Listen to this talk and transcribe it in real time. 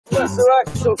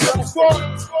resurrection.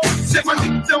 Said my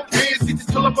niggas don't dance, he just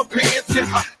pull up my pants and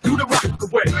do the rock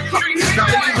away. Now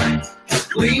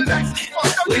lean back,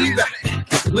 lean back,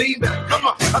 lean back. Come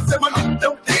on. I said my niggas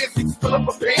don't dance, he just pull up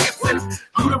my pants and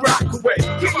do the rock away.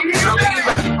 Now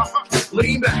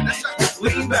lean back,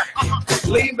 lean back,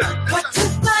 lean back. What you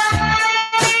think?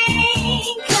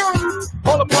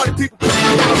 All the party people.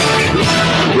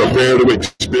 Prepare to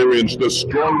experience the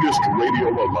strongest radio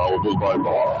allowable by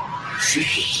law.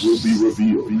 Secrets will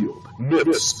be revealed.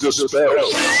 Myths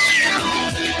dispelled.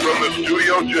 From the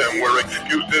studio gym where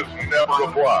excuses never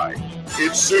apply,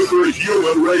 it's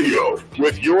Superhuman Radio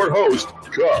with your host,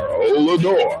 Carl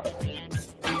Lenore.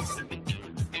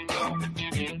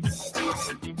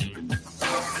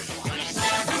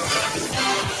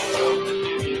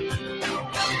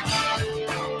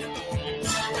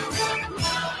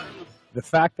 The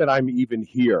fact that I'm even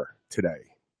here today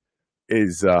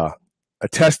is a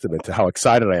testament to how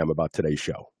excited I am about today's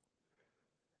show.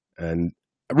 And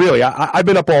really, I've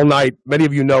been up all night. Many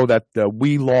of you know that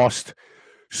we lost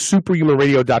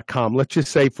superhumanradio.com. Let's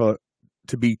just say to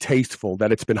be tasteful,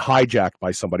 that it's been hijacked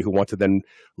by somebody who wants to then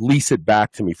lease it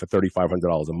back to me for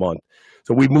 $3,500 a month.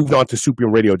 So we moved on to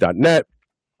superhumanradio.net.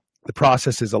 The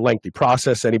process is a lengthy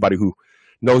process. Anybody who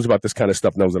knows about this kind of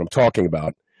stuff knows what I'm talking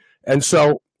about. And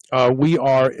so we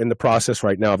are in the process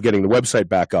right now of getting the website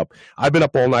back up. I've been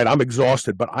up all night. I'm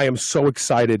exhausted, but I am so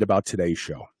excited about today's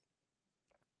show.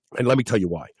 And let me tell you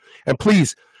why. And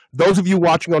please, those of you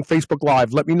watching on Facebook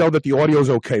Live, let me know that the audio is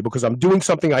okay, because I'm doing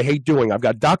something I hate doing. I've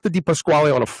got Dr.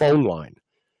 DiPasquale on a phone line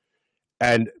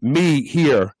and me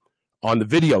here on the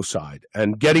video side.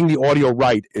 And getting the audio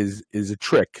right is a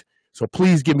trick. So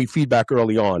please give me feedback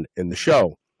early on in the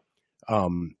show.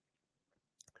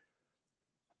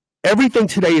 Everything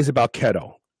today is about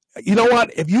keto. You know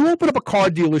what? If you open up a car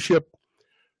dealership,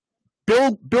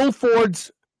 Bill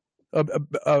Ford's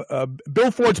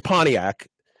Pontiac,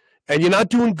 and you're not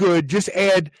doing good, just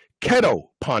add Keto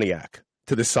Pontiac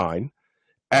to the sign,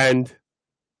 and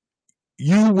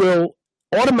you will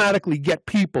automatically get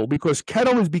people, because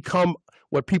keto has become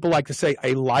what people like to say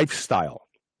a lifestyle.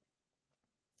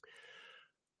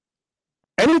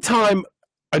 Anytime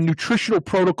a nutritional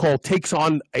protocol takes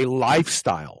on a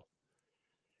lifestyle,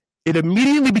 it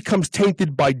immediately becomes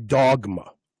tainted by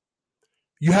dogma.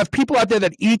 You have people out there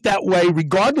that eat that way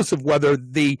regardless of whether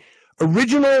the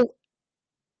original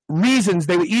reasons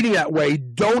they were eating that way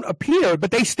don't appear,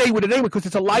 but they stay with it anyway because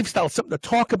it's a lifestyle, something to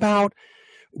talk about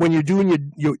when you're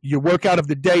doing your workout of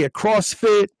the day at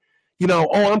CrossFit. You know,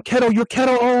 oh, I'm keto, you're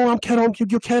keto, oh, I'm keto,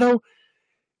 you're keto.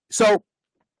 So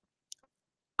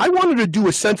I wanted to do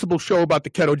a sensible show about the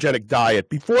ketogenic diet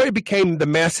before it became the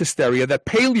mass hysteria that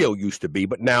paleo used to be,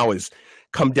 but now has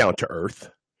come down to earth.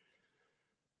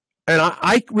 And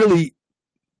I really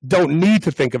don't need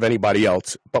to think of anybody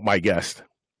else but my guest,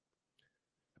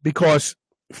 because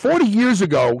 40 years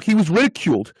ago, he was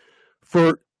ridiculed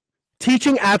for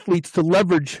teaching athletes to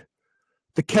leverage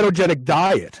the ketogenic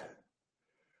diet.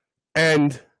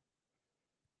 And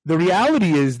the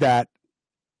reality is that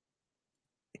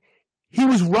he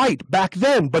was right back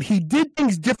then, but he did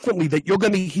things differently that you're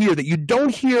going to hear, that you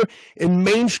don't hear in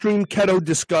mainstream keto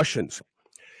discussions.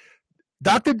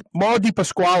 Dr. Mauro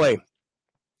DiPasquale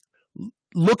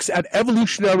looks at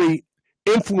evolutionary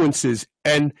influences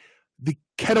and the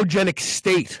ketogenic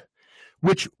state,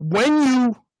 which when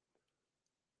you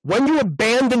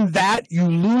abandon that, you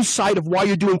lose sight of why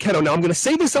you're doing keto. Now, I'm going to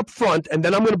say this up front, and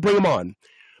then I'm going to bring him on.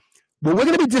 What we're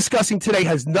going to be discussing today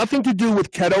has nothing to do with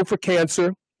keto for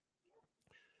cancer,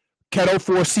 keto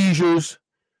for seizures,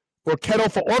 or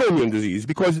keto for autoimmune disease,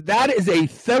 because that is a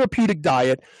therapeutic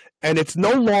diet, and it's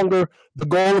no longer the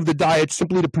goal of the diet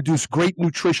simply to produce great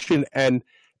nutrition and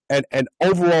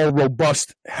overall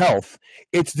robust health.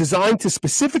 It's designed to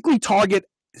specifically target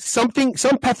some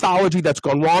pathology that's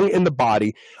gone wrong in the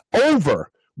body over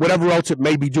whatever else it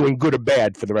may be doing good or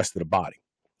bad for the rest of the body.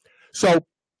 So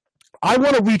I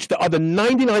want to reach the other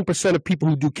 99% of people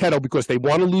who do keto because they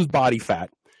want to lose body fat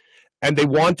and they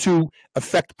want to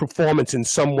affect performance in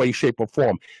some way, shape, or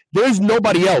form. There's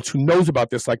nobody else who knows about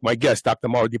this like my guest, Dr.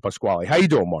 Mauro DiPasquale. How you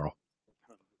doing, Mauro?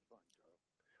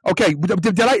 Okay,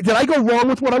 did I go wrong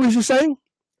with what I was just saying?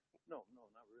 No,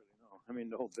 not really, no. I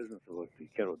mean, the whole business of the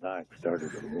keto diet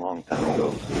started a long time ago.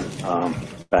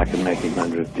 Back in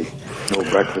 1900, the no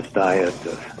breakfast diet,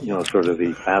 sort of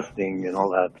the fasting and all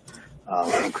that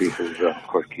increases, of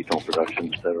course, ketone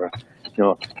production, etc.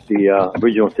 The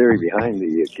original theory behind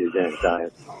the ketogenic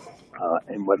diet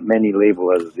and what many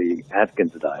label as the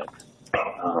Atkins diet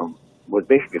was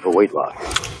basically for weight loss.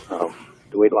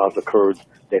 The weight loss occurred,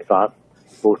 they thought,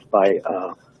 both by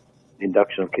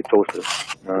induction of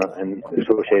ketosis and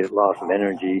associated loss of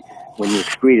energy when you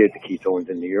excreted the ketones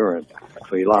in the urine.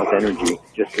 So you lost energy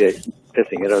just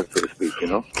pissing it out, so to speak, you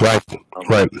know? Right,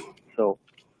 right. So,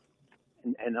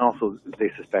 and also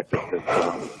they suspected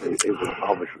that it was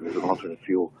obviously an alternate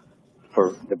fuel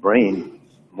for the brain,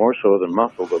 more so than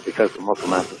muscle, but because the muscle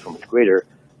mass is so much greater,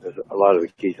 there's a lot of the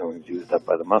ketones used up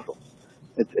by the muscle.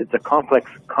 It's a complex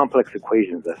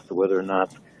equations as to whether or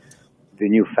not the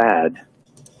new fad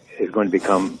is going to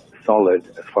become solid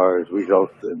as far as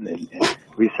results in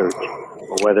research,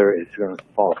 or whether it's going to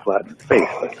fall flat in space.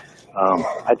 But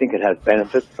I think it has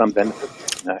some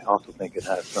benefits, and I also think it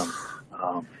has some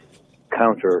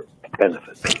counter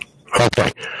benefits.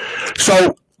 Okay.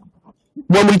 So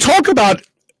when we talk about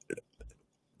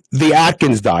the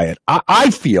Atkins diet,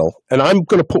 I feel, and I'm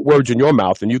going to put words in your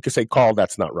mouth, and you can say, Carl,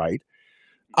 that's not right.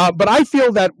 But I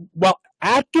feel that, well,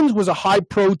 Atkins was a high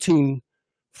protein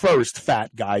first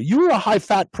fat guy. You were a high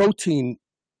fat protein,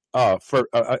 for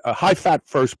a high fat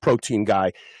first protein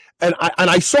guy. And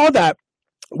I saw that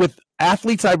with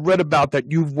athletes I've read about that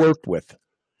you've worked with,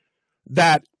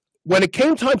 that when it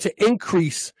came time to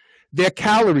increase their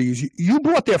calories, you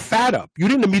brought their fat up. You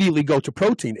didn't immediately go to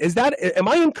protein. Am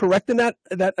I incorrect in that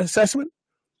assessment?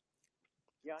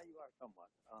 Yeah, you are somewhat.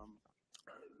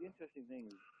 The interesting thing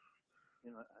is,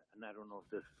 and I don't know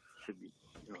if this should be,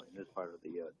 in this part of the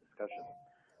discussion,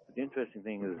 but the interesting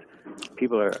thing is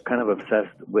people are kind of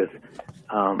obsessed with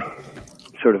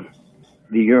sort of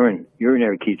the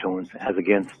urinary ketones as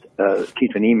against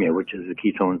ketonemia, which is the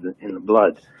ketones in the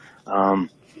blood.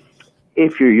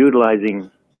 If you're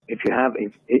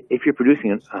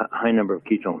producing a high number of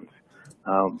ketones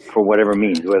for whatever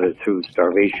means, whether it's through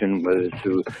starvation, whether it's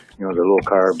through the low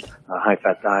carb, high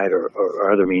fat diet,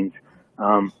 or other means,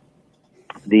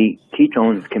 the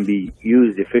ketones can be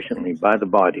used efficiently by the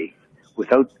body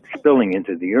without spilling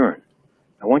into the urine.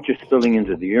 Now, once you're spilling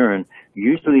into the urine,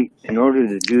 usually in order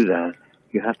to do that,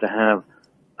 you have to have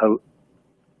a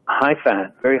high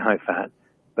fat, very high fat,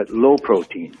 but low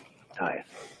protein diet.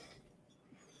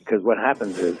 Because what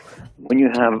happens is, when you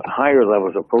have higher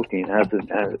levels of protein, as in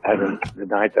the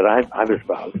diet that I've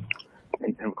espoused,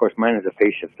 and of course mine is a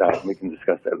phase shift diet, and we can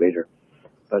discuss that later.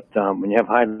 But when you have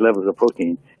high levels of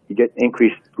protein, you get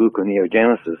increased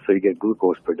gluconeogenesis, so you get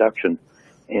glucose production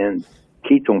and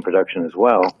ketone production as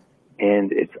well,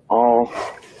 and it's all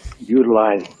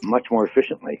utilized much more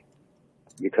efficiently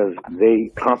because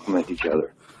they complement each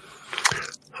other.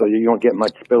 So you don't get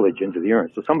much spillage into the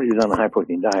urine. So somebody who's on a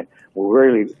high-protein diet will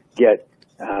rarely get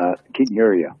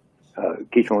ketonuria,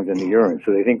 ketones in the urine.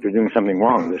 So they think they're doing something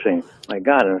wrong. They're saying, my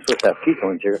God, I'm supposed to have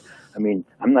ketones here. I mean,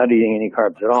 I'm not eating any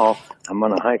carbs at all. I'm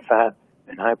on a high-fat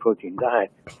and high-protein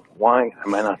diet. Why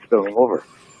am I not spilling over?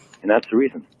 And that's the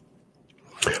reason.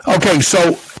 Okay,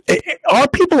 so are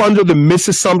people under the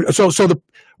misassumption?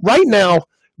 Right now,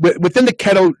 within the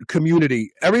keto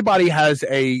community, everybody has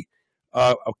a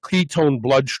ketone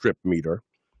blood strip meter,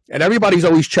 and everybody's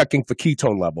always checking for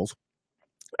ketone levels.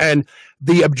 And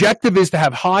the objective is to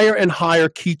have higher and higher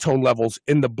ketone levels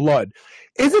in the blood.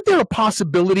 Isn't there a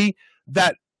possibility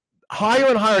that higher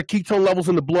and higher ketone levels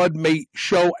in the blood may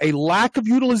show a lack of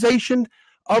utilization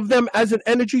of them as an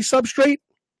energy substrate?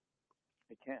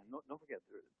 It can. Don't forget,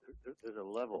 there's a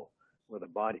level where the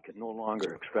body can no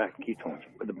longer extract ketones,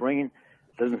 but the brain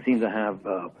doesn't seem to have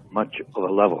much of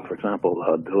a level. For example,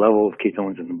 the level of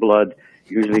ketones in the blood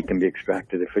usually can be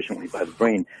extracted efficiently by the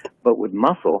brain. But with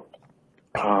muscle,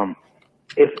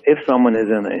 if someone is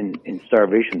in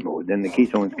starvation mode, then the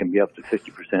ketones can be up to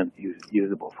 50%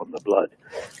 usable from the blood.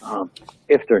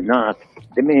 If they're not,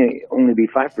 they may only be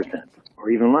 5%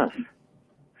 or even less.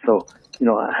 So,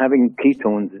 having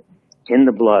ketones in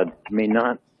the blood may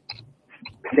not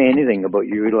say anything about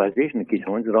your utilization of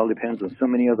ketones. It all depends on so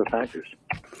many other factors.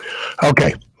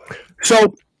 Okay.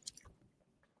 So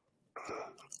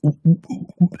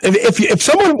if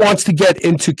someone wants to get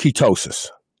into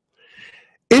ketosis,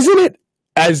 isn't it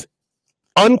as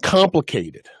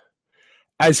uncomplicated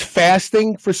as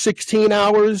fasting for 16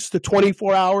 hours to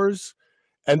 24 hours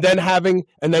and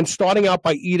then starting out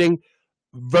by eating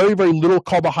very, very little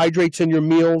carbohydrates in your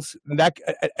meals,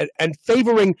 and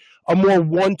favoring a more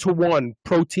one-to-one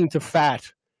protein to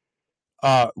fat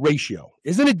ratio?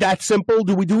 Isn't it that simple?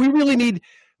 Do we really need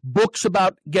books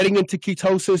about getting into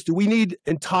ketosis? Do we need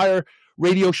entire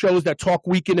radio shows that talk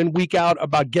week in and week out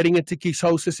about getting into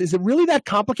ketosis? Is it really that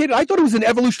complicated? I thought it was an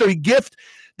evolutionary gift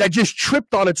that just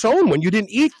tripped on its own when you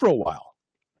didn't eat for a while.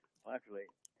 Well, actually,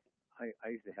 I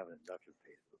used to have an induction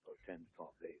phase of about 10 to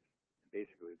 12 days.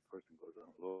 Basically, the person goes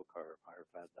on a low carb, higher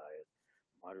fat diet,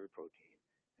 moderate protein,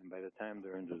 and by the time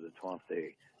they're into the 12th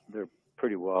day, they're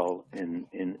pretty well in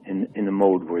the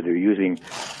mode where they're using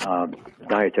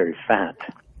dietary fat,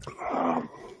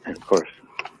 and of course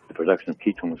the production of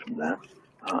ketones from that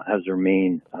as their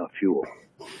main fuel,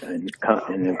 and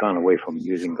they've gone away from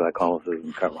using glycolysis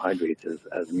and carbohydrates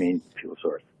as the main fuel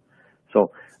source.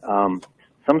 So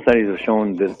some studies have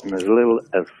shown that in as little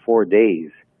as 4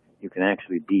 days you can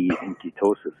actually be in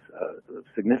ketosis,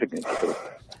 significant ketosis.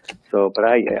 So, but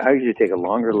I usually take a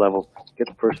longer level, get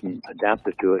the person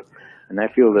adapted to it, and I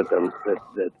feel that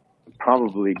that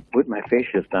probably with my phase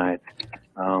shift diet,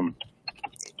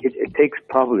 it takes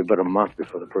probably about a month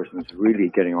before the person's really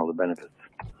getting all the benefits.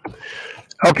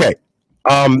 Okay.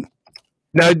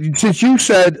 Now, since you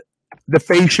said the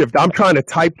phase shift, I'm trying to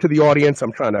type to the audience.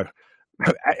 I'm trying to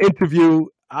interview.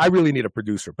 I really need a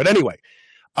producer. But anyway,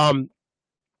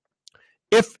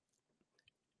 if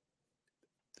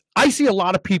I see a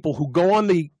lot of people who go on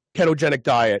the ketogenic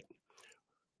diet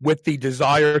with the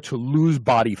desire to lose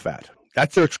body fat.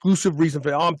 That's their exclusive reason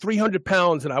for, I'm 300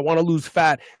 pounds and I want to lose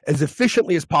fat as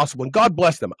efficiently as possible. And God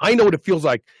bless them. I know what it feels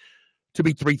like to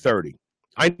be 330.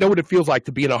 I know what it feels like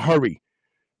to be in a hurry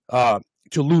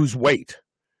to lose weight,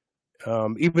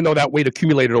 even though that weight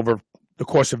accumulated over the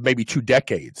course of maybe 2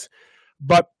 decades.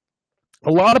 But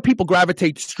a lot of people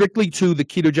gravitate strictly to the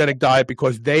ketogenic diet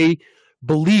because they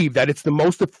believe that it's the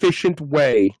most efficient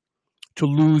way to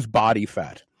lose body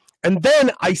fat. And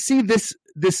then I see this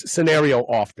scenario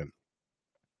often.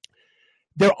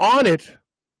 They're on it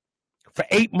for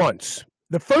 8 months.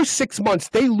 The first 6 months,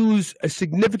 they lose a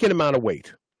significant amount of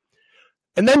weight.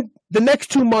 And then the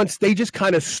next 2 months, they just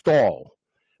kind of stall.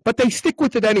 But they stick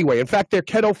with it anyway. In fact, their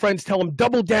keto friends tell them,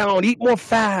 double down, eat more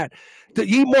fat,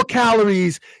 eat more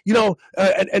calories,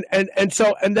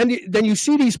 and then you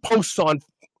see these posts on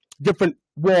different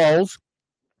walls.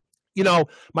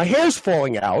 My hair's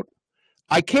falling out.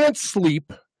 I can't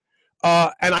sleep,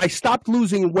 and I stopped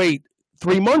losing weight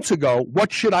 3 months ago.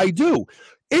 What should I do?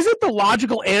 Isn't the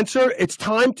logical answer it's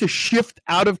time to shift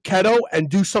out of keto and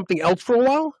do something else for a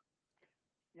while?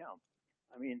 Yeah,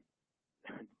 I mean,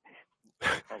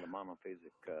 called the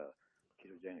monophasic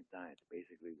ketogenic diet.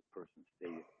 Basically, the person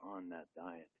stays on that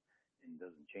diet and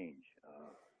doesn't change.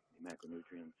 The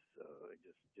macronutrients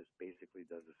just basically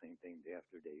does the same thing day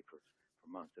after day for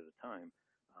months at a time.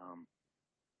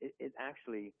 It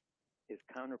actually is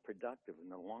counterproductive in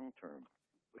the long term,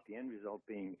 with the end result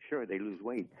being, sure, they lose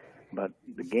weight, but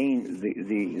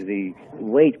the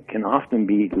weight can often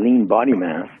be lean body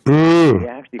mass.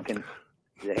 They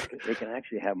can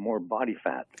actually have more body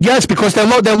fat. Yes, because they're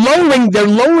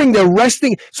lowering their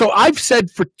resting. So I've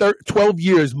said for 12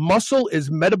 years, muscle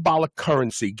is metabolic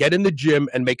currency. Get in the gym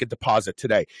and make a deposit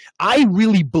today. I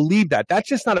really believe that. That's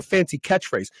just not a fancy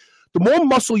catchphrase. The more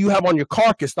muscle you have on your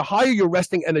carcass, the higher your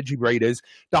resting energy rate is,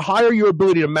 the higher your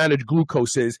ability to manage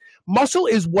glucose is. Muscle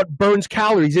is what burns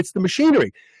calories. It's the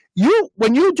machinery.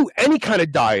 When you do any kind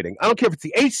of dieting, I don't care if it's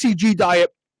the HCG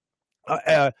diet,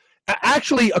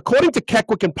 actually, according to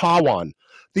Ketogenic and Pawan,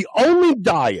 the only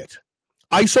diet,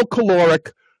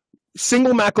 isocaloric,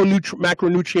 single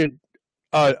macronutrient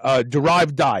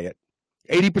derived diet,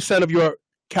 80% of your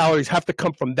calories have to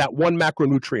come from that one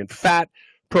macronutrient, fat,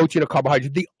 protein, or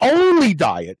carbohydrate. The only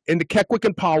diet in the Ketogenic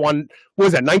and Pawan, what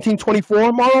was that,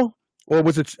 1924, Mauro? Or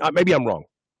was it, maybe I'm wrong.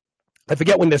 I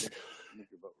forget when this.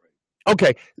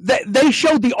 Okay, they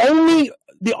showed the only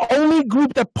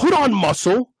group that put on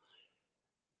muscle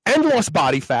and lost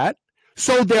body fat,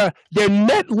 so their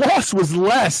net loss was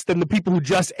less than the people who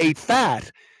just ate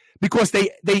fat because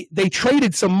they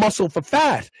traded some muscle for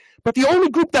fat. But the only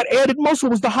group that added muscle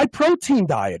was the high protein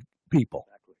diet people.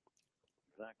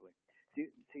 Exactly. See,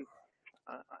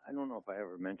 I don't know if I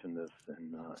ever mentioned this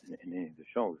in any of the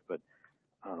shows, but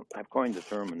I've coined the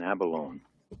term anabolone,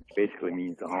 which basically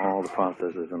means all the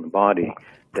processes in the body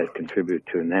that contribute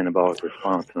to an anabolic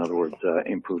response. In other words,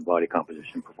 improved body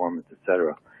composition, performance,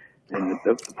 etc. And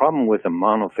the problem with a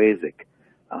monophasic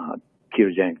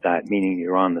ketogenic diet, meaning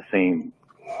you're on the same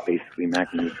basically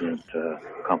macronutrient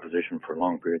composition for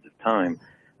long periods of time,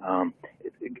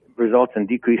 it results in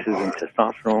decreases in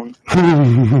testosterone,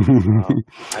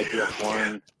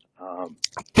 IGF-1.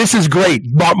 This is great,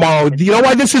 Mauro. Do you know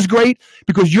why this is great?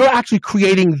 Because you're actually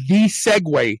creating the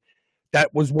segue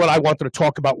that was what I wanted to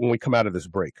talk about when we come out of this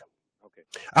break. Okay.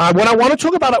 What I want to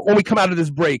talk about when we come out of this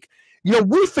break, we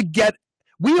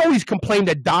always complain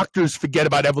that doctors forget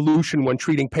about evolution when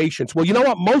treating patients. Well, you know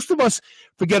what? Most of us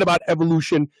forget about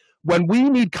evolution when we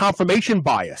need confirmation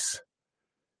bias.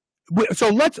 So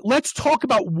let's talk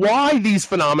about why these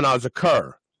phenomena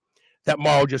occur that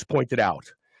Mauro just pointed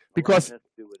out. Because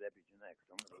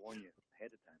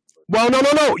Well,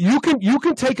 no. You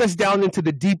can take us down into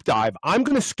the deep dive. I'm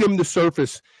going to skim the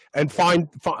surface and find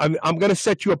I'm going to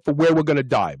set you up for where we're going to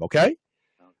dive, okay?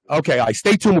 Okay, all right.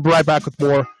 Stay tuned. We'll be right back with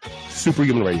more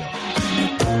Superhuman Radio.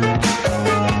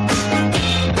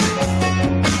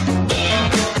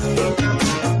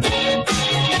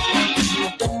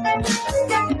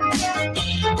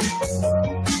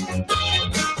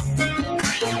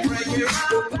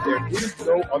 There is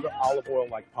no other olive oil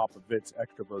like Papa Vince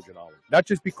extra virgin olive. Not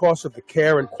just because of the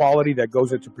care and quality that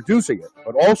goes into producing it,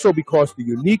 but also because the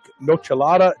unique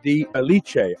Nocellara di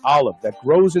Alice olive that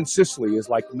grows in Sicily is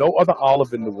like no other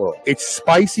olive in the world. Its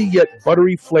spicy yet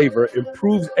buttery flavor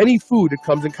improves any food it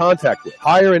comes in contact with.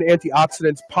 Higher in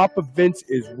antioxidants, Papa Vince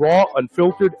is raw,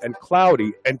 unfiltered, and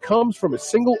cloudy, and comes from a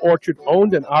single orchard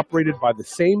owned and operated by the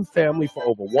same family for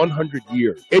over 100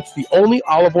 years. It's the only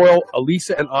olive oil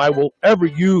Elisa and I will ever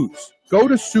use. Go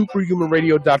to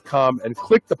superhumanradio.com and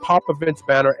click the Papa Vince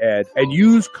banner ad and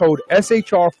use code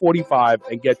SHR45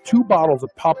 and get 2 bottles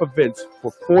of Papa Vince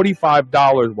for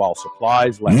 $45 while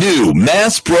supplies last. New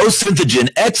Mass Pro Synthogen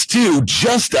X2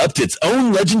 just upped its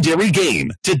own legendary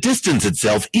game. To distance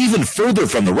itself even further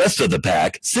from the rest of the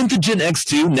pack, Synthogen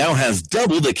X2 now has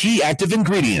double the key active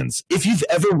ingredients. If you've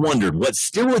ever wondered what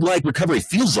steroid-like recovery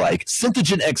feels like,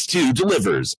 Synthogen X2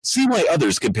 delivers. See why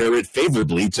others compare it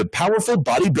favorably to powerful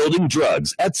bodybuilding drugs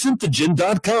at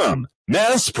Synthogen.com.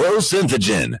 Mass Pro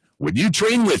Synthogen. When you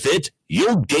train with it,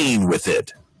 you'll gain with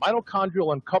it.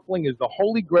 Mitochondrial uncoupling is the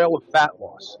holy grail of fat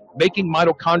loss. Making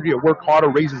mitochondria work harder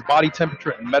raises body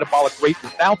temperature and metabolic rate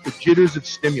without the jitters of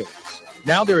stimulants.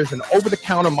 Now there is an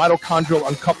over-the-counter mitochondrial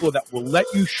uncoupler that will let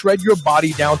you shred your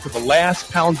body down to the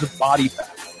last pounds of body fat.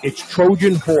 It's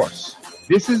Trojan Horse.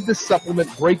 This is the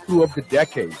supplement breakthrough of the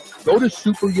decade. Go to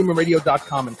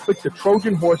superhumanradio.com and click the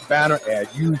Trojan Horse banner ad.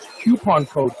 Use coupon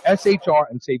code SHR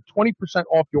and save 20%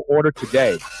 off your order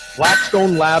today.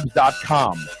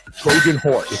 BlackstoneLabs.com. Trojan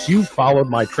Horse. If you've followed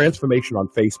my transformation on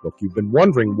Facebook, you've been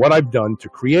wondering what I've done to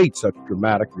create such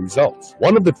dramatic results.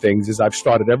 One of the things is I've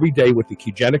started every day with the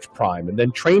Ketogenic Prime and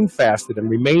then trained fasted and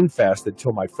remained fasted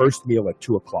till my first meal at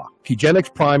 2 o'clock.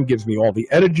 Ketogenic Prime gives me all the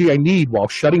energy I need while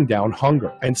shutting down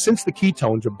hunger. And since the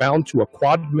ketones are bound to a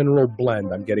quad mineral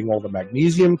blend, I'm getting all the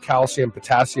magnesium, calcium,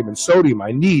 potassium, and sodium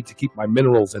I need to keep my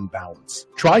minerals in balance.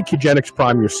 Try Ketogenic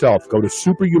Prime yourself. Go to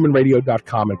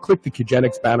superhumanradio.com and click the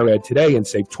Ketogenic banner ad today and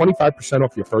save 25%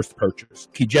 off your first purchase.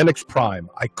 Ketogenic Prime.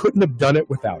 I couldn't have done it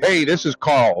without it. Hey, this is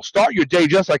Carl. Start your day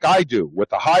just like I do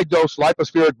with a high-dose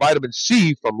lipospheric vitamin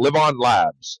C from Live On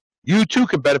Labs. You too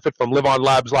can benefit from Live On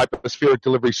Labs' lipospheric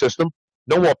delivery system.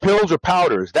 No more pills or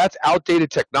powders. That's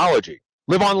outdated technology.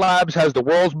 Live On Labs has the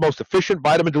world's most efficient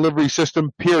vitamin delivery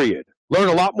system, period. Learn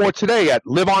a lot more today at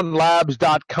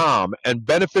liveonlabs.com and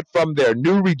benefit from their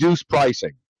new reduced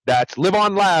pricing. That's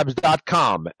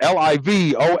liveonlabs.com,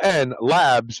 Livon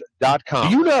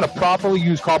labs.com. Do you know how to properly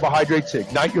use carbohydrates to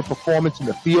ignite your performance in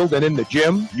the field and in the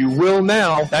gym? You will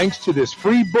now, thanks to this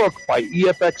free book by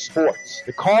EFX Sports.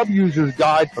 The Carb User's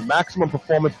Guide for Maximum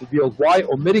Performance reveals why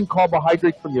omitting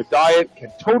carbohydrates from your diet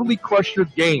can totally crush your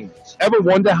gains. Ever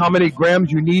wonder how many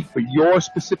grams you need for your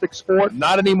specific sport?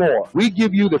 Not anymore. We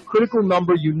give you the critical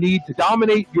number you need to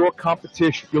dominate your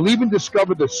competition. You'll even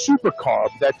discover the super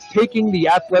carb that's taking the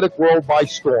athletic world by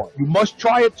storm. You must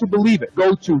try it to believe it.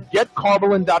 Go to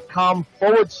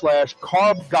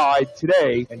getcarbolin.com/carb guide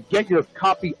today and get your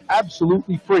copy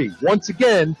absolutely free. Once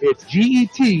again, it's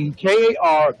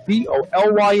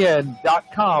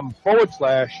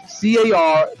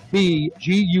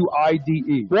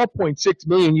getkarbolin.com/CARBGUIDE. 4.6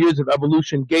 million years of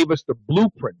evolution gave us the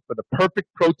blueprint for the perfect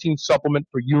protein supplement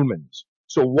for humans.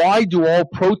 So why do all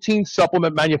protein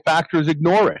supplement manufacturers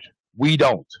ignore it? We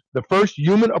don't. The first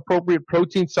human-appropriate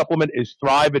protein supplement is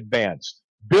Thrive Advanced.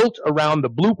 Built around the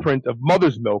blueprint of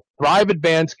mother's milk, Thrive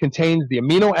Advanced contains the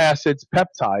amino acids,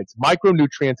 peptides,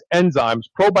 micronutrients, enzymes,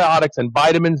 probiotics, and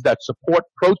vitamins that support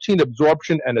protein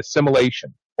absorption and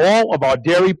assimilation. All of our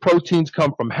dairy proteins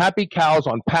come from happy cows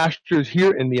on pastures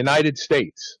here in the United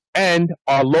States and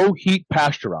are low-heat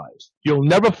pasteurized. You'll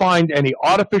never find any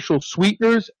artificial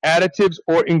sweeteners, additives,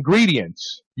 or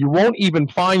ingredients. You won't even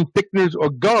find thickeners or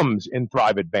gums in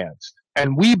Thrive Advanced.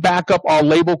 And we back up our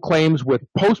label claims with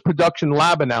post-production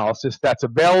lab analysis that's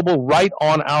available right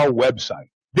on our website.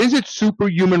 Visit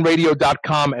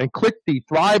superhumanradio.com and click the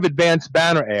Thrive Advanced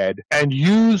banner ad and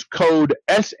use code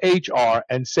SHR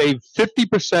and save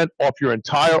 50% off your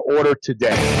entire order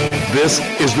today. This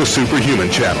is the Superhuman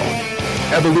Channel.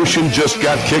 Evolution just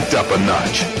got kicked up a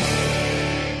notch.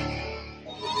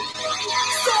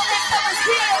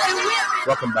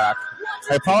 Welcome back.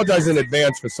 I apologize in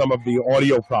advance for some of the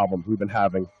audio problems we've been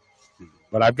having.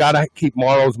 But I've got to keep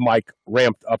Mauro's mic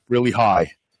ramped up really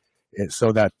high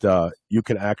so that you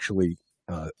can actually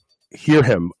hear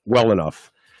him well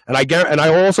enough. And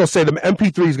I also say the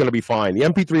MP3 is going to be fine. The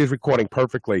MP3 is recording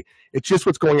perfectly. It's just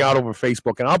what's going out over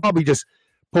Facebook. And I'll probably just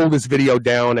pull this video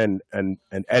down and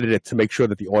edit it to make sure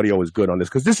that the audio is good on this,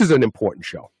 because this is an important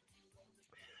show.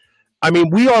 I mean,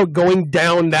 we are going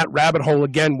down that rabbit hole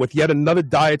again with yet another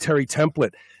dietary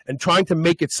template and trying to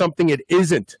make it something it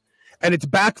isn't. And it's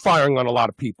backfiring on a lot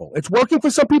of people. It's working for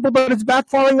some people, but it's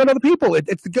backfiring on other people.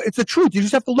 It's the truth. You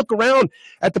just have to look around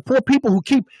at the poor people who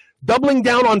keep doubling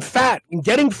down on fat and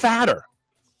getting fatter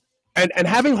and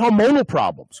having hormonal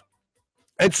problems.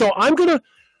 And so I'm gonna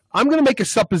make a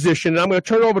supposition, and I'm gonna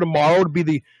turn it over to Mauro to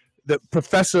be the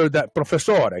professore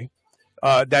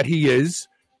that he is,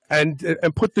 and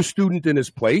put the student in his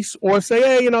place, or say,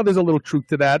 hey, there's a little truth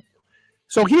to that.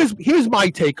 So here's my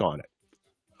take on it.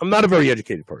 I'm not a very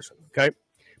educated person, okay?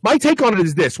 My take on it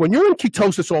is this. When you're in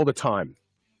ketosis all the time,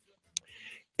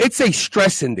 it's a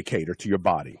stress indicator to your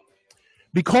body.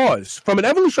 Because from an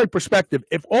evolutionary perspective,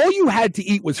 if all you had to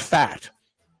eat was fat,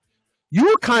 you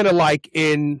were kind of like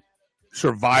in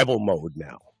survival mode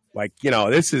now. Like,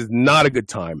 this is not a good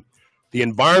time. The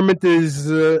environment is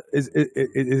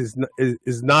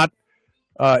not,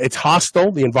 it's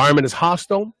hostile. The environment is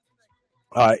hostile.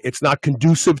 It's not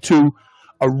conducive to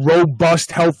a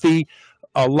robust, healthy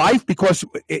life, because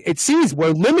it sees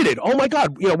we're limited. Oh my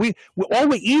God, we all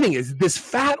we're eating is this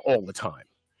fat all the time.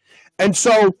 And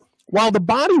so while the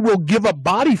body will give up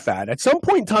body fat, at some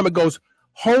point in time it goes,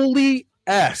 holy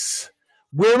S,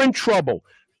 we're in trouble.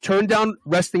 Turn down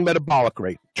resting metabolic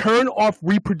rate. Turn off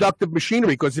reproductive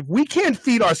machinery, because if we can't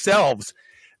feed ourselves,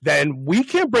 then we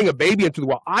can't bring a baby into the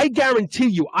world. I guarantee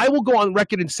you, I will go on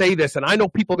record and say this, and I know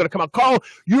people are going to come out, Carl,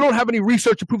 you don't have any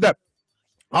research to prove that.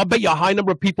 I'll bet you a high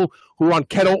number of people who are on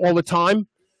keto all the time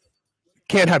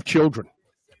can't have children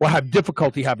or have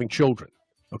difficulty having children,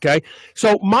 okay?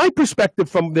 So my perspective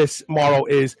from this, Mauro,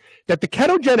 is that the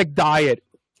ketogenic diet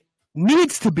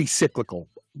needs to be cyclical.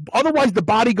 Otherwise, the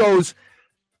body goes,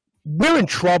 we're in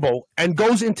trouble, and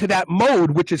goes into that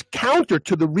mode, which is counter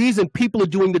to the reason people are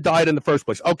doing the diet in the first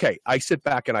place. Okay, I sit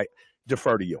back and I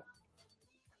defer to you.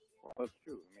 Well, that's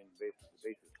true. I mean, the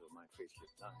basis of my faith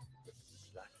is not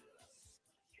exactly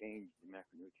that. Change the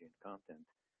macronutrient content,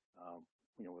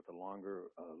 with a longer,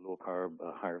 low carb,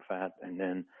 higher fat, and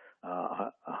then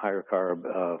a higher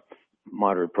carb,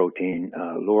 moderate protein,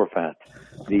 lower fat.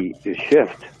 The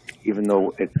shift, even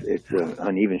though it's an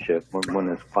uneven shift, one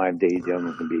is 5 days, the other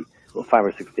one can be 5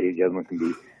 or 6 days, the other one can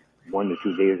be 1 to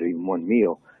 2 days, or even one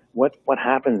meal. What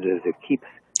happens is it keeps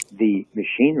the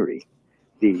machinery,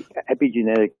 the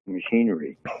epigenetic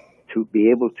machinery, to be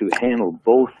able to handle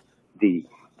both the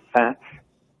fats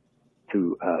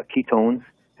to ketones,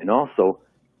 and also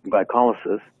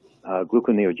glycolysis,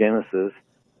 gluconeogenesis,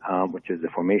 which is the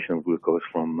formation of glucose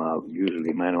from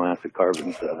usually amino acid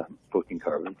carbons, protein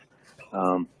carbons,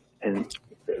 and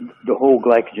the whole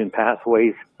glycogen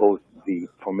pathways, both the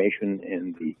formation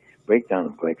and the breakdown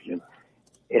of glycogen.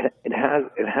 It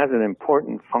has an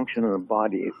important function in the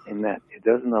body in that it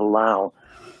doesn't allow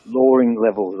lowering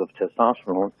levels of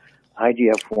testosterone,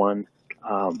 IGF-1,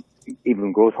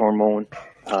 even growth hormone,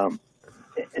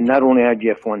 and not only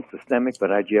IGF-1 systemic, but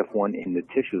IGF-1 in the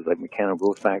tissues like mechanical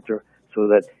growth factor, so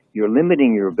that you're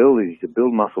limiting your ability to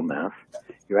build muscle mass.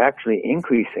 You're actually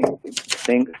increasing,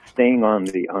 staying on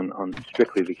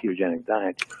strictly the ketogenic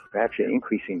diet, you're actually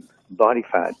increasing body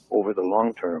fat over the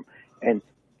long term, and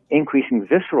increasing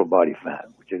visceral body fat,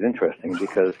 which is interesting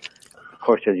because, of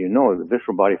course, as you know, the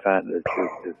visceral body fat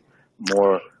is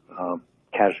more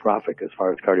catastrophic as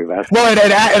far as cardiovascular. Well,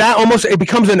 it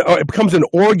becomes an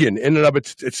organ in and of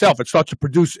itself. It starts to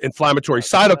produce inflammatory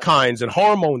cytokines and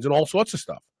hormones and all sorts of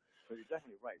stuff. So you're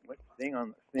definitely right. Staying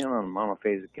on a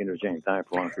monophasic ketogenic diet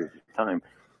for long periods of time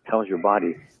tells your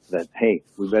body that, hey,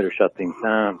 we better shut things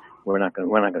down. We're not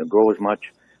going to grow as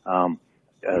much.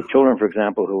 Children, for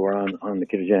example, who are on the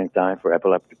ketogenic diet for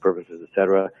epileptic purposes,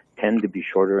 etc., tend to be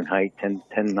shorter in height, tend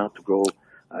not to grow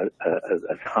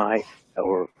as high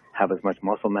or have as much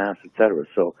muscle mass, etc.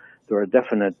 So there are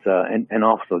definite, and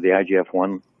also the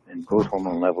IGF-1 and growth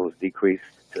hormone levels decrease,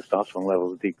 testosterone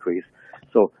levels decrease.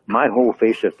 So my whole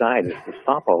phase shift diet is to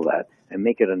stop all that and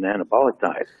make it an anabolic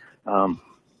diet.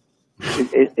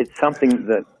 It's something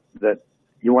that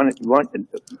you want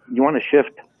to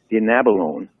shift the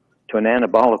anabolone to an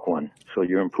anabolic one, so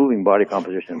you're improving body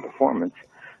composition and performance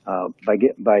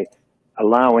by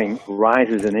allowing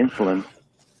rises in insulin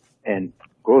and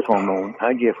growth hormone,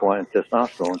 IGF-1, and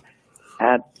testosterone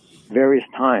at various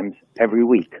times every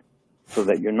week, so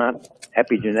that you're not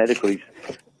epigenetically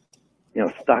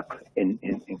stuck in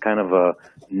kind of a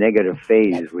negative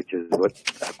phase, which is what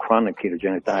a chronic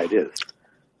ketogenic diet is.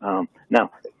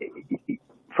 Now,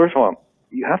 first of all,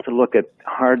 you have to look at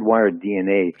hardwired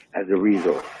DNA as a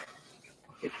resource.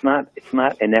 It's not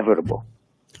inevitable.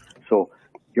 So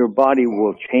your body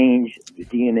will change the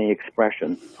DNA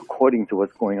expression according to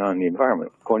what's going on in the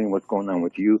environment, according to what's going on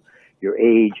with you, your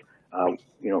age,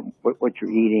 what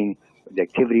you're eating, the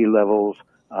activity levels,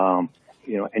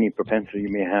 any propensity you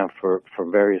may have for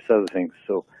various other things.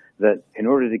 So that in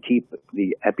order to keep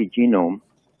the epigenome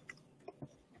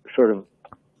sort of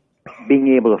being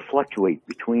able to fluctuate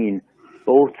between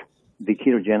both the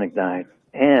ketogenic diet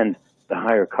and the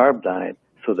higher carb diet,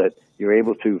 so that you're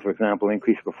able to, for example,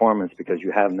 increase performance because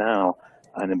you have now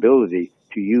an ability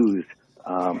to use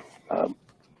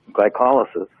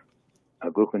glycolysis,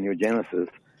 gluconeogenesis,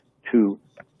 to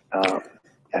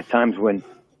at times when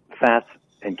fats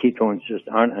and ketones just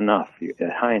aren't enough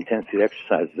at high intensity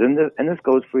exercises. And this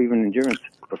goes for even endurance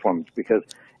performance, because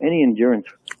any endurance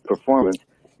performance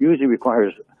usually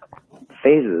requires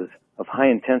phases of high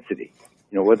intensity,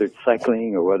 whether it's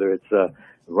cycling or whether it's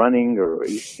running, or,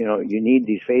 you need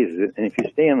these phases. And if you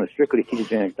stay on a strictly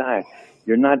ketogenic diet,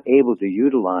 you're not able to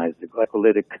utilize the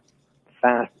glycolytic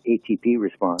fast ATP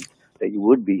response that you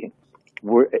would be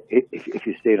if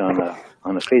you stayed on a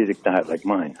phasic diet like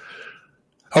mine.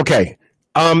 Okay.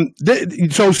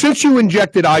 So since you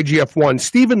injected IGF-1,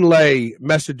 Stephen Lay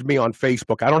messaged me on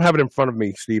Facebook. I don't have it in front of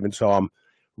me, Stephen, so I'm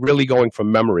really going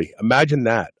from memory. Imagine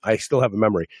that. I still have a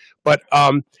memory. But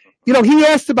he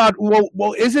asked about,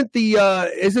 well, isn't the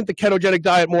ketogenic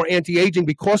diet more anti-aging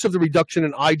because of the reduction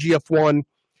in IGF-1?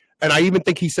 And I even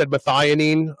think he said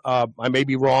methionine. I may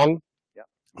be wrong. Yeah.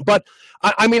 But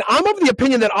I mean, I'm of the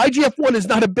opinion that IGF-1 is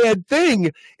not a bad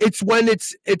thing. It's when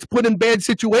it's put in bad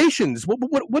situations. What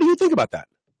do you think about that?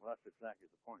 Well, that's exactly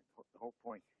the point. The whole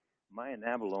point. My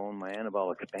anabolone, my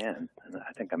anabolic span, and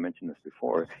I think I mentioned this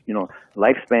before,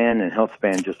 lifespan and health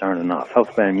span just aren't enough.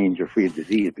 Health span means you're free of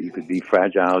disease, but you could be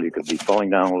fragile, you could be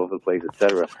falling down all over the place,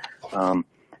 etc. The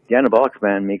anabolic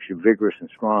span makes you vigorous and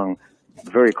strong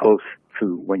very close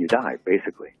to when you die,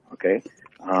 basically, okay?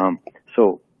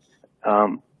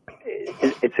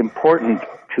 It's important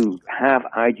to have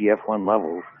IGF-1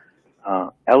 levels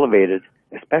elevated,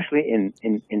 especially in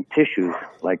tissues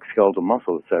like skeletal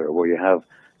muscle, etc., where you have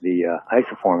the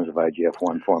isoforms of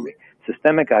IGF-1 forming.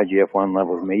 Systemic IGF-1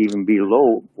 levels may even be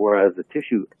low, whereas the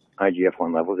tissue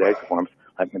IGF-1 levels, the isoforms,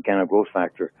 like mechanical growth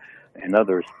factor and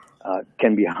others,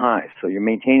 can be high. So you're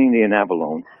maintaining the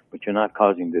anabolone, but you're not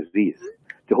causing disease.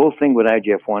 The whole thing with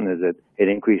IGF-1 is that it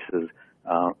increases,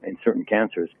 in certain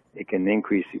cancers, it can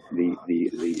increase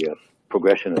the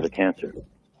progression of the cancer.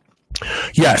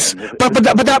 Yes, but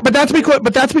that's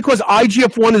because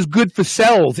IGF-1 is good for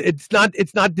cells. It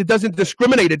doesn't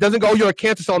discriminate. It doesn't go, you're a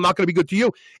cancer cell, I'm not going to be good to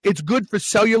you. It's good for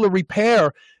cellular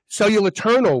repair, cellular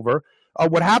turnover.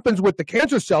 What happens with the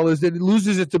cancer cell is that it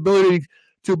loses its ability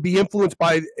to be influenced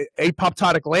by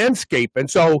apoptotic landscape, and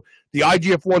so the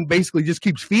IGF-1 basically just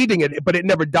keeps feeding it, but it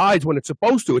never dies when it's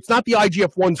supposed to. It's not the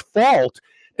IGF-1's fault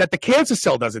that the cancer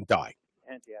cell doesn't die.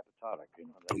 Anti-apoptotic,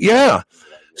 yeah.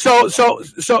 So cellular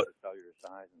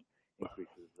size and increases.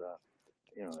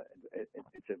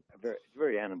 It's a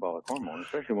very anabolic hormone,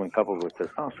 especially when coupled with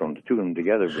testosterone. The two of them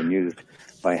together have been used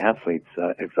by athletes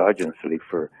exogenously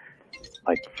for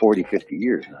like 40, 50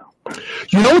 years now.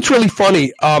 It's really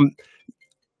funny.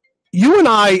 You and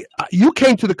I, you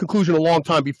came to the conclusion a long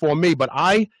time before me, but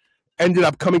I ended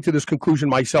up coming to this conclusion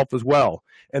myself as well.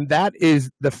 And that is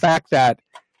the fact that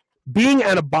being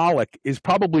anabolic is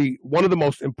probably one of the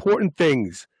most important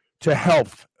things to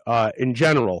health in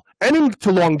general and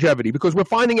to longevity, because we're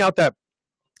finding out that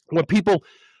when people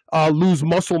lose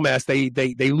muscle mass, they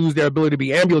lose their ability to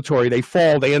be ambulatory, they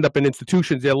fall, they end up in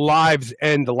institutions, their lives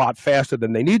end a lot faster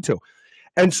than they need to.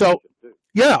 And so,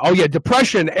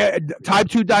 depression, type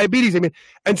 2 diabetes.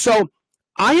 And so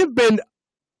I have been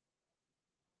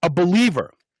a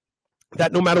believer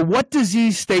that no matter what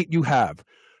disease state you have,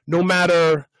 no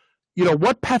matter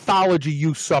what pathology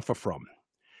you suffer from,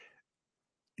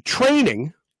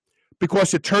 training,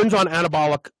 because it turns on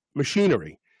anabolic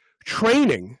machinery,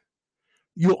 training,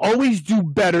 you'll always do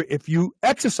better if you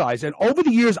exercise. And over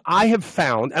the years, I have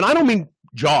found, and I don't mean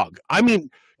jog, I mean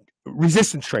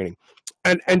resistance training.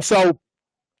 And so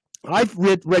I've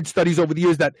read studies over the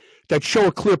years that show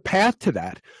a clear path to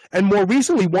that. And more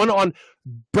recently, one on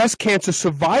breast cancer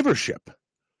survivorship.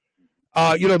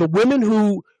 The women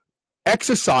who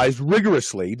exercised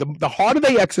rigorously, the harder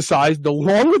they exercised, the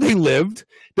longer they lived,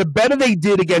 the better they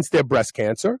did against their breast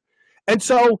cancer. And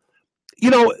so,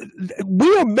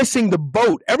 we are missing the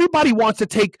boat. Everybody wants to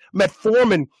take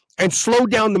metformin and slow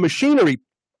down the machinery.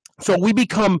 So we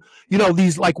become,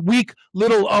 these like weak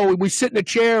little, we sit in a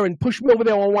chair and push me over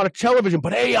there. I want a television,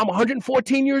 but hey, I'm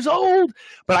 114 years old,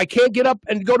 but I can't get up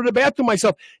and go to the bathroom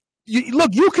myself.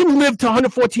 Look, you can live to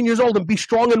 114 years old and be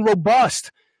strong and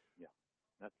robust. Yeah,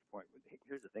 that's the point.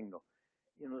 Here's the thing, though.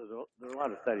 There's a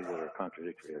lot of studies that are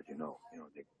contradictory, as you know.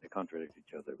 They contradict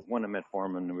each other. One,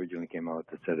 metformin originally came out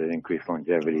that said it increased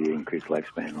longevity, increased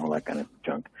lifespan, all that kind of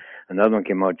junk. Another one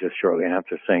came out just shortly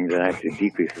after saying that actually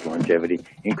decreases longevity,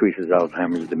 increases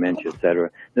Alzheimer's, dementia, etc.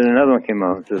 Then another one came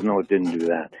out and says, no, it didn't do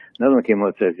that. Another one came out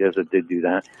and says, yes, it did do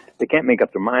that. They can't make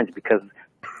up their minds because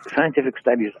scientific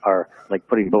studies are like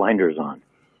putting blinders on.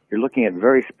 You're looking at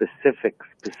very specific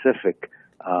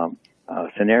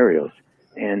scenarios,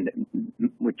 and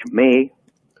which may,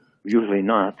 usually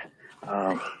not,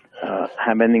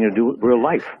 have anything to do with real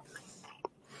life.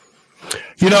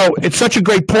 It's such a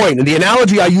great point. And the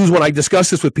analogy I use when I discuss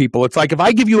this with people, it's like if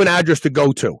I give you an address to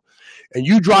go to and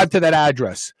you drive to that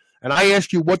address and I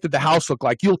ask you, what did the house look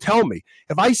like? You'll tell me.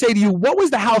 If I say to you, what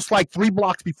was the house like 3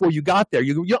 blocks before you got there?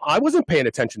 You go, I wasn't paying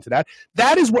attention to that.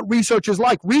 That is what research is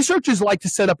like. Researchers like to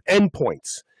set up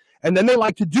endpoints, and then they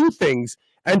like to do things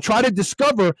and try to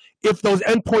discover if those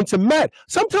endpoints are met.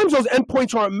 Sometimes those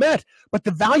endpoints aren't met, but the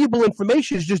valuable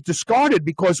information is just discarded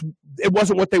because it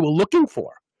wasn't what they were looking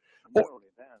for. Not only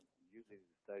that, usually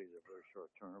the studies are very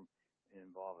short-term and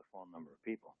involve a small number of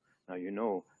people. Now, you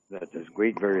know that there's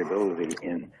great variability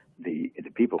in the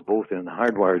people, both in the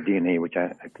hardwired DNA, which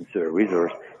I consider a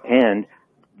resource, and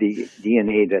the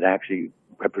DNA that actually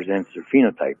represents their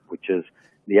phenotype, which is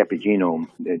the epigenome,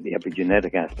 the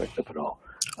epigenetic aspect of it all.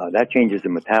 That changes the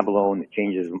metabolome. It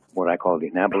changes what I call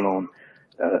the anabolome.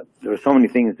 There are so many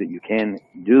things that you can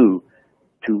do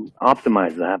to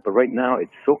optimize that, but right now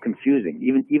it's so confusing.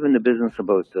 Even the business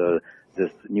about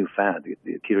this new fad,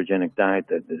 the ketogenic diet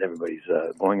that everybody's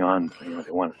going on.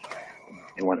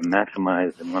 They want to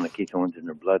maximize the amount of ketones in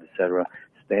their blood, etc.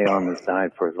 Stay on this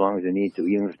diet for as long as they need to,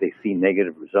 even if they see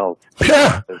negative results.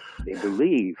 Yeah. They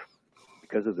believe,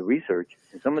 because of the research,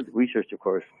 and some of the research, of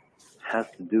course, has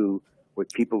to do with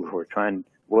people who are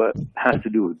has to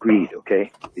do with greed,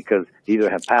 okay? Because they either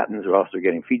have patents, or else they're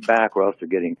getting feedback, or else they're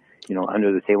getting,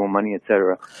 under the table money,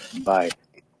 etc., by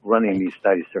running these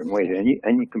studies certain ways,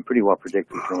 and you can pretty well predict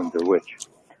which ones are which.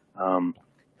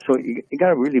 So you got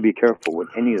to really be careful with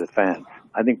any of the fads.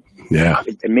 I think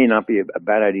it may not be a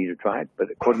bad idea to try it, but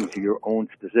according to your own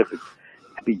specific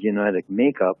epigenetic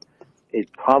makeup, it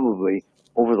probably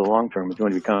over the long term is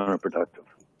going to be counterproductive.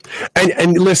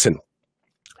 And listen,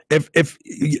 if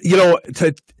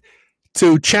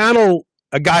to channel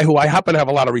a guy who I happen to have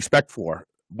a lot of respect for,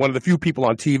 one of the few people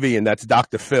on TV, and that's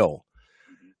Dr. Phil.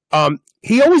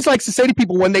 He always likes to say to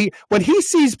people when he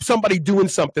sees somebody doing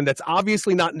something that's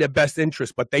obviously not in their best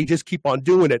interest, but they just keep on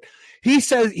doing it. He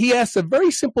asks a very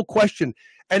simple question,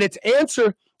 and its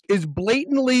answer is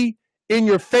blatantly in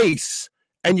your face,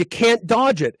 and you can't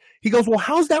dodge it. He goes, well,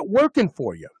 how's that working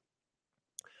for you?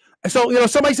 So,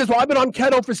 somebody says, well, I've been on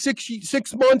keto for six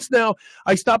months now.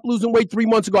 I stopped losing weight 3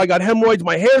 months ago. I got hemorrhoids.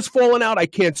 My hair's falling out. I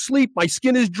can't sleep. My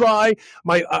skin is dry.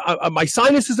 My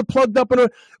sinuses are plugged up.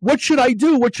 What should I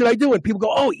do? What should I do? And people go,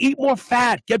 oh, eat more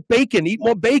fat. Get bacon. Eat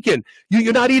more bacon.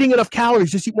 You're not eating enough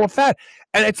calories. Just eat more fat.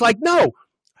 And it's like, no.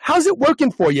 How's it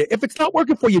working for you? If it's not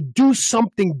working for you, do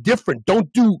something different.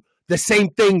 Don't do the same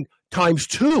thing times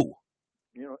 2.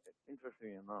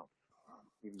 Interesting enough,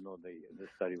 even though this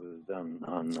study was done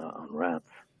on rats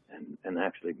and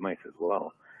actually mice as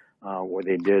well, where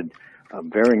they did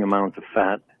varying amounts of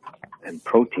fat and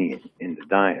protein in the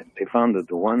diet, they found that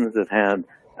the ones that had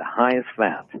the highest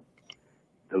fat,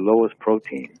 the lowest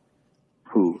protein,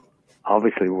 who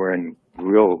obviously were in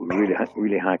really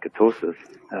high ketosis,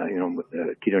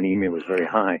 ketonemia was very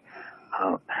high,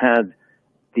 had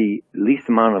the least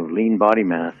amount of lean body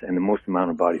mass and the most amount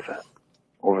of body fat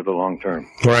over the long term.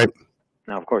 Right.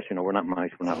 Now, of course, we're not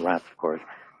mice, we're not rats, of course,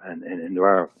 and there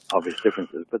are obvious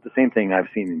differences. But the same thing I've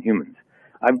seen in humans.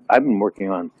 I've been working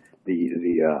on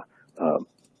the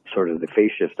sort of the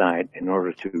phase shift diet in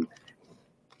order to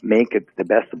make it the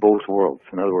best of both worlds.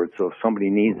 In other words, so if somebody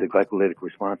needs the glycolytic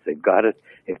response, they've got it.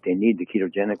 If they need the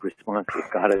ketogenic response,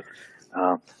 they've got it.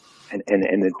 And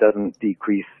it doesn't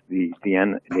decrease the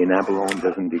anabolome,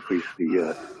 doesn't decrease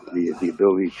the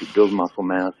ability to build muscle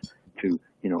mass, to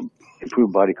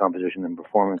improve body composition and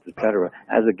performance, etc.,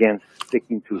 as against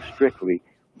sticking to strictly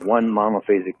one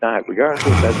monophasic diet, regardless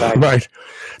of that diet. Right.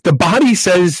 The body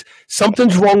says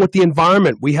something's wrong with the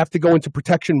environment. We have to go into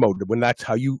protection mode when that's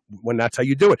how you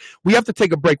do it. We have to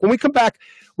take a break. When we come back,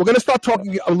 we're going to start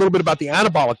talking a little bit about the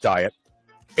anabolic diet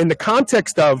in the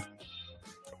context of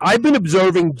I've been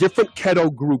observing different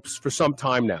keto groups for some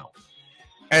time now.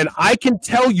 And I can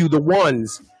tell you the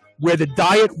ones where the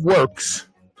diet works,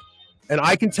 and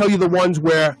I can tell you the ones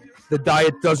where the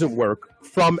diet doesn't work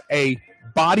from a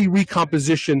body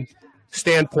recomposition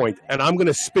standpoint. And I'm going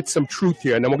to spit some truth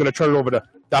here, and then we're going to turn it over to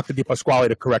Dr. DiPasquale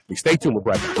to correct me. Stay tuned,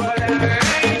 McGregor.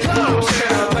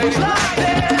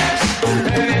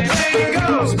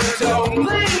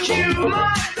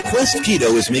 Quest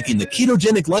Keto is making the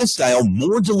ketogenic lifestyle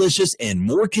more delicious and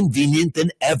more convenient than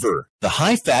ever. The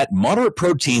high-fat,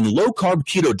 moderate-protein, low-carb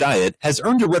keto diet has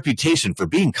earned a reputation for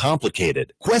being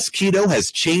complicated. Quest Keto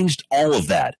has changed all of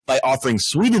that by offering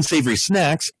sweet and savory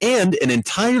snacks and an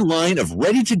entire line of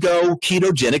ready-to-go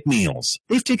ketogenic meals.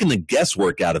 They've taken the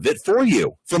guesswork out of it for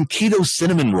you. From keto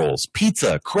cinnamon rolls,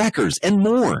 pizza, crackers, and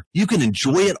more, you can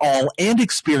enjoy it all and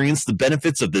experience the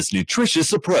benefits of this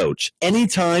nutritious approach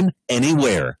anytime,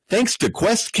 anywhere. Thanks to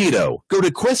Quest Keto. Go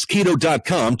to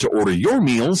questketo.com to order your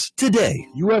meals today.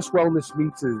 U.S. Wellness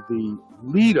Meats is the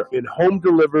leader in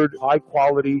home-delivered,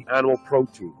 high-quality animal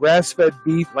protein. Grass-fed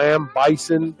beef, lamb,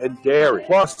 bison, and dairy.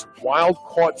 Plus,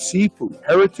 wild-caught seafood,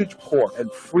 heritage pork,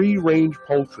 and free-range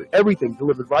poultry. Everything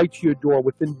delivered right to your door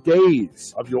within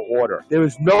days of your order. There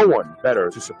is no one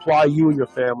better to supply you and your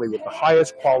family with the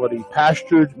highest quality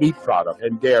pastured meat product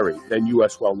and dairy than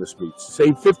U.S. Wellness Meats.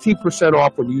 Save 15%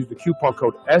 off when you use the coupon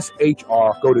code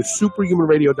SHR. Go to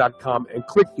superhumanradio.com and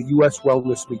click the U.S.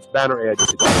 Wellness Meats banner ad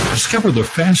today. Discover the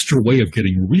faster way of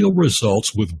getting real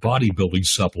results with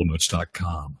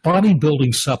bodybuildingsupplements.com.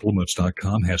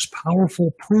 Bodybuildingsupplements.com has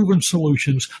powerful, proven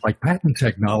solutions like patent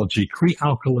technology,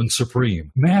 Cre-Alkaline Supreme,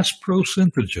 Mass Pro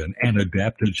Synthogen, and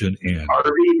Adaptogen N.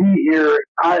 RVD here.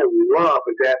 I love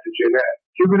Adaptogen N.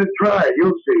 Give it a try.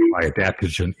 You'll see. Buy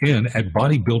Adaptogen N at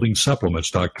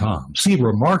bodybuildingsupplements.com. See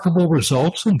remarkable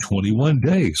results in 21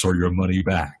 days or your money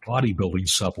back.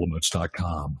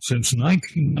 Bodybuildingsupplements.com. Since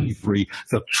 1993,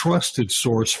 the trusted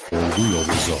source for real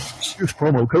results. Use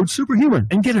promo code SUPERHUMAN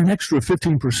and get an extra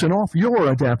 15% off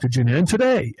your Adaptogen N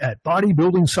today at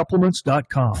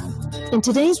bodybuildingsupplements.com. In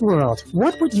today's world,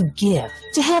 what would you give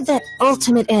to have that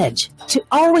ultimate edge? To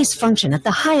always function at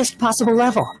the highest possible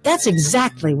level. That's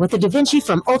exactly what the Da Vinci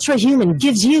from Ultra Human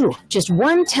gives you. Just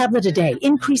one tablet a day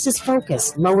increases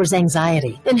focus, lowers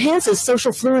anxiety, enhances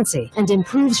social fluency, and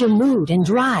improves your mood and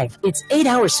drive. It's 8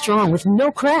 hours strong with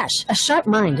no crash. A sharp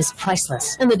mind is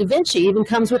priceless. And the Da Vinci even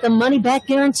comes with a money-back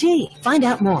guarantee. Find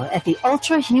out more at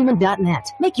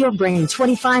theultrahuman.net. Make your brain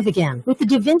 25 again with the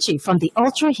Da Vinci from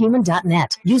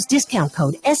theultrahuman.net. Use discount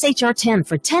code SHR10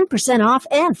 for 10% off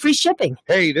and free shipping.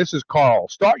 Hey, this is Carl.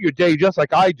 Start your day just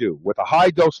like I do with a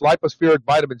high-dose lipospheric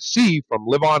vitamin C from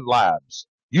Live On Labs.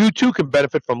 You too can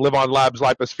benefit from Live On Labs'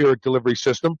 lipospheric delivery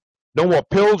system. No more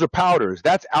pills or powders.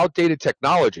 That's outdated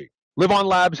technology. Live On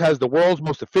Labs has the world's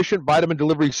most efficient vitamin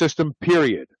delivery system,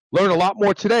 period. Learn a lot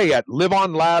more today at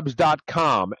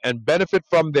liveonlabs.com and benefit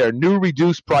from their new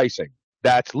reduced pricing.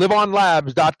 That's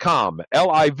liveonlabs.com,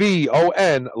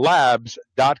 Livon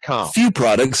labs.com. Few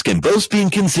products can boast being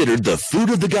considered the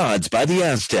food of the gods by the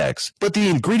Aztecs, but the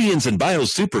ingredients in Bio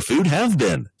Superfood have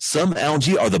been. Some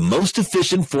algae are the most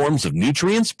efficient forms of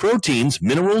nutrients, proteins,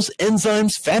 minerals,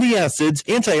 enzymes, fatty acids,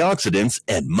 antioxidants,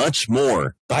 and much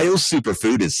more. Bio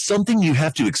Superfood is something you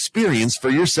have to experience for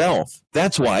yourself.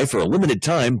 That's why, for a limited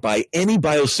time, buy any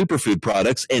Bio Superfood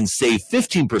products and save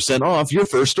 15% off your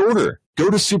first order. Go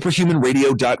to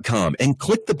superhumanradio.com and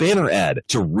click the banner ad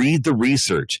to read the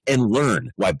research and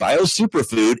learn why Bio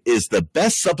Superfood is the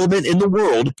best supplement in the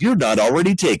world you're not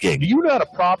already taking. Do you know how to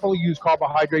properly use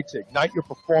carbohydrates to ignite your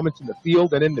performance in the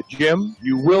field and in the gym?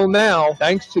 You will now,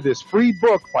 thanks to this free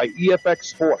book by EFX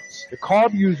Sports. The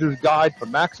Carb User's Guide for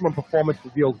Maximum Performance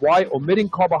reveals why omitting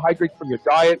carbohydrates from your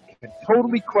diet can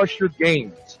totally crush your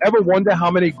gains. Ever wonder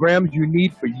how many grams you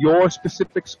need for your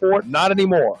specific sport? Not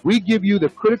anymore. We give you the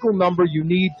critical number you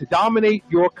need to dominate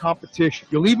your competition.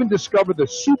 You'll even discover the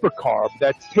super carb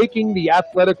that's taking the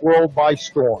athletic world by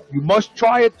storm. You must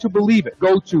try it to believe it.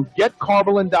 Go to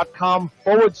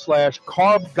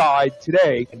getcarbolin.com/carb guide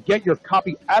today and get your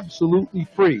copy absolutely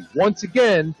free. Once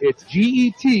again, it's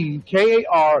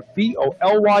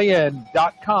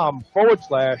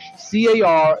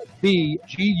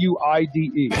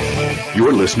getkarbolin.com/CARBGUIDE.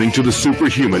 You're listening to the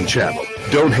Superhuman Channel.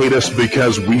 Don't hate us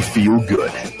because we feel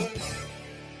good.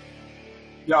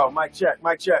 Yo, mic check. Yo,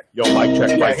 mic check, Yeah, mic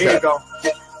here you check. go.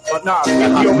 But nah,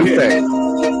 Hot new thing.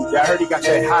 Yeah, I heard he got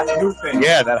that hot new thing.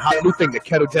 Yeah, that hot new thing, the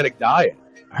ketogenic diet.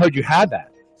 I heard you had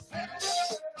that.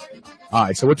 All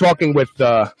right, so we're talking with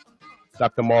Dr.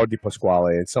 Mauro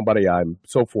DiPasquale, and somebody I'm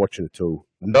so fortunate to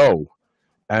know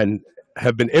and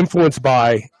have been influenced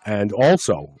by, and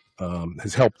also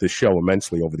has helped this show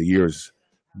immensely over the years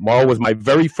Mauro was my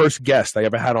very first guest I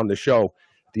ever had on the show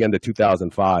at the end of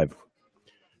 2005.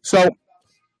 So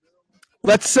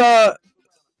let's, I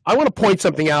want to point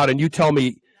something out, and you tell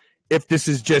me if this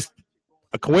is just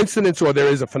a coincidence or there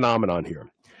is a phenomenon here.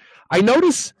 I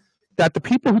notice that the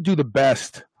people who do the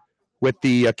best with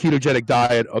the ketogenic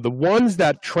diet are the ones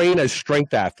that train as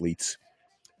strength athletes,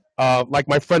 like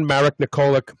my friend Marek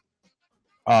Nikolic,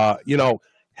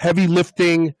 heavy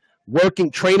lifting,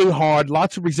 working, training hard,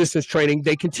 lots of resistance training.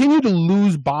 They continue to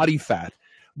lose body fat,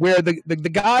 where the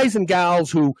guys and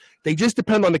gals who they just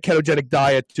depend on the ketogenic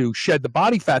diet to shed the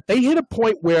body fat, they hit a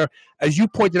point where, as you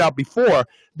pointed out before,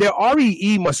 their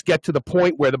REE must get to the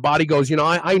point where the body goes,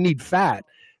 I need fat,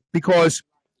 because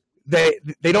they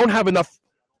don't have enough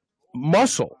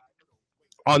muscle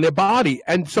on their body.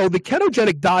 And so the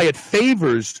ketogenic diet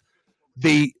favors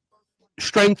the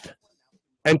strength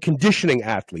and conditioning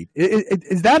athlete.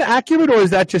 Is that accurate, or is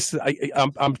that just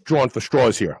I'm drawing for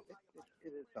straws here?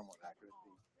 It is somewhat accurate.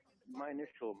 My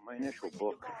initial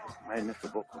book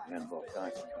was Anabolic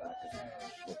Diet,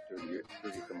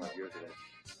 30 some odd years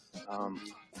ago.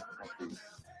 Actually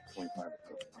 25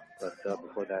 or so. But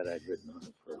before that, I'd written on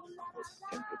it for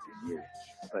 10, 15 years.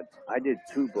 But I did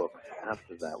two books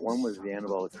after that. One was the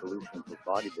Anabolic Solution for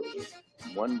Bodybuilders,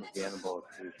 and one was the Anabolic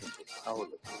Solution for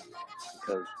Powerlifters,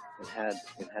 because it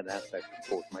had aspects of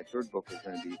both. My third book was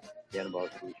going to be the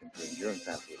Anabolic Solution for Endurance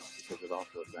Athletes, because it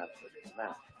also has aspects of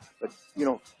that. But,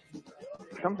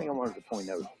 something I wanted to point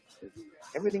out is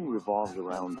everything revolves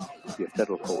around the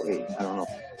acetyl-CoA. I don't know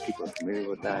if people are familiar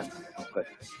with that, but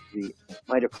the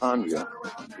mitochondria,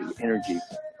 the energy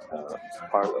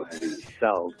part of the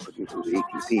cell produces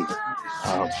ATP.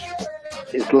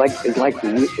 It's like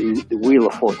the wheel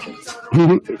of fortune.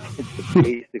 It's the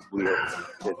basic wheel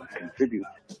that contributes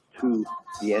to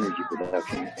the energy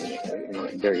production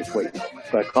in various ways.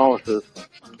 Glycolysis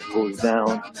goes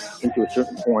down into a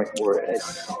certain point where it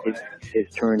is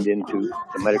turned into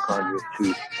the mitochondria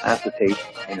to acetate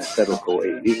and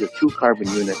acetyl-CoA. These are two carbon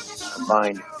units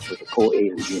combined with a CoA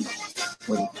unit.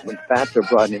 When fats are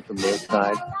brought in from the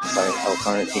outside by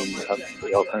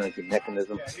the L-carnitine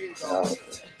mechanism,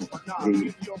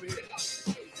 the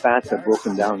fats are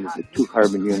broken down into two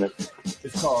carbon units. The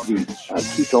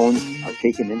ketones are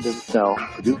taken into the cell,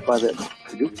 produced by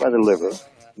the liver,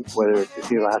 whether it's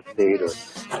acetyl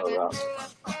or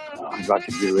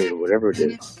hydroxybutyrate or whatever it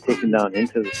is, taken down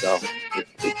into the cell.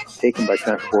 It's taken by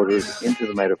transporters into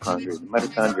the mitochondria. The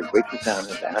mitochondria breaks it down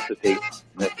into acetate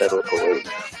and acetyl-CoA.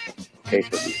 Okay, so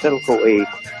the acetyl-CoA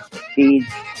feeds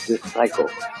this cycle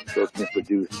so it can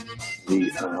produce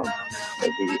the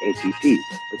ATP.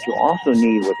 But you also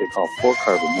need what they call 4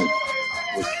 carbon units,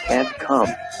 which can't come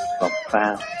from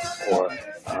fat or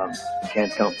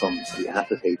can't come from the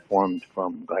acetate formed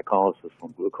from glycolysis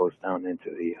from glucose down into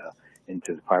the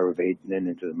pyruvate and then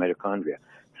into the mitochondria.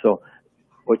 So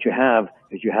what you have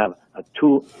is you have a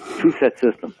two-set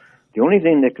system. The only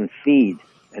thing that can feed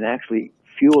and actually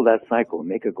fuel that cycle and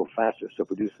make it go faster so it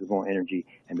produces more energy,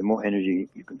 and the more energy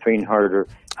you can train harder,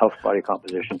 helps body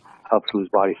composition, helps lose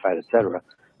body fat, etc.,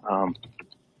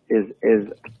 is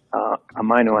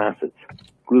amino acids.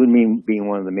 Glutamine being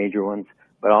one of the major ones,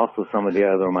 but also some of the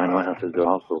other amino acids are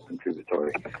also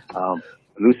contributory.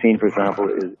 Leucine, for example,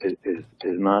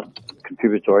 is not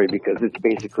contributory because it's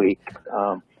basically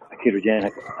a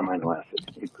ketogenic amino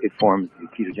acid. It forms the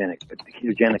ketogenic, but the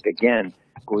ketogenic again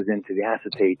goes into the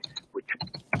acetate, which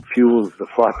fuels the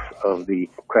flux of the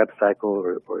Krebs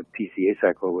cycle or TCA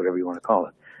cycle or whatever you want to call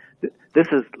it. This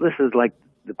is like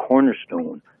the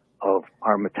cornerstone of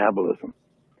our metabolism.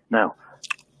 Now,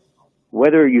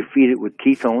 whether you feed it with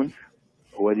ketones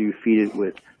or whether you feed it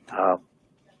with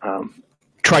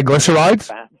triglycerides,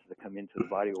 fats that come into the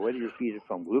body, or whether you feed it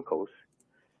from glucose,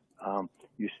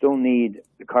 you still need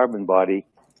the carbon body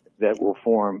that will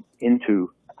form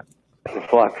into the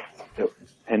flux,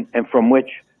 and from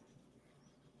which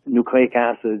nucleic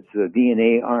acids,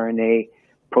 DNA, RNA,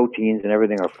 proteins, and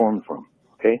everything are formed from.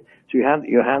 Okay, so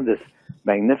you have this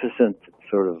magnificent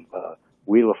sort of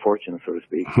wheel of fortune, so to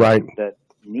speak, right, that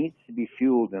needs to be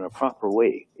fueled in a proper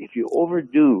way. If you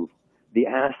overdo the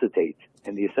acetate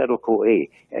and the acetyl-CoA,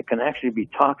 it can actually be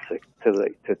toxic to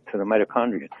the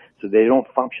mitochondria, so they don't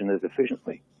function as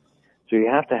efficiently. So you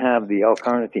have to have the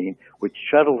L-carnitine, which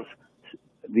shuttles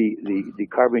the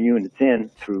carbon units in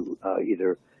through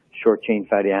either short-chain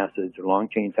fatty acids or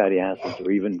long-chain fatty acids or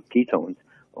even ketones,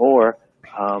 or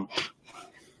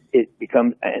it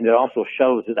also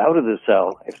shuttles it out of the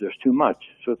cell if there's too much.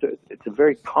 So it's a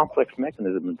very complex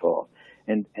mechanism involved.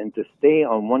 And to stay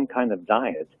on one kind of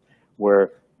diet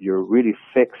where you're really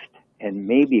fixed and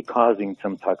maybe causing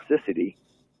some toxicity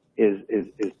is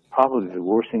probably the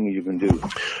worst thing you can do.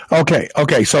 Okay.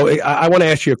 So I want to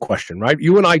ask you a question, right?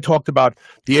 You and I talked about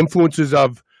the influences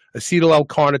of acetyl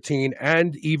L-carnitine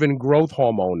and even growth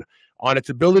hormone on its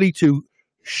ability to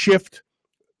shift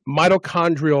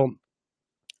mitochondrial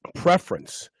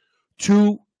preference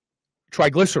to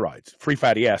triglycerides, free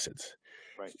fatty acids.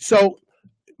 Right. So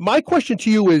my question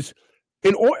to you is,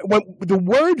 when the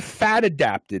word fat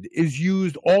adapted is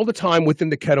used all the time within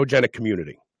the ketogenic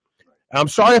community. And I'm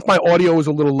sorry if my audio is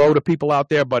a little low to people out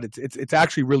there, but it's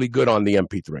actually really good on the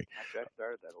MP3. Actually, I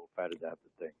started that whole fat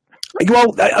adapted thing.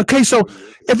 Well, okay, so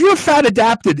if you're fat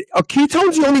adapted, are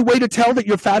ketones the only way to tell that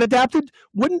you're fat adapted?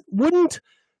 Wouldn't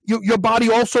your body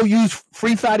also use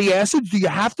free fatty acids? Do you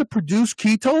have to produce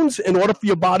ketones in order for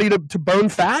your body to burn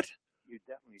fat? You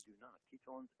definitely do not.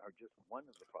 Ketones are just one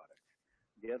of the products.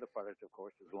 The other product, of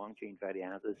course, is long-chain fatty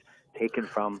acids taken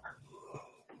from,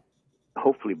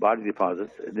 hopefully, body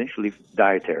deposits, initially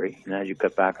dietary, and as you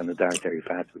cut back on the dietary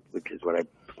fats, which is what I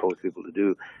propose people to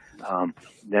do,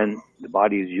 then the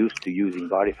body is used to using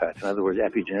body fats. In other words,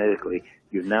 epigenetically,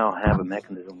 you now have a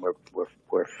mechanism where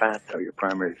fats are your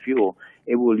primary fuel.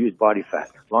 It will use body fat.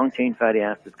 Long-chain fatty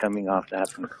acids coming off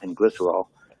that and glycerol,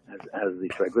 as the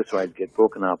triglycerides get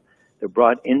broken up, they're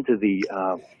brought into the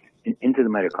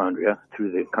mitochondria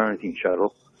through the carnitine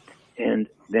shuttle, and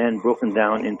then broken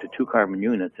down into 2 carbon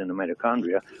units in the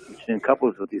mitochondria, which then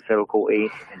couples with the acetyl-CoA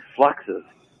and fluxes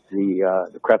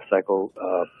the Krebs cycle,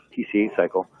 TCA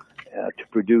cycle, to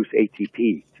produce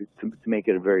ATP, to make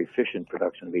it a very efficient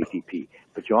production of ATP.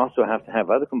 But you also have to have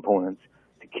other components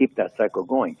to keep that cycle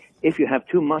going. If you have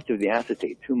too much of the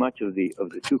acetate, too much of the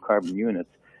 2 carbon units,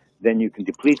 then you can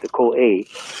deplete the CoA,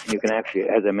 and you can actually,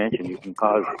 as I mentioned, you can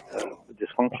cause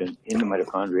dysfunction in the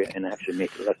mitochondria and actually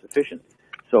make it less efficient.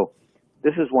 So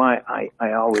this is why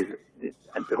I always, the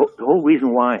whole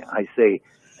reason why I say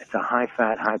it's a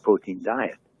high-fat, high-protein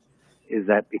diet is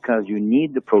that because you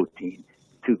need the protein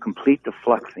to complete the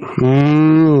fluxing of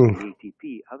the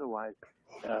ATP. Otherwise,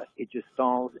 it just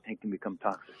stalls and can become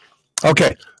toxic.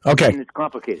 Okay. And it's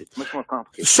complicated. It's much more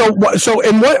complicated. So,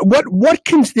 and what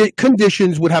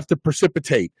conditions would have to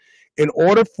precipitate in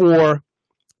order for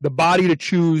the body to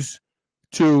choose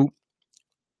to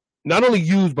not only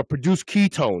use but produce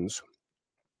ketones,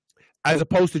 as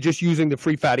opposed to just using the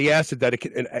free fatty acid that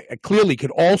it clearly could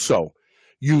also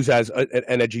use as an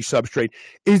energy substrate?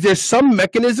 Is there some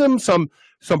mechanism, some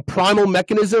primal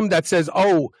mechanism that says,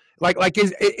 are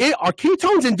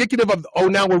ketones indicative of,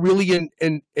 now we're really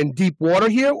in deep water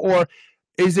here, or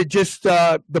is it just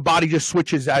the body just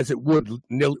switches as it would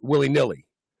willy-nilly?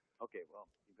 Okay, well,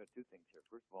 you've got 2 things here.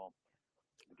 First of all,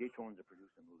 the ketones are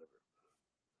produced in the liver.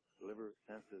 The liver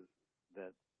senses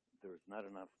that there's not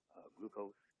enough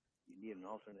glucose. You need an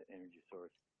alternate energy source.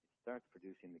 It starts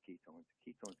producing the ketones.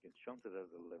 The ketones get shunted out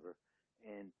of the liver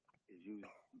and is used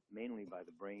mainly by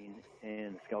the brain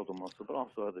and skeletal muscle, but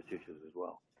also other tissues as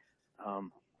well.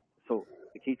 So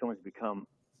the ketones become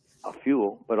a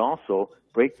fuel, but also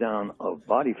breakdown of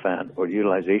body fat or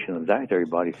utilization of dietary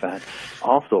body fat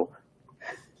also,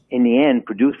 in the end,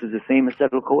 produces the same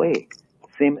acetyl-CoA,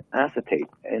 same acetate,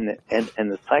 and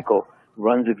the cycle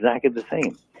runs exactly the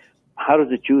same. How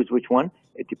does it choose which one?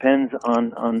 It depends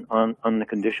on the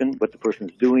condition, what the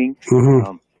person's doing,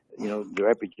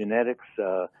 their epigenetics,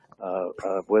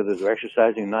 whether they're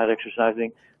exercising or not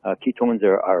exercising. Ketones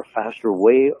are a faster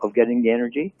way of getting the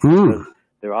energy because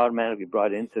they're automatically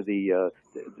brought into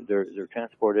they're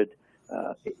transported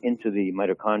into the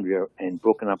mitochondria and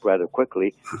broken up rather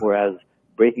quickly, whereas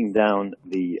breaking down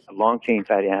the long-chain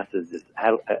fatty acids as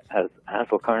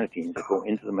acetylcarnitines that go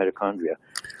into the mitochondria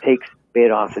takes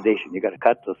beta oxidation. You got to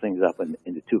cut those things up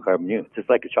into 2 carbon units. It's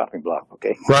like a chopping block,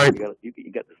 okay? Right.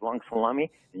 You got this long salami,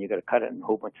 and you got to cut it in a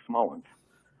whole bunch of small ones.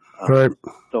 Right.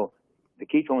 So the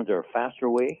ketones are a faster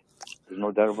way. There's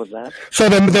no doubt about that. So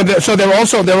they're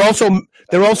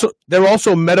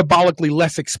also metabolically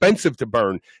less expensive to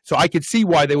burn. So I could see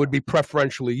why they would be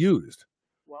preferentially used.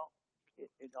 Well,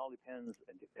 it all depends.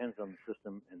 It depends on the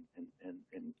system and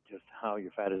just how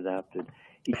your fat is adapted.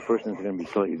 Each person is going to be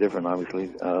slightly different,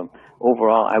 obviously.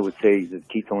 Overall, I would say that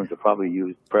ketones are probably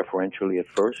used preferentially at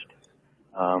first.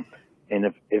 And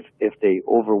if they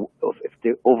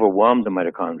overwhelm the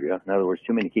mitochondria, in other words,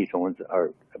 too many ketones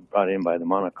are brought in by the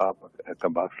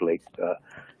monocarboxylate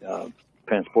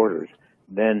transporters,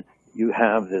 then you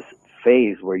have this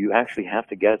phase where you actually have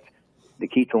to get the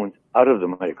ketones out of the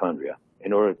mitochondria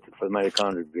in order for the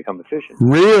mitochondria to become efficient.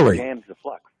 Really? It jams the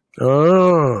flux.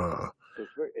 Oh. So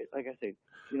it's very, like I say,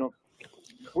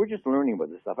 we're just learning about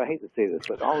this stuff. I hate to say this,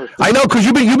 but all this. I know, because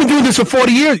you've been doing this for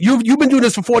 40 years. You've been doing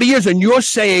this for 40 years, and you're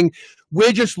saying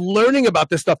we're just learning about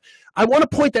this stuff. I want to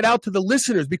point that out to the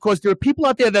listeners, because there are people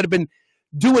out there that have been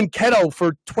doing keto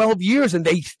for 12 years, and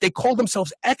they call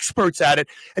themselves experts at it.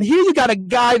 And here you got a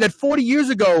guy that 40 years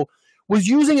ago was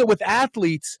using it with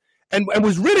athletes and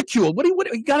was ridiculed. What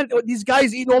he got these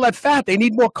guys eating all that fat. They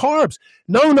need more carbs.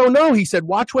 No. He said,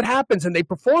 watch what happens, and they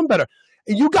perform better.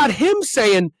 And you got him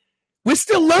saying, we're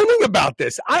still learning about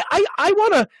this. I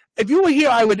want to. If you were here,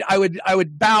 I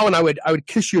would bow and I would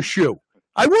kiss your shoe.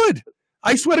 I would.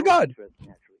 I swear to God. This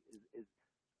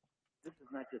is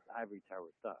not just ivory tower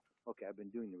stuff. Okay, I've been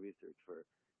doing the research for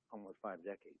almost 5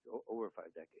 decades, over 5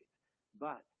 decades.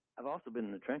 But I've also been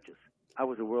in the trenches. I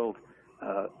was a world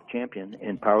champion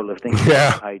in powerlifting.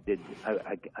 Yeah. I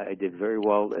did very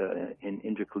well in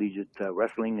intercollegiate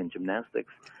wrestling and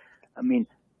gymnastics. I mean,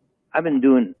 I've been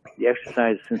doing the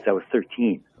exercise since I was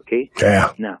 13. Okay.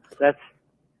 Yeah. Now that's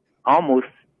almost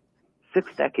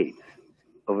 6 decades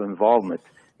of involvement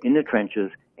in the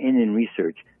trenches and in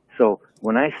research. So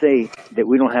when I say that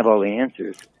we don't have all the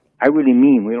answers, I really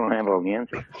mean we don't have all the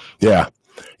answers. Yeah.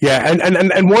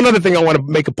 And one other thing I want to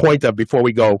make a point of before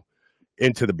we go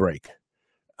into the break.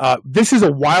 This is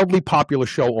a wildly popular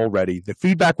show already. The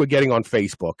feedback we're getting on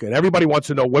Facebook, and everybody wants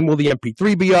to know, when will the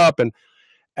MP3 be up? And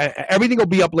everything will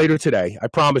be up later today, I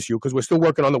promise you, because we're still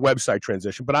working on the website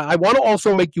transition. But I want to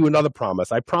also make you another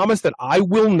promise. I promise that I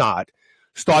will not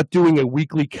start doing a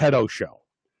weekly keto show,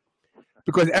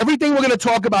 because everything we're going to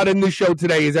talk about in this show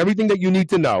today is everything that you need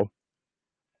to know.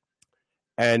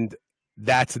 And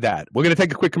that's that. We're going to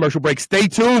take a quick commercial break. Stay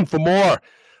tuned for more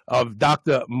of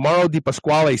Dr. Mauro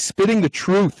DiPasquale spitting the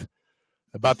truth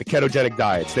about the ketogenic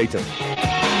diet. Stay tuned.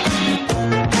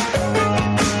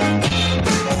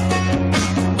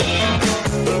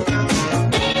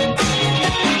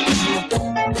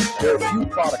 There are a few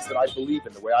products that I believe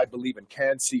in the way I believe in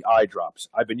Can-C eye drops.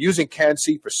 I've been using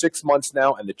Can-C for 6 months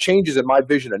now, and the changes in my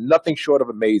vision are nothing short of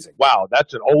amazing. Wow,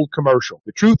 that's an old commercial.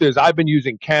 The truth is, I've been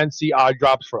using Can-C eye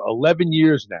drops for 11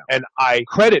 years now, and I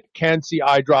credit Can-C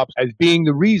eye drops as being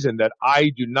the reason that I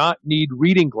do not need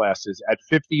reading glasses at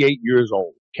 58 years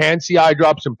old. Can-C eye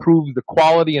drops improve the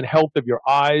quality and health of your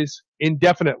eyes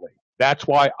indefinitely. That's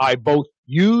why I both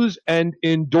use and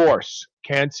endorse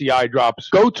Can-C eye drops.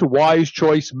 Go to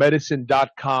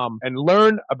wisechoicemedicine.com and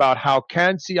learn about how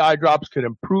Can-C eye drops can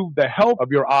improve the health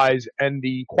of your eyes and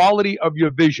the quality of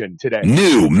your vision today.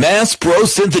 New Mass Pro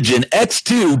Synthogen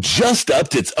X2 just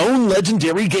upped its own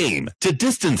legendary game. To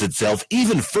distance itself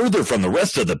even further from the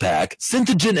rest of the pack,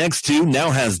 Synthogen X2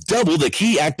 now has double the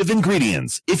key active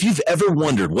ingredients. If you've ever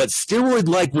wondered what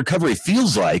steroid-like recovery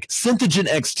feels like, Synthogen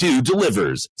X2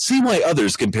 delivers. See why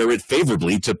others compare it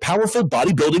favorably to powerful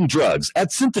bodybuilding drugs at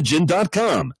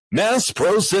Synthogen.com. Mass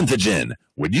Pro Synthogen.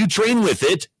 When you train with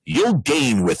it, you'll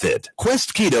gain with it.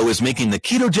 Quest Keto is making the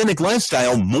ketogenic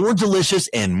lifestyle more delicious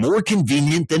and more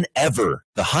convenient than ever.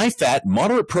 The high-fat,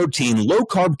 moderate-protein,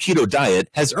 low-carb keto diet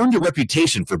has earned a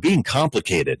reputation for being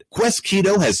complicated. Quest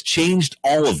Keto has changed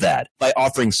all of that by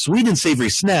offering sweet and savory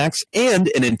snacks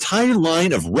and an entire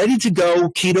line of ready-to-go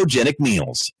ketogenic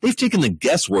meals. They've taken the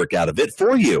guesswork out of it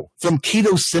for you. From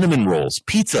keto cinnamon rolls,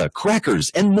 pizza,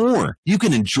 crackers, and more. You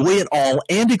can enjoy it all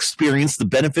and experience the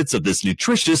benefits of this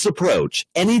nutritious approach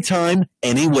anytime,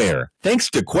 anywhere. Thanks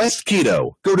to Quest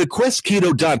Keto. Go to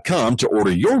questketo.com to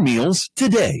order your meals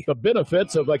today. The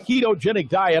benefits of a ketogenic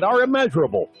diet are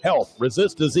immeasurable. Health,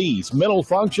 resist disease, mental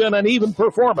function, and even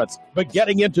performance. But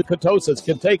getting into ketosis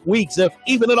can take weeks, if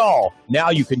even at all.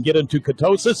 Now you can get into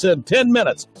ketosis in 10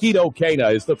 minutes.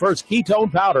 Ketocana is the first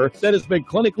ketone powder that has been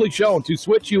clinically shown to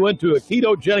switch you into a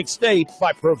ketogenic state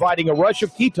by providing a rush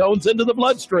of ketones into the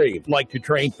bloodstream. Like to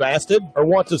train fasted or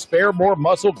want to spare more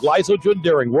muscle glycogen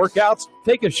during workouts?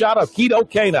 Take a shot of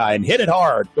Ketocana and hit it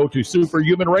hard. Go to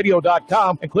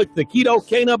superhumanradio.com and click the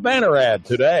Ketocana banner ad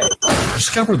today.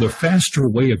 Discover the faster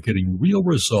way of getting real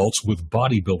results with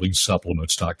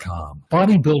bodybuildingsupplements.com.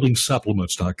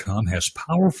 Bodybuildingsupplements.com has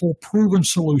powerful, proven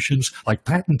solutions like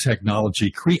patent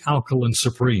technology, Cre-Alkaline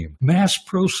Supreme, Mass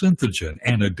Pro Synthogen,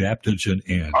 and Adaptogen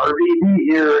N. RVD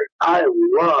here. I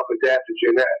love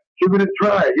Adaptogen N. Give it a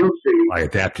try. You'll see. Buy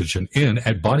Adaptogen N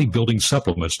at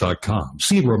bodybuildingsupplements.com.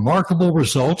 See remarkable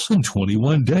results in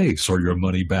 21 days or your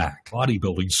money back.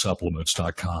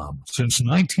 Bodybuildingsupplements.com. Since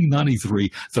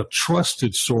 1993, the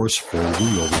trusted source for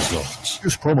real results.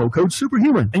 Use promo code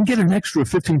Superhuman and get an extra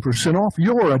 15% off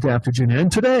your Adaptogen N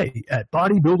today at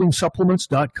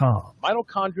bodybuildingsupplements.com.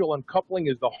 Mitochondrial uncoupling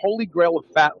is the holy grail of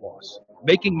fat loss.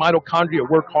 Making mitochondria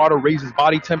work harder raises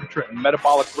body temperature and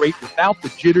metabolic rate without the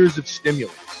jitters of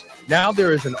stimulants. Now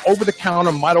there is an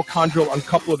over-the-counter mitochondrial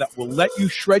uncoupler that will let you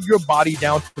shred your body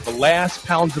down to the last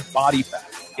pounds of body fat.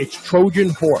 It's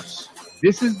Trojan Horse.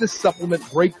 This is the supplement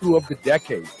breakthrough of the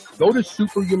decade. Go to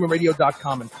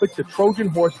superhumanradio.com and click the Trojan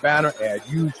Horse banner ad.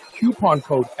 Use coupon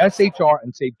code SHR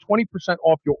and save 20%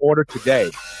 off your order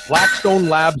today.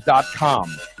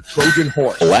 BlackstoneLabs.com. Trojan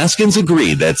Horse. Alaskans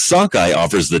agree that sockeye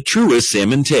offers the truest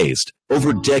salmon taste.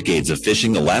 Over decades of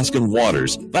fishing Alaskan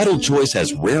waters, Vital Choice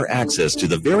has rare access to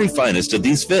the very finest of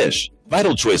these fish.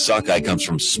 Vital Choice sockeye comes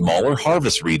from smaller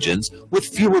harvest regions with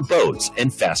fewer boats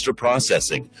and faster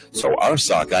processing. So our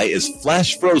sockeye is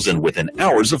flash frozen within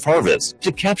hours of harvest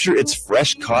to capture its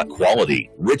fresh caught quality.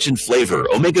 Rich in flavor,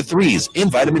 omega-3s,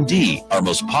 and vitamin D, our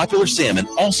most popular salmon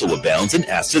also abounds in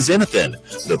astaxanthin,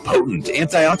 the potent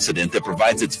antioxidant that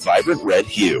provides its vibrant red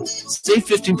hue. Save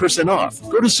 15% off.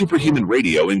 Go to Superhuman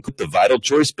Radio and click the Vital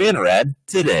Choice banner ad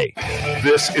today.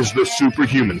 This is the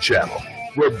Superhuman Channel,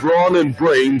 where brawn and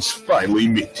brains finally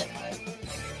meet.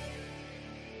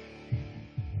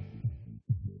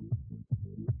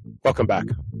 Welcome back.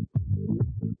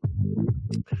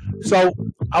 So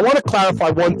I want to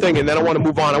clarify one thing, and then I want to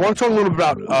move on. I want to talk a little bit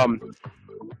about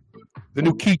the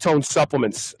new ketone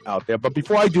supplements out there. But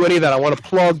before I do any of that, I want to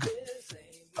plug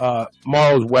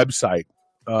Mauro's website,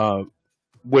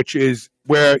 which is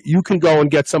where you can go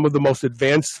and get some of the most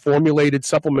advanced formulated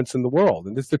supplements in the world.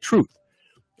 And it's the truth.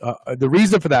 The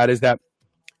reason for that is that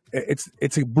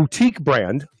it's a boutique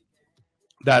brand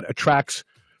that attracts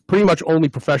pretty much only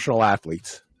professional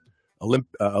athletes,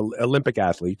 Olympic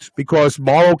athletes, because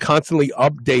Mauro constantly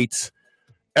updates.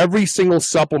 Every single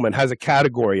supplement has a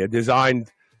category, a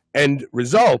designed end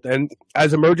result. And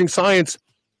as emerging science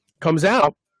comes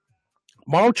out,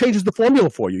 Mauro changes the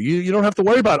formula for you. You don't have to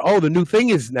worry about, oh, the new thing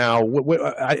is now,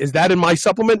 is that in my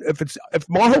supplement? If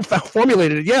Mauro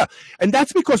formulated it, yeah. And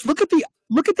that's because look at the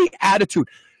attitude.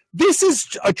 This is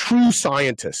a true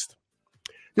scientist.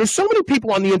 There's so many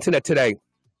people on the internet today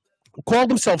who call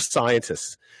themselves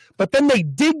scientists, but then they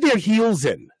dig their heels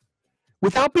in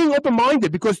without being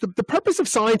open-minded, because the purpose of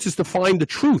science is to find the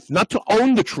truth, not to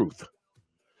own the truth.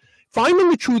 Finding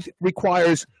the truth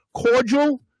requires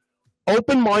cordial,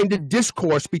 open-minded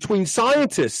discourse between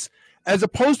scientists, as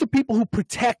opposed to people who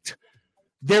protect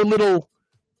their little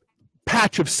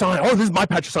patch of science. Oh, this is my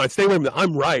patch of science. Stay away from it.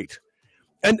 I'm right.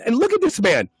 And look at this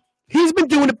man. He's been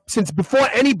doing it since before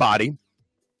anybody.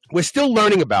 We're still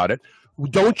learning about it.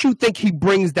 Don't you think he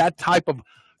brings that type of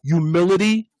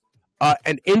humility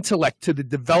and intellect to the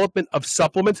development of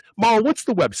supplements? Mauro, what's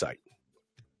the website?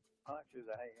 Actually,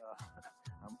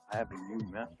 I have a new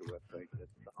master website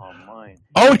that's online.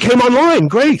 Oh, it came online.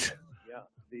 Great. Yeah,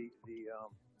 the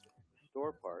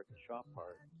store part, the shop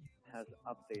part, has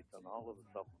updates on all of the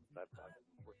supplements I've got.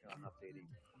 I'm working on updating.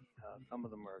 Some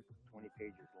of them are 20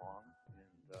 pages long, and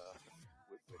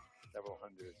with several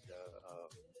hundred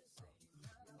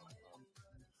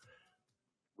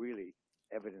really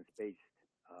evidence-based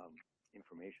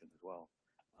information as well.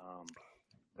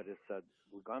 But it's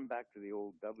we've gone back to the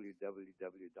old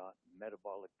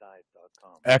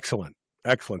www.metabolicdiet.com. Excellent.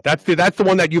 That's the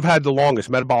one that you've had the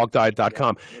longest,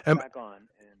 metabolicdiet.com. Yeah, it's back on,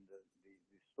 and the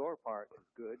store part is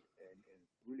good and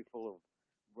really full of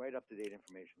right up-to-date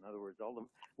information. In other words,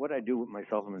 what I do with my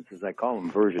supplements is I call them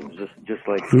versions, just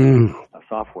like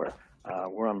software.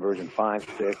 We're on version 5,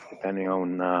 6, depending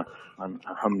on how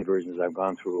many versions I've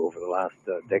gone through over the last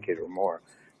decade or more.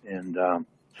 And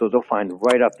so they'll find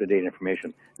right up-to-date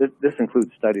information. This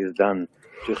includes studies done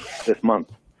just this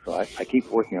month. So I keep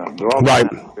working on them. They're all right.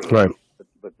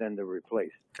 But then they're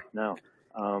replaced. Now,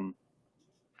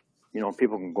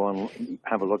 people can go and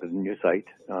have a look at the new site.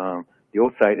 The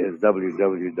old site is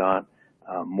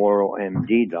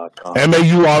www.mauromd.com.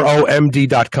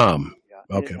 MAUROMD.com.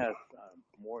 Yeah, okay. It has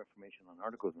more information on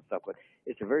articles and stuff, but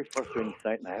it's a very frustrating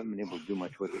site, and I haven't been able to do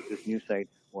much with it. This new site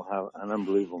will have an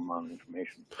unbelievable amount of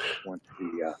information once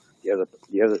the other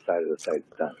side of the site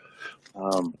is done.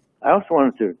 I also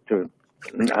wanted to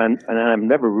and I've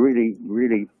never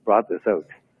really brought this out,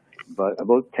 but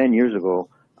about 10 years ago,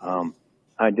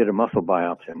 I did a muscle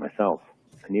biopsy myself,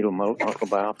 a needle muscle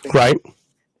biopsy. Right.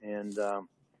 And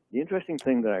the interesting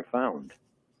thing that I found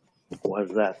was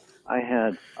that I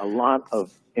had a lot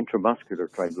of intramuscular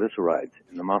triglycerides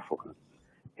in the muscle,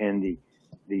 and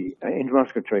the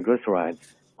intramuscular triglycerides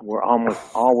were almost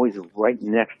always right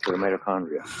next to the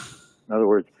mitochondria. In other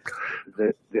words,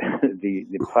 the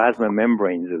plasma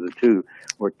membranes of the two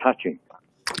were touching.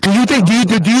 Do you think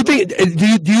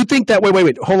that?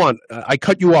 Wait. Hold on. I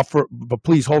cut you off, but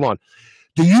please hold on.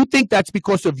 Do you think that's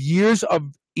because of years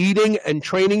of eating and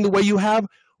training the way you have,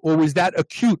 or was that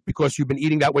acute because you've been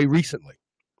eating that way recently?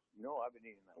 No, I've been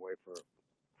eating that way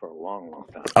for a long, long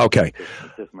time. Okay.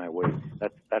 It's just my way.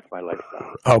 That's my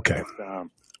lifestyle. Okay.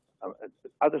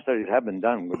 Other studies have been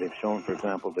done where they've shown, for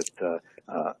example, that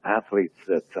athletes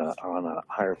that are on a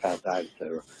higher fat diet, et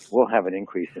cetera, will have an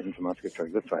increase in intramuscular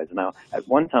triglycerides. Now, at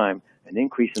one time, an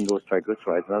increase in those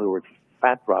triglycerides, in other words,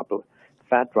 fat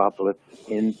droplets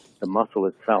in the muscle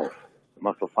itself, the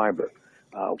muscle fiber,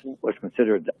 was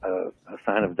considered a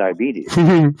sign of diabetes.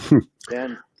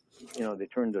 Then, they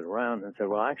turned it around and said,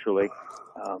 well, actually,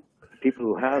 people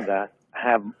who have that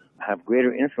have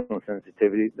greater insulin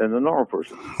sensitivity than the normal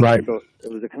person. Right. So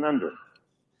it was a conundrum,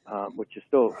 which is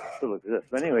still exists.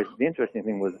 But anyways, the interesting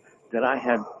thing was that I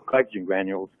had glycogen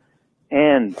granules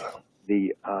and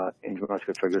the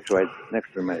intramuscular triglycerides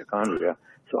next to the mitochondria.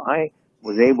 So I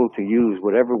was able to use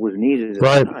whatever was needed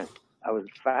at the time. I was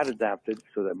fat adapted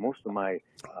so that most of my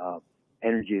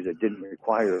energy that didn't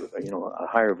require, a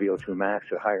higher VO2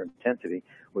 max or higher intensity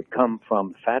would come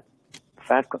from the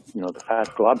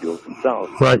fat globules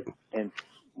themselves. Right. And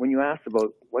when you asked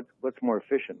about what's more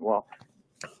efficient, well,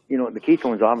 the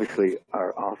ketones obviously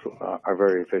are also are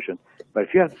very efficient. But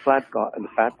if you have the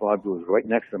fat globules right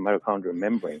next to the mitochondrial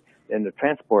membrane, then the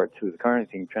transport to the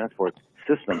carnitine transport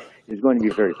system is going to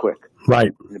be very quick.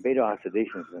 Right. And the beta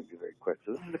oxidation is going to be very quick.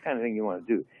 So this is the kind of thing you want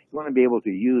to do. You want to be able to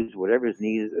use whatever is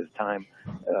needed at the time.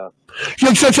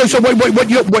 So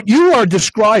what you are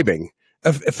describing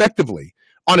effectively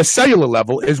on a cellular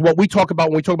level is what we talk about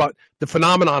when we talk about the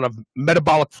phenomenon of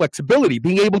metabolic flexibility,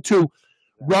 being able to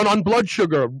run on blood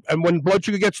sugar, and when blood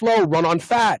sugar gets low, run on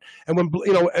fat, and when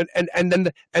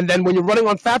and then when you're running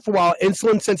on fat for a while,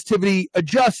 insulin sensitivity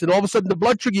adjusts, and all of a sudden the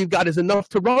blood sugar you've got is enough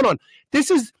to run on.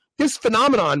 This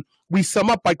phenomenon we sum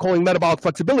up by calling metabolic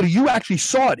flexibility. You actually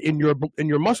saw it in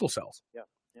your muscle cells. Yeah,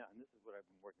 and this is what I've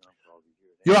been working on for all these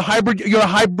years. You're a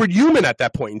hybrid human at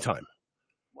that point in time.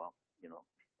 Well,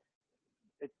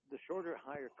 it's the shorter,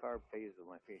 higher carb phase of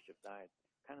my phase shift diet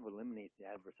kind of eliminates the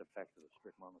adverse effects of the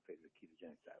strict monophasic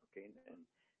ketogenic diet. Okay,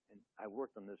 and I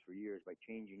worked on this for years by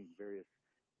changing various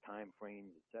time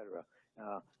frames, etc.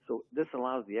 So this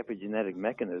allows the epigenetic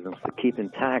mechanisms to keep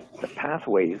intact the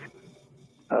pathways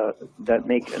that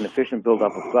make an efficient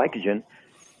buildup of glycogen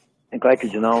and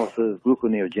glycogenolysis,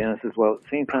 gluconeogenesis, while at the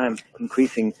same time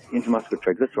increasing intramuscular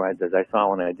triglycerides, as I saw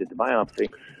when I did the biopsy,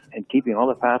 and keeping all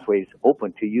the pathways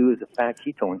open to use the fat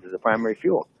ketones as a primary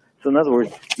fuel. So in other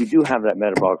words, you do have that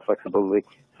metabolic flexibility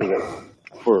so that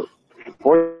for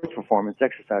sports performance,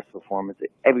 exercise performance,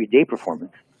 everyday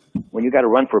performance, when you got to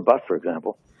run for a bus, for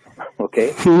example,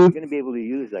 okay, you're going to be able to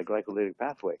use that glycolytic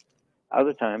pathway.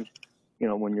 Other times,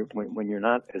 when you're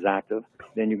not as active,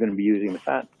 then you're going to be using the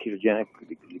fat, ketogenic,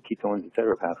 the ketones, et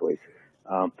cetera, pathways.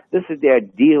 This is the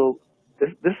ideal.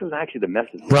 This is actually the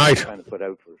message that I'm trying to put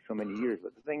out for so many years.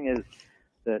 But the thing is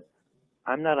that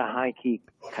I'm not a high key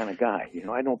kind of guy.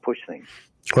 I don't push things.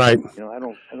 Right. I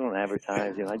don't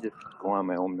advertise. I just go on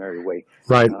my own merry way.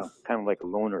 Right. Kind of like a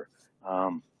loner.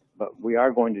 But we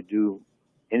are going to do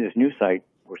in this new site.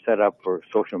 We're set up for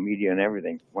social media and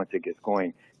everything. Once it gets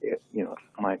going,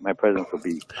 my presence will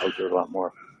be out there a lot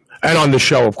more. And on the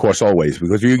show, of course, always,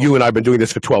 because you and I have been doing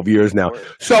this for 12 years now.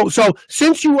 So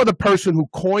since you are the person who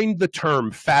coined the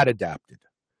term fat adapted,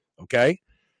 okay,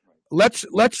 let's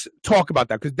talk about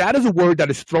that, because that is a word that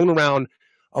is thrown around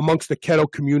amongst the keto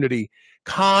community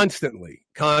constantly.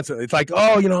 It's like,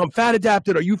 I'm fat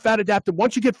adapted. Are you fat adapted?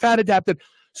 Once you get fat adapted.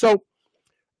 So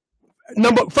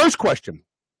first question.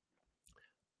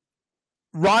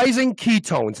 Rising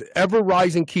ketones, ever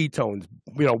rising ketones,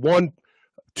 1,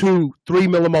 2, 3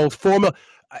 millimoles, 4 millimoles.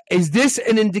 Is this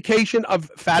an indication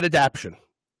of fat adaptation?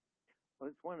 Well,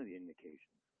 it's one of the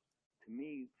indications. To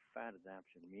me, fat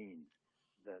adaptation means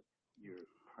that your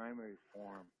primary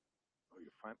form or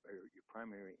your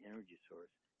primary energy source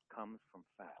comes from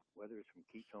fat, whether it's from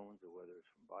ketones or whether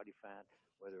it's from body fat,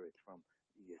 whether it's from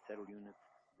the acetyl units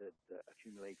that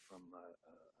accumulate from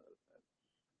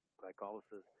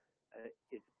glycolysis.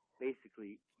 It's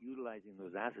basically utilizing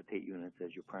those acetate units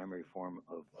as your primary form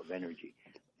of energy.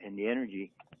 And the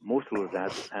energy, most of those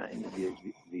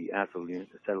the acyl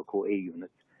units, acetyl-CoA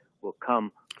units, will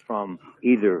come from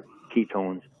either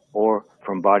ketones or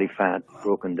from body fat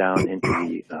broken down into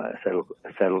the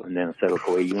acetyl and then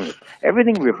acetyl-CoA units.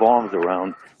 Everything revolves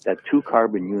around that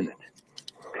 2-carbon unit.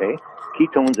 Okay?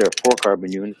 Ketones are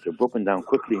 4-carbon units. They're broken down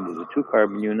quickly into the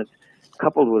 2-carbon units,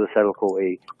 coupled with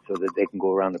acetyl-CoA, so that they can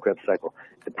go around the Krebs cycle.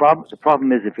 The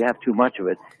problem is if you have too much of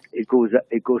it, it goes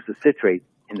to citrate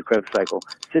in the Krebs cycle.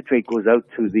 Citrate goes out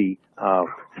to the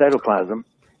cytoplasm,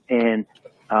 and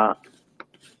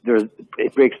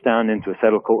it breaks down into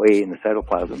acetyl-CoA in the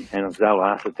cytoplasm and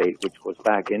oxaloacetate, which goes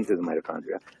back into the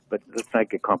mitochondria. But let's not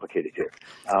get complicated here.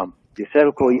 The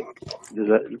acetyl-CoA,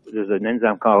 there's an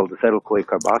enzyme called acetyl-CoA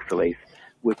carboxylase,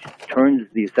 which turns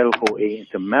the acetyl-CoA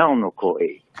into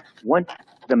malonyl-CoA. Once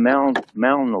the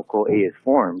malonyl-CoA is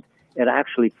formed, it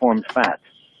actually forms fats.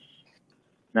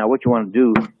 Now, what you want to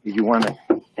do is you want to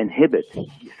inhibit the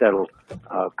acetyl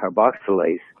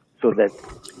carboxylase so that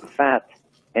the fat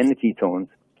and the ketones,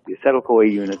 the acetyl-CoA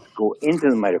units, go into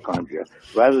the mitochondria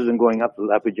rather than going up the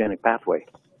lipogenic pathway.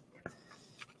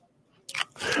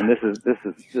 And this is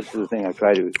the thing I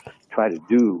try to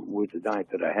do with the diet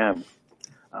that I have,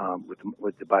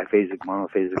 with the biphasic,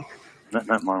 monophasic,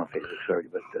 not monophasic, sorry,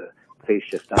 but phase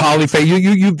shift diet.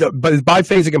 Polyphasic, but it's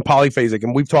biphasic and polyphasic,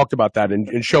 and we've talked about that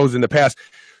in shows in the past.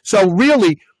 So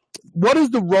really, what is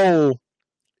the role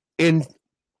in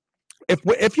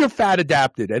if you're fat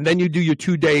adapted and then you do your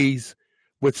 2 days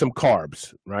with some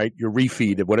carbs, right? Your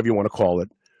refeed, whatever you want to call it.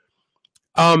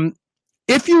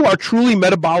 If you are truly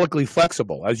metabolically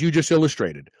flexible, as you just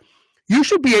illustrated, you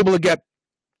should be able to get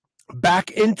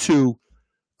back into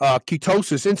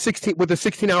ketosis with a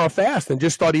 16-hour fast and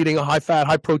just start eating a high-fat,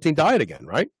 high-protein diet again,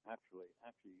 right? Actually,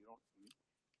 you don't.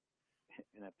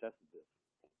 And I've tested this.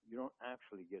 You don't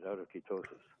actually get out of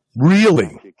ketosis.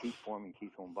 Really? You keep forming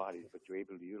ketone bodies, but you're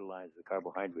able to utilize the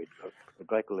carbohydrates, the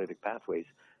glycolytic pathways,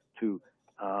 to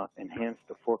enhance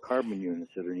the 4 carbon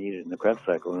units that are needed in the Krebs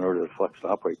cycle in order for the flux to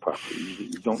operate properly.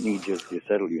 You don't need just the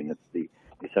acetyl units, the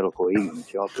acetyl-CoA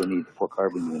units. You also need the 4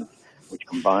 carbon units, which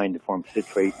combine to form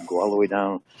citrate and go all the way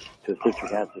down to the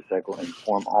citric acid cycle and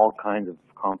form all kinds of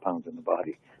compounds in the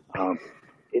body.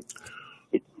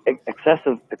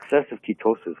 Excessive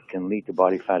ketosis can lead to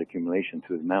body fat accumulation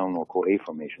through the malonyl-CoA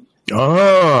formation.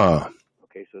 Ah.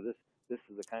 Okay, so this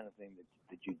is the kind of thing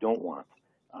that you don't want.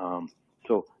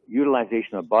 So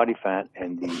utilization of body fat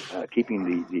and keeping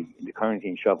the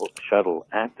carnitine shuttle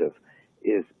active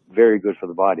is very good for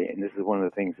the body, and this is one of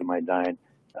the things that my diet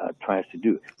tries to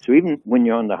do. So even when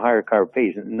you're on the higher carb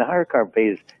phase, and the higher carb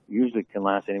phase usually can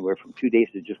last anywhere from 2 days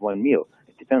to just 1 meal.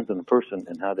 It depends on the person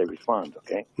and how they respond,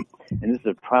 okay? And this is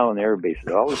a trial and error basis.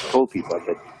 I always told people, I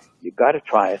said, you've got to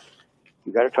try it.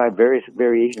 You've got to try various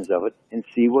variations of it and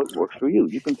see what works for you.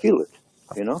 You can feel it,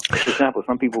 you know? For example,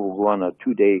 some people will go on a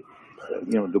 2-day,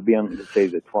 they'll be on, let's say,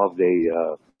 the 12-day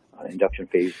induction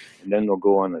phase, and then they'll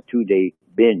go on a 2-day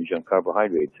binge on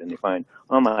carbohydrates, and they find,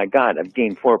 oh my God, I've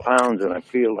gained 4 pounds, and I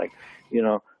feel like,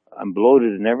 I'm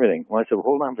bloated and everything. Well, I said, well,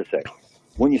 hold on for a second.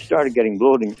 When you started getting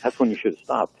bloating, that's when you should have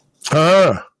stopped.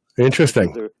 Ah,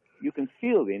 interesting. You can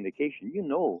feel the indication.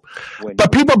 When.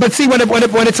 But see, when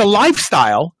it's a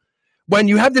lifestyle, when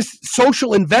you have this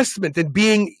social investment in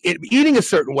eating a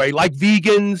certain way, like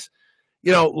vegans,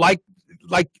 like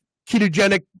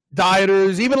ketogenic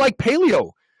dieters, even like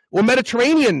paleo or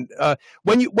Mediterranean,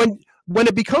 when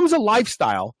it becomes a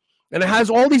lifestyle and it has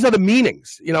all these other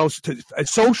meanings,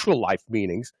 social life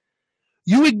meanings,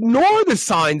 you ignore the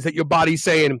signs that your body's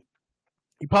saying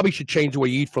you probably should change the way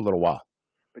you eat for a little while.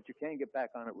 But you can get back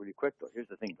on it really quick, though. Here's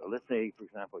the thing, though. Let's say, for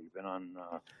example, you've been on,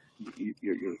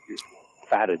 you're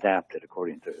fat adapted,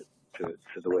 according to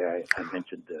the way I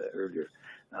mentioned earlier,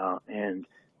 and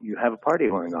you have a party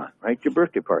going on, right? Your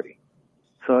birthday party.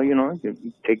 So, you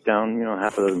take down,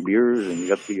 half a dozen beers, and you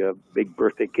got the big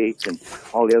birthday cake and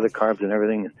all the other carbs and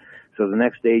everything. So the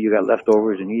next day you got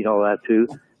leftovers and you eat all that too.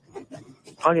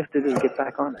 All you have to do is get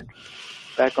back on it.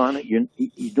 Back on it. You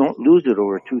don't lose it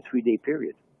over a 2-3 day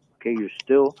period. Okay, you're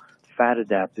still fat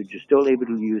adapted. You're still able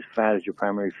to use fat as your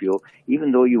primary fuel,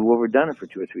 even though you've overdone it for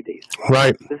 2 or 3 days.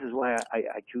 Right. This is why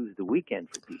I choose the weekend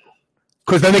for people.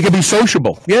 Because then they can be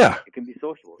sociable. Yeah. It can be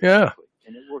sociable. Yeah. Exactly.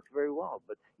 And it works very well.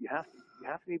 But you have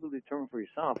to be able to determine for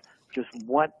yourself just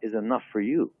what is enough for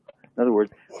you. In other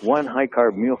words, one high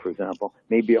carb meal, for example,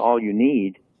 may be all you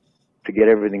need to get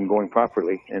everything going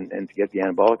properly and to get the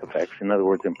anabolic effects. In other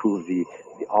words, improve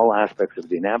all aspects of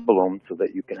the anabolome so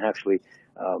that you can actually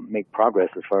make progress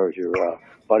as far as your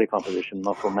body composition,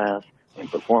 muscle mass, and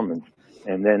performance.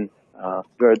 And then,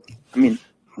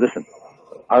 listen,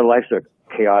 our lives are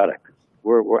chaotic.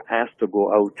 We're asked to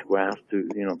go out. We're asked to,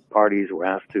 parties. We're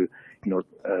asked to,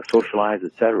 socialize,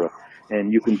 etc.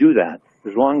 And you can do that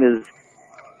as long as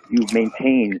you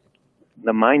maintain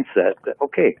the mindset that,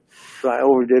 okay, so I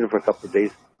overdid it for a couple of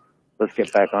days. Let's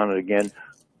get back on it again.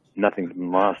 Nothing's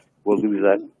been lost. We'll lose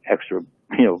that extra,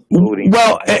 bloating.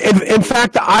 Well, in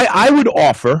fact, I would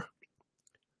offer,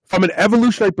 from an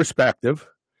evolutionary perspective,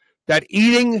 that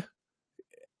eating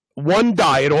one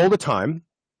diet all the time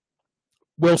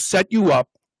will set you up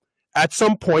at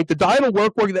some point, the diet will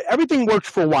work, everything works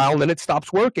for a while, and then it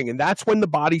stops working. And that's when the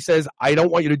body says, I don't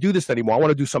want you to do this anymore. I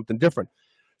want to do something different.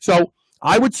 So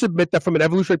I would submit that from an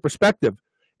evolutionary perspective,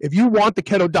 if you want the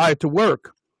keto diet to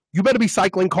work, you better be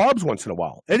cycling carbs once in a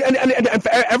while. And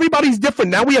everybody's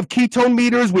different. Now we have ketone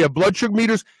meters. We have blood sugar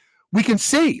meters. We can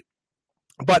see.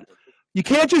 But you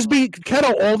can't just be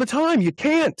keto all the time. You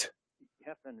can't. You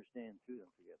have to understand, too, don't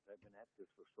forget, I've been at this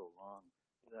for so long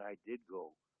that I did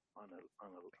go on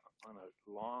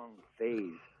a long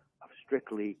phase of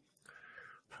strictly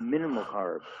minimal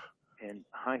carbs and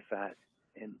high fat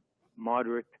and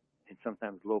moderate and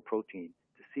sometimes low protein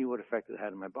to see what effect it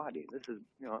had on my body. This is,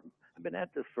 I've been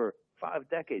at this for 5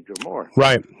 decades or more.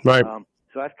 Right.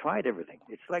 So I've tried everything.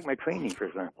 It's like my training, for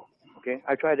example. Okay,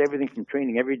 I tried everything from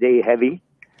training every day heavy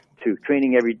to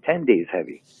training every 10 days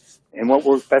heavy. And what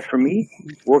worked best for me?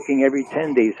 Working every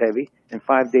 10 days heavy and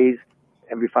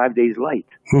every 5 days light.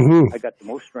 Mm-hmm. I got the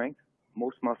most strength,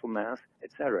 most muscle mass,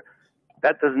 etc.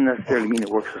 That doesn't necessarily mean it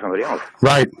works for somebody else.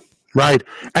 Right.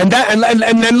 And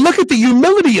then look at the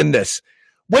humility in this.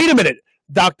 Wait a minute,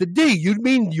 Dr. D, you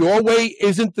mean your way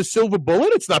isn't the silver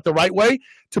bullet? It's not the right way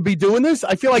to be doing this?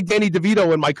 I feel like Danny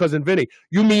DeVito and my cousin Vinny.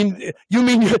 You mean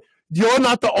you're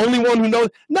not the only one who knows?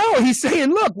 No, he's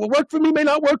saying, look, what worked for me may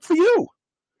not work for you.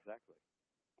 Exactly.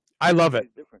 I love it.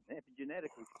 It's different.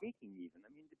 Epigenetically speaking, even. I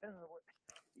mean, depending on what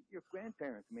your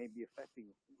grandparents may be affecting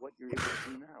what you're able to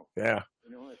do now. Yeah.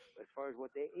 As far as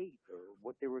what they ate or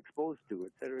what they were exposed to,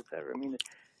 et cetera, et cetera. I mean,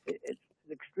 it's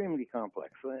extremely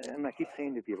complex. And I keep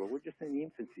saying to people, we're just in the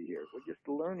infancy here. We're just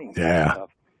learning stuff.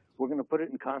 We're going to put it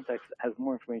in context as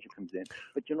more information comes in.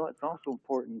 But, it's also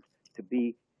important to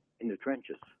be in the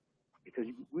trenches because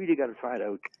you really got to try it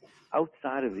out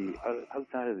outside of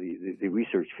the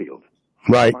research field.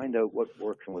 Right. Find out what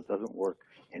works and what doesn't work.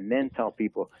 And then tell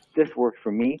people, this worked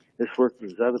for me, this worked for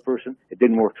this other person, it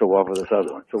didn't work so well for this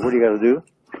other one. So what do you got to do?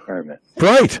 Experiment.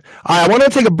 Right. I want to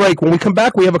take a break. When we come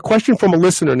back, we have a question from a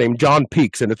listener named John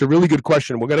Peaks, and it's a really good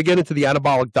question. We're going to get into the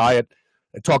anabolic diet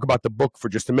and talk about the book for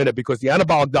just a minute because the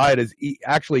anabolic diet is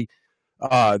actually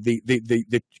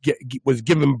was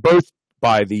given birth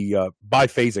by the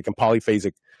biphasic and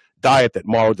polyphasic diet that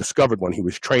Mauro discovered when he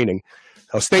was training.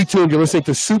 So stay tuned. You're listening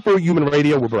to Superhuman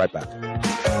Radio. We'll be right back.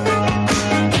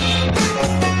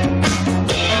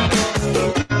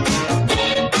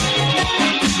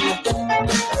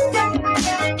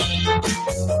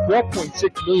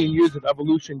 4.6 million years of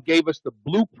evolution gave us the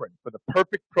blueprint for the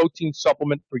perfect protein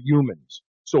supplement for humans.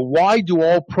 So why do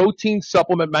all protein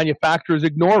supplement manufacturers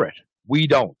ignore it? We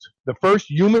don't. The first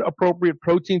human-appropriate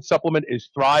protein supplement is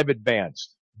Thrive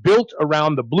Advanced. Built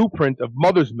around the blueprint of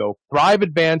mother's milk, Thrive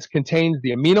Advanced contains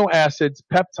the amino acids,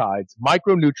 peptides,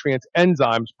 micronutrients,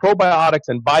 enzymes, probiotics,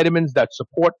 and vitamins that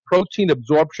support protein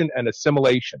absorption and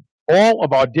assimilation. All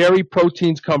of our dairy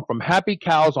proteins come from happy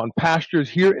cows on pastures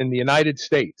here in the United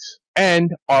States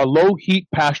and are low-heat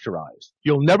pasteurized.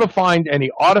 You'll never find any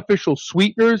artificial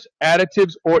sweeteners,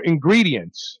 additives, or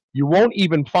ingredients. You won't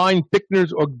even find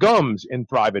thickeners or gums in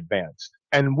Thrive Advanced.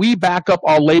 And we back up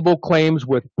our label claims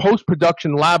with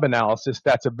post-production lab analysis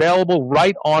that's available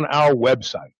right on our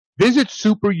website. Visit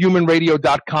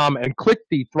superhumanradio.com and click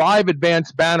the Thrive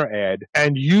Advanced banner ad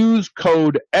and use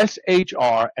code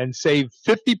SHR and save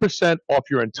 50% off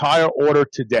your entire order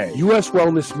today. U.S.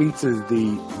 Wellness Meats is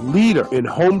the leader in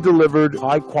home-delivered,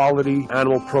 high-quality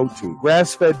animal protein.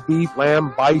 Grass-fed beef,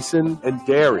 lamb, bison, and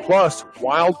dairy. Plus,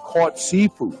 wild-caught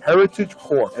seafood, heritage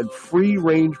pork, and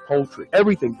free-range poultry.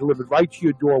 Everything delivered right to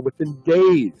your door within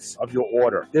days of your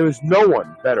order. There is no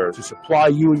one better to supply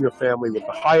you and your family with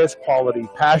the highest quality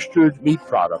pastured meat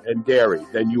product and dairy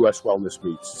than U.S. Wellness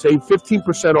Meats. Save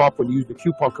 15% off when you use the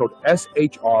coupon code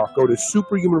SHR. Go to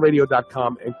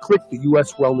superhumanradio.com and click the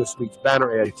U.S. Wellness Meats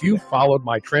banner ad. If you followed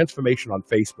my transformation on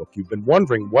Facebook, you've been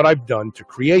wondering what I've done to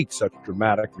create such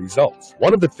dramatic results.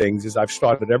 One of the things is I've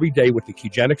started every day with the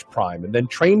Ketogenic Prime and then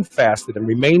trained fasted and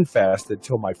remained fasted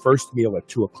till my first meal at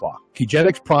 2 o'clock.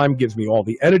 Ketogenic Prime gives me all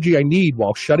the energy I need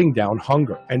while shutting down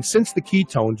hunger. And since the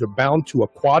ketones are bound to a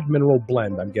quad mineral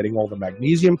blend, I'm getting all the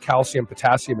magnesium, calcium,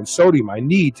 potassium, and sodium I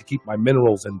need to keep my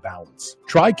minerals in balance.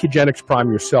 Try Ketogenic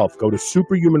Prime yourself. Go to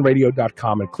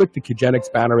superhumanradio.com and click the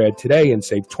Ketogenic banner ad today and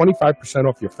save 25%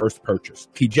 off your first purchase.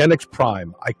 Ketogenic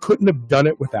Prime. I couldn't have done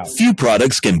it without it. Few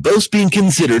products can boast being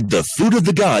considered the food of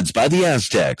the gods by the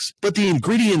Aztecs, but the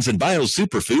ingredients in Bio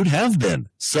Superfood have been.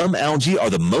 Some algae are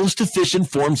the most efficient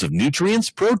forms of nutrients,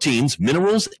 proteins,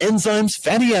 minerals, enzymes,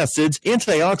 fatty acids,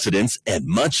 antioxidants, and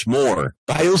much more.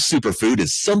 Bio Superfood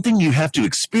is something you have to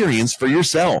experience for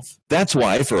yourself. That's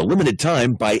why, for a limited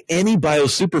time, buy any Bio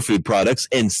Superfood products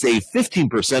and save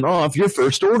 15% off your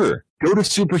first order. Go to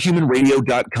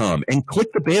superhumanradio.com and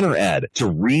click the banner ad to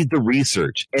read the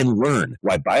research and learn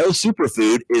why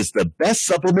BioSuperfood is the best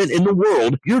supplement in the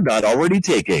world you're not already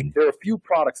taking. There are a few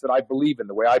products that I believe in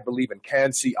the way I believe in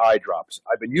Can-C eye drops.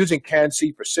 I've been using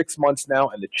Can-C for 6 months now,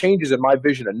 and the changes in my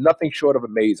vision are nothing short of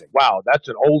amazing. Wow, that's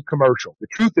an old commercial. The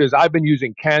truth is I've been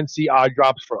using Can-C eye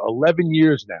drops for 11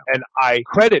 years now, and I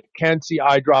credit Can-C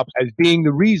eye drops as being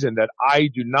the reason that I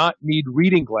do not need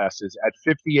reading glasses at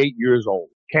 58 years old.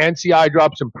 Can-C eye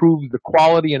drops improves the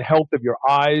quality and health of your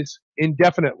eyes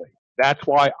indefinitely. That's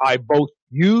why I both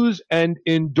use and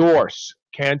endorse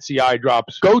Can-C eye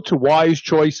drops. Go to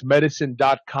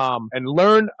wisechoicemedicine.com and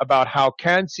learn about how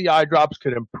Can-C eye drops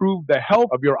can improve the health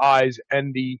of your eyes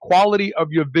and the quality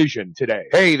of your vision today.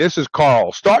 Hey, this is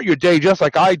Carl. Start your day just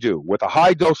like I do with a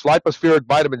high-dose lipospheric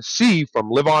vitamin C from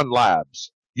Live On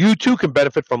Labs. You too can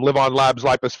benefit from Live On Labs'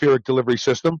 lipospheric delivery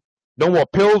system. No more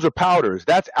pills or powders.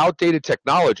 That's outdated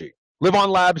technology. Live On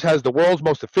Labs has the world's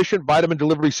most efficient vitamin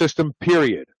delivery system,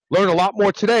 period. Learn a lot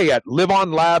more today at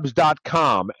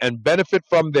liveonlabs.com and benefit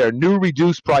from their new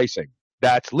reduced pricing.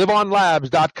 That's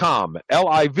liveonlabs.com,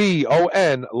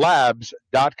 Livon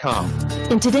labs.com.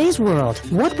 In today's world,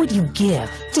 what would you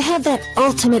give to have that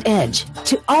ultimate edge,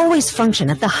 to always function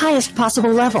at the highest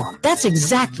possible level? That's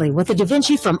exactly what the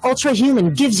DaVinci from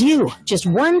Ultrahuman gives you. Just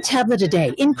one tablet a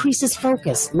day increases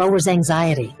focus, lowers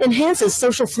anxiety, enhances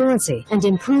social fluency, and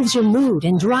improves your mood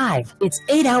and drive. It's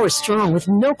 8 hours strong with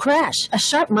no crash. A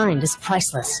sharp mind is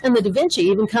priceless, and the DaVinci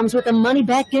even comes with a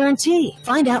money-back guarantee.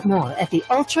 Find out more at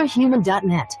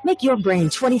theultrahuman.net. Make your brain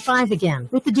 25 again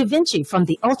with the DaVinci from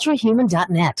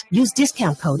theultrahuman.net. Use discount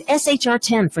code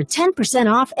SHR10 for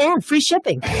 10% off and free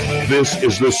shipping. This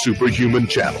is the Superhuman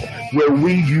Channel, where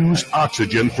we use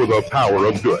oxygen for the power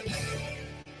of good.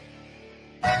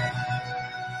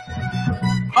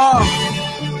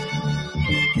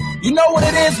 You know what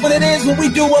it is when we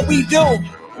do what we do.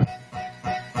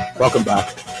 Welcome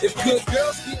back.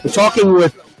 We're talking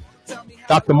with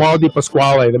Dr. Mauro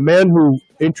DiPasquale, the man who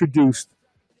introduced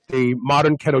the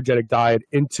modern ketogenic diet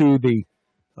into the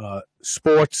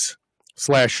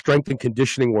sports/strength and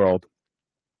conditioning world.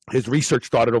 His research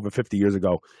started over 50 years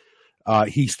ago.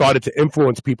 He started to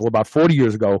influence people about 40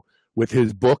 years ago with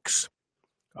his books,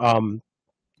 The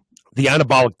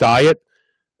Anabolic Diet.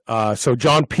 So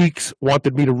John Peaks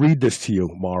wanted me to read this to you,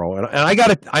 Mauro, and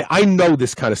I know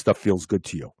this kind of stuff feels good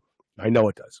to you. I know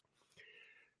it does.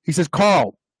 He says,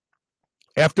 Carl,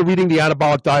 after reading The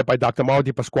Anabolic Diet by Dr. Mauro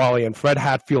DiPasquale and Fred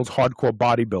Hatfield's Hardcore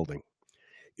Bodybuilding,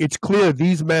 it's clear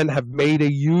these men have made a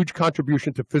huge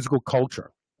contribution to physical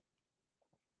culture.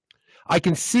 I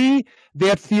can see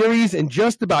their theories in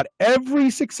just about every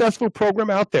successful program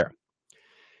out there.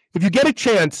 If you get a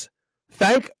chance,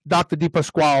 thank Dr.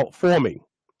 DiPasquale for me.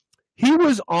 He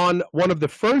was on one of the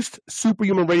first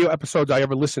Superhuman Radio episodes I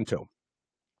ever listened to.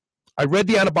 I read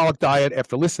The Anabolic Diet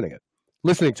after listening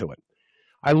to it.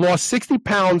 I lost 60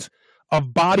 pounds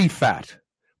of body fat,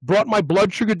 brought my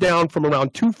blood sugar down from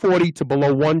around 240 to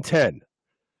below 110.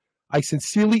 I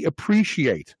sincerely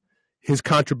appreciate his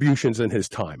contributions and his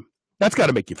time. That's got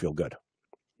to make you feel good.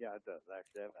 Yeah, it does,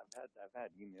 actually. I've had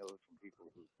emails from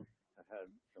people who have had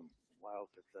some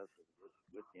wild successes with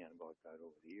the anabolic diet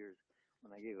over the years. When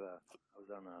I gave a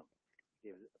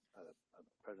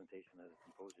presentation at a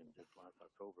symposium just last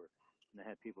October, and I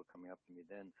had people coming up to me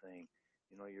then saying,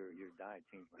 you know, your diet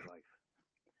changed my life,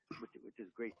 which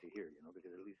is great to hear, you know, because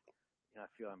at least I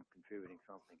feel I'm contributing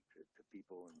something to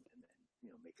people and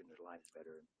making their lives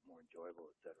better and more enjoyable,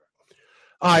 etc.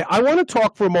 I want to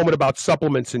talk for a moment about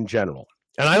supplements in general.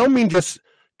 And I don't mean just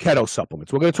keto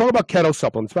supplements. We're going to talk about keto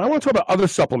supplements, but I want to talk about other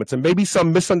supplements and maybe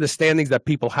some misunderstandings that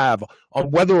people have on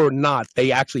whether or not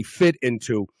they actually fit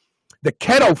into the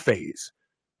keto phase.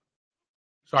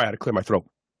 Sorry, I had to clear my throat.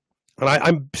 And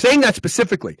I'm saying that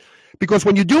specifically because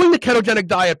when you're doing the ketogenic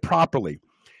diet properly,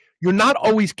 you're not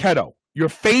always keto. You're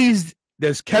phased.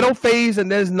 There's keto phase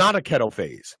and there's not a keto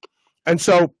phase. And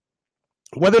so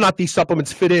whether or not these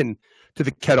supplements fit in to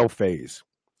the keto phase.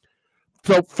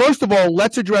 So first of all,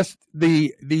 let's address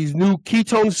these new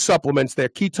ketone supplements. They're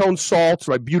ketone salts,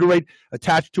 right? Butyrate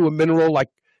attached to a mineral like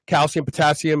calcium,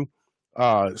 potassium,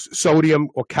 sodium,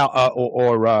 or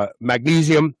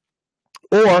magnesium.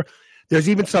 Or there's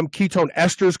even some ketone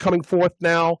esters coming forth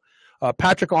now.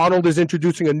 Patrick Arnold is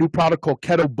introducing a new product called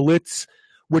Keto Blitz,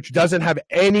 which doesn't have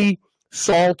any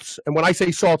salts. And when I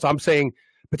say salts, I'm saying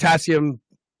potassium,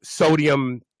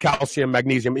 sodium, calcium,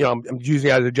 magnesium. I'm using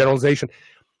it as a generalization.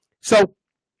 So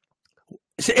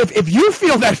if you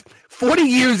feel that 40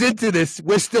 years into this,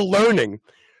 we're still learning,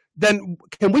 then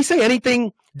can we say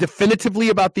anything definitively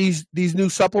about these new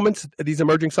supplements, these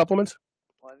emerging supplements?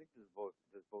 Well, I think there's both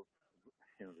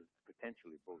there's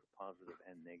potentially both positive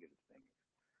and negative things.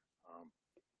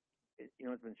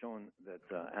 It's been shown that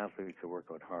athletes who work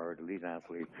out hard, elite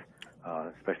athletes,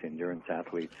 especially endurance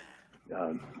athletes,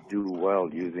 do well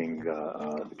using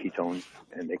the ketones,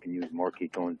 and they can use more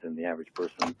ketones than the average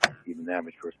person, even the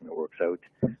average person that works out.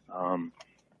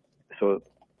 So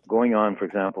going on, for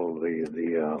example,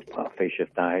 the phase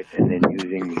shift diet and then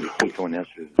using the ketone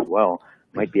esters as well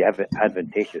might be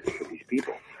advantageous for these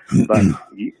people. But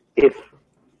if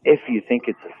you think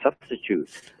it's a substitute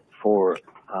for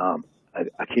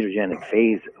a ketogenic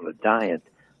phase of a diet,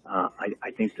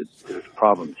 I think that there's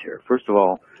problems here. First of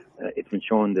all, it's been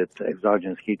shown that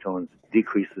exogenous ketones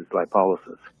decreases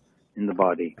lipolysis in the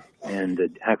body, and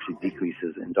it actually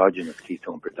decreases endogenous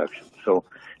ketone production. So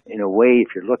in a way,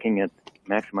 if you're looking at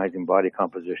maximizing body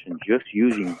composition just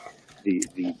using the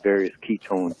various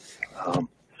ketone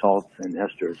salts and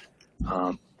esters,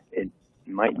 it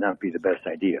might not be the best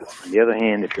idea. On the other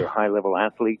hand, if you're a high-level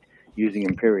athlete, using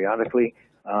them periodically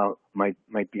might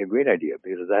be a great idea,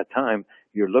 because at that time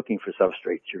you're looking for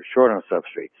substrates. You're short on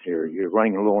substrates. You're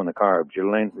running low on the carbs. You're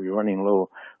running low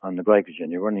on the glycogen.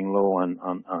 You're running low on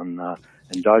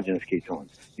endogenous ketones.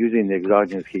 Using the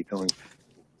exogenous ketones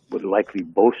would likely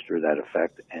bolster that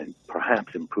effect and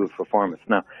perhaps improve performance.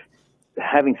 Now,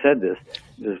 having said this,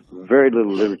 there's very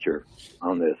little literature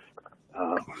on this.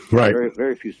 Right. Very,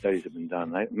 very few studies have been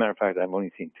done. Matter of fact, I've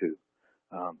only seen two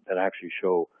that actually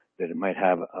show that it might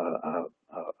have a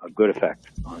good effect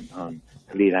on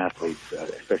elite athletes,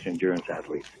 especially endurance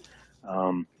athletes.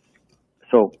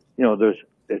 So,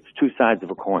 it's two sides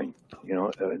of a coin.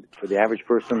 For the average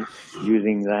person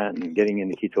using that and getting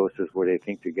into ketosis where they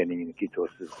think they're getting into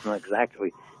ketosis, it's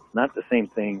not the same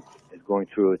thing as going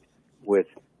through it with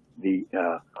the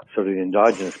sort of the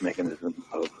endogenous mechanism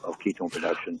of ketone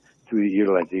production through the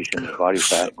utilization of body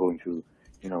fat going through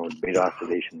beta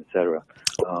oxidation, etc.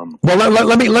 Well,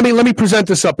 let me present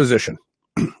the supposition.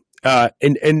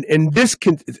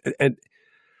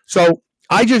 So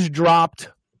I just dropped.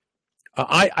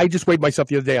 I just weighed myself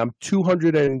the other day. I'm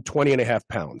 220 and a half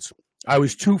pounds. I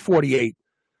was 248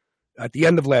 at the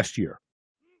end of last year.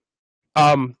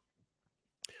 I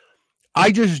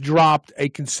just dropped a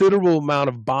considerable amount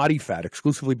of body fat,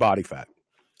 exclusively body fat.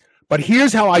 But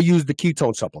here's how I use the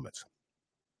ketone supplements.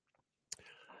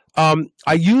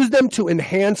 I use them to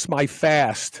enhance my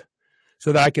fast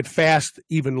so that I could fast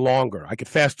even longer. I could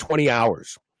fast 20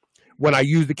 hours when I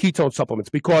use the ketone supplements,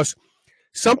 because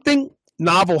something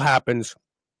novel happens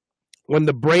when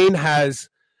the brain has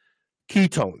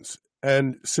ketones,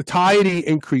 and satiety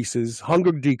increases,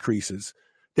 hunger decreases.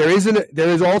 There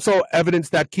is also evidence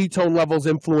that ketone levels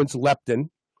influence leptin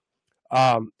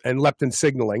and leptin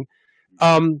signaling.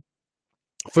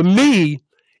 For me,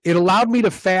 it allowed me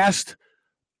to fast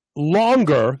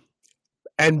longer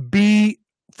and be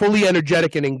fully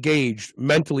energetic and engaged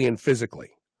mentally and physically.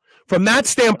 From that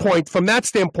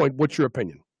standpoint, what's your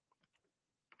opinion?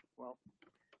 Well,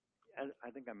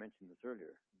 I think I mentioned this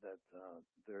earlier, that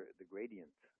the gradient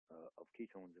of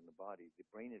ketones in the body, the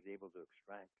brain is able to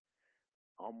extract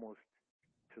almost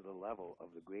to the level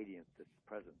of the gradient that's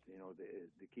present.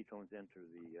 The ketones enter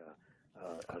the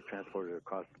transported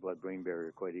across the blood-brain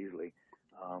barrier quite easily,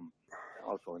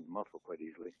 also in muscle quite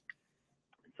easily.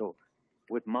 So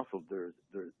with muscle, there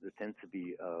tends to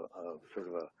be a sort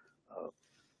of a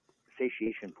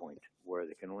satiation point where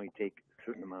they can only take a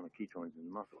certain amount of ketones in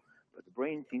the muscle. But the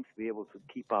brain seems to be able to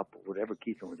keep up whatever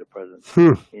ketones are present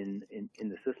in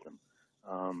the system.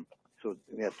 So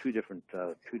we have two different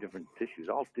tissues.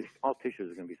 All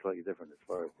tissues are going to be slightly different as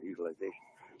far as the utilization.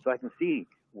 So I can see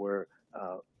where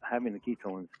having the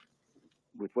ketones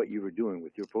with what you were doing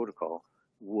with your protocol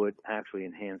would actually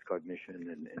enhance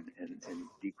cognition and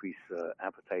decrease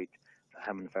appetite,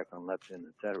 have an effect on leptin,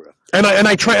 etc. And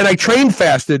I trained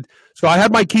fasted, so I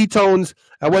had my ketones.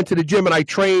 I went to the gym and I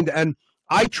trained, and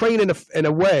I train in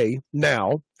a way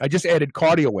now. I just added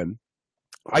cardio in.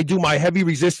 I do my heavy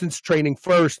resistance training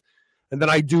first, and then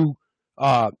I do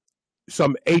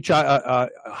some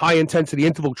high intensity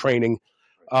interval training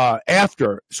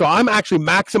after. So I'm actually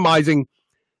maximizing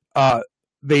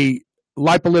the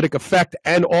lipolytic effect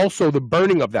and also the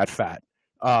burning of that fat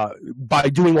by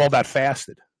doing all that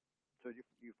fasted. So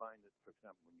you find that, for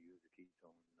example, when you use the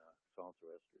ketone salts or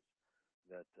esters,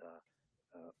 that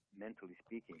mentally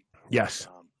speaking, yes,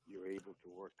 you're able to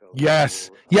work out.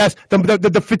 Yes.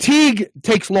 The fatigue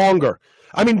takes longer.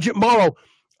 I mean, Mauro,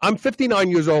 I'm 59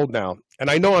 years old now, and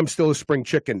I know I'm still a spring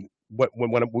chicken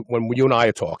when you and I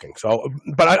are talking. So,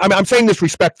 but I'm saying this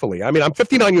respectfully. I mean, I'm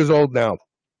 59 years old now,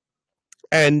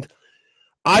 and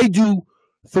I do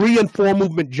 3 and 4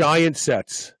 movement giant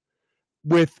sets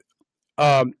with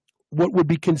what would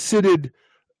be considered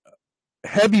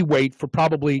heavyweight for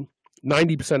probably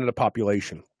 90% of the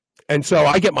population. And so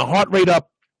I get my heart rate up,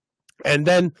 and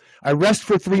then I rest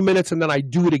for 3 minutes, and then I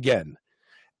do it again.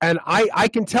 And I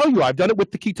can tell you, I've done it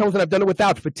with the ketones, and I've done it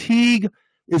without. Fatigue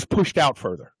is pushed out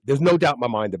further. There's no doubt in my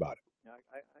mind about it. Yeah,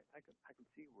 I can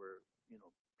see where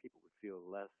people would feel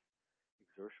less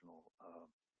exertional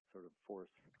sort of force.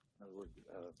 In other words,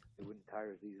 they wouldn't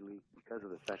tire as easily because of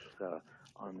the effects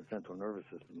on the central nervous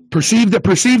system.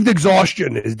 Perceived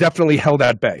exhaustion is definitely held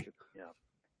at bay. Yeah.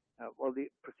 Well,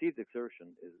 the perceived exertion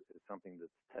is something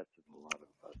that's tested in a lot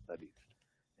of studies,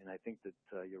 and I think that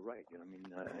you're right.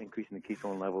 Increasing the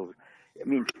ketone levels. I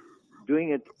mean, doing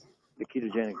it the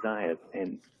ketogenic diet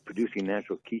and producing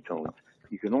natural ketones,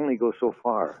 you can only go so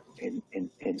far in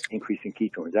increasing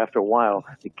ketones. After a while,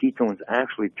 the ketones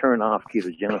actually turn off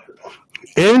ketogenesis.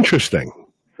 Interesting.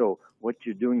 So what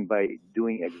you're doing by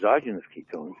doing exogenous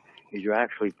ketones is you're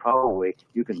actually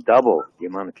you can double the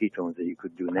amount of ketones that you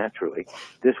could do naturally.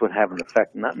 This would have an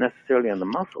effect not necessarily on the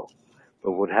muscle,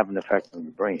 but would have an effect on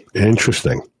the brain.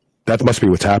 Interesting. That must be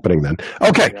what's happening then.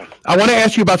 Okay, yeah. I want to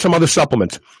ask you about some other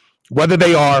supplements, whether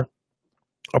they are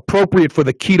appropriate for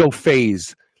the keto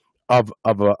phase of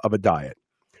a diet.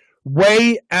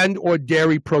 Whey and or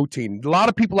dairy protein. A lot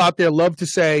of people out there love to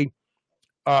say,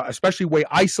 especially whey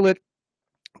isolate,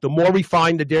 the more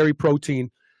refined the dairy protein,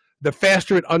 the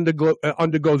faster it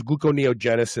undergoes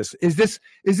gluconeogenesis. Is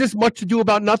this much to do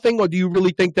about nothing, or do you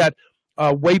really think that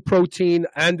whey protein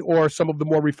and or some of the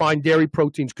more refined dairy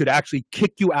proteins could actually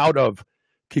kick you out of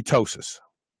ketosis?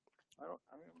 I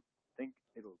don't think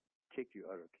it'll kick you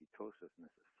out of ketosis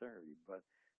necessarily, but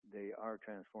they are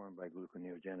transformed by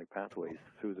gluconeogenic pathways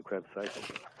through the Krebs cycle.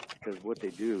 Because what they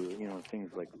do,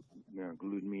 things like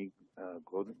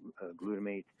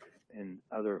glutamate, and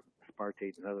other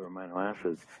aspartate and other amino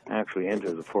acids actually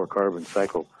enter the 4-carbon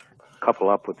cycle, couple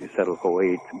up with the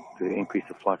acetyl-CoA to increase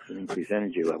the flux and increase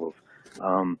energy levels.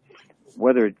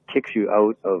 Whether it kicks you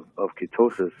out of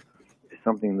ketosis is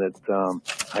something that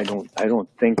I don't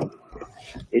think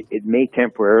it may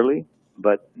temporarily,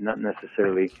 but not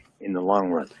necessarily in the long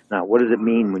run. Now, what does it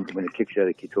mean when it kicks you out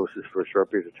of ketosis for a short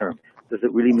period of time? Does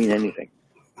it really mean anything?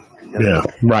 Yeah,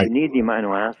 right. You need the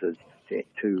amino acids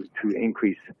to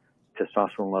increase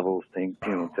testosterone levels, to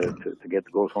get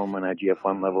the growth hormone,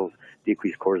 IGF-1 levels,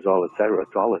 decrease cortisol, etc.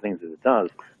 It's all the things that it does.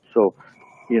 So,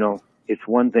 it's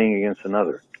one thing against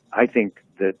another. I think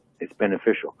that it's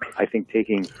beneficial. I think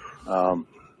taking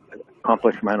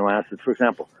complex amino acids, for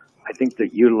example, I think the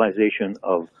utilization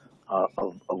of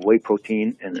whey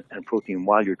protein and protein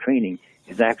while you're training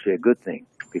is actually a good thing,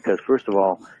 because first of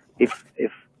all, if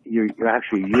you're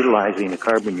actually utilizing the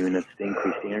carbon units to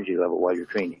increase the energy level while you're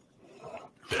training,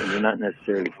 and you're not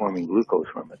necessarily forming glucose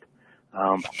from it.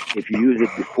 If you use it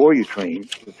before you train,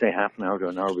 let's say half an hour to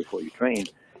an hour before you train,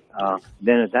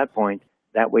 then at that point,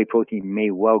 that whey protein may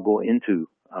well go into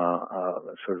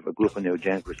sort of a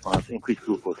gluconeogenic response, increase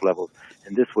glucose levels,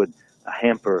 and this would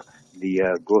hamper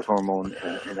the growth hormone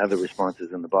and other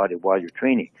responses in the body while you're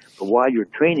training. But while you're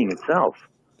training itself,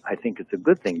 I think it's a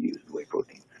good thing to use the whey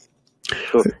protein.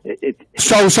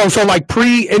 So like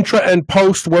pre, intra, and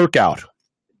post workout.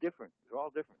 Different. They're all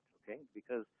different. Okay,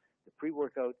 because the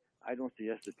pre-workout, I don't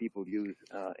suggest that people use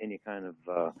any kind of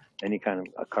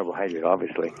carbohydrate,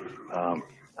 obviously,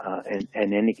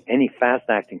 and any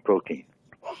fast-acting protein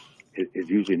is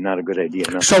usually not a good idea.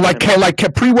 Now, so like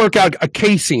pre-workout, a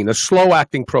casein, a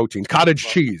slow-acting protein, cottage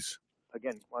cheese.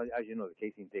 Again, well, as you know, the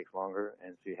casein takes longer,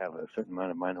 and so you have a certain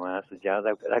amount of amino acids. Yeah,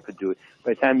 that could do it.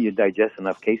 By the time you digest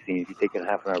enough casein, if you take it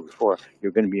half an hour before,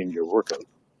 you're going to be in your workout.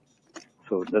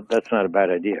 So that's not a bad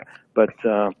idea. But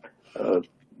the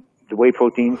whey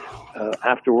proteins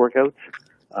after workouts,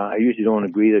 I usually don't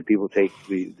agree that people take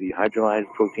the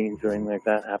hydrolyzed proteins or anything like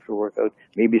that after workout.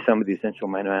 Maybe some of the essential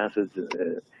amino acids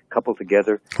coupled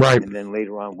together, right, and then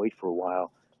later on wait for a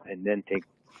while and then take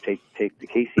the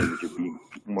casein, which would be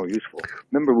more useful.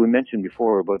 Remember, we mentioned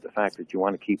before about the fact that you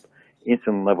want to keep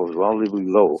insulin levels relatively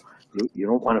low. You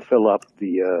don't want to fill up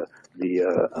the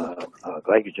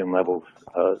glycogen levels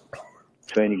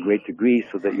to any great degree,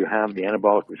 so that you have the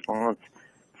anabolic response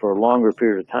for a longer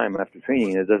period of time after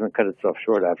training, and it doesn't cut itself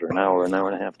short after an hour and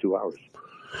a half, 2 hours.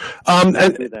 And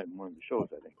say that in one of the shows,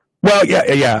 I think. Well,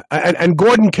 yeah. And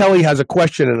Gordon Kelly has a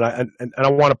question, and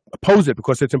I want to pose it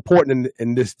because it's important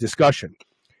in this discussion.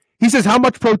 He says, how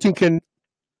much protein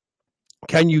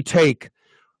can you take?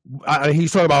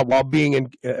 He's talking about while being in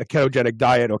a ketogenic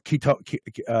diet or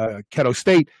keto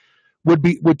state.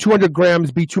 Would 200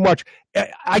 grams be too much?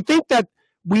 I think that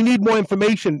we need more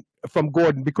information from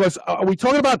Gordon, because are we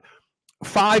talking about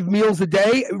 5 meals a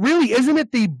day? Really, isn't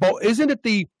it the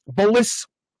bolus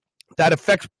that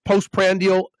affects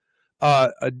postprandial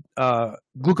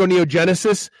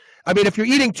gluconeogenesis? I mean, if you're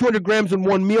eating 200 grams in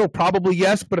one meal, probably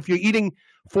yes. But if you're eating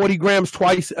 40 grams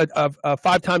twice,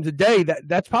 5 times a day,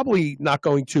 that's probably not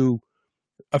going to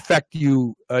affect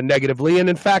you negatively. And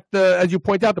in fact, as you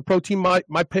point out, the protein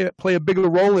might play a bigger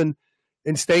role in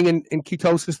staying in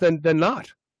ketosis than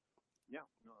not. Yeah,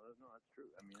 no, that's true.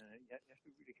 I mean, you have to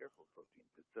be really careful with protein.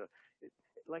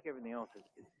 It's like everything else. It's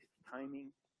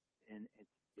timing, and it's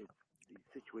the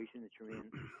situation that you're in.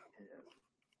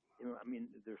 I mean,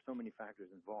 there's so many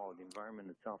factors involved. The environment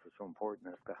itself is so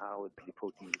important as to how the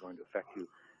protein is going to affect you.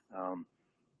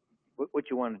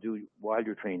 What you want to do while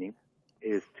you're training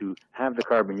is to have the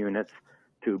carbon units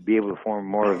to be able to form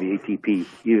more of the ATP,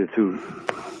 either through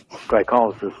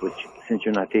glycolysis, which, since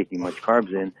you're not taking much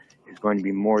carbs in, is going to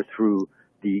be more through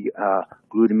the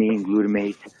glutamine,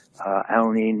 glutamate,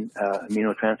 alanine,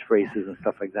 aminotransferases and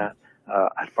stuff like that,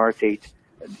 aspartate.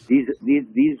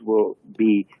 These will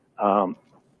be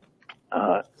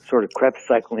sort of Krebs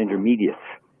cycle intermediates,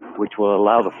 which will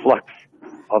allow the flux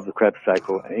of the Krebs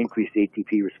cycle and increase the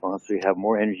ATP response, so you have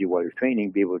more energy while you're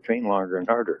training, be able to train longer and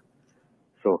harder.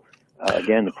 So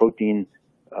again, the protein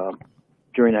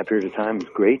during that period of time is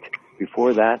great.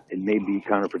 Before that, it may be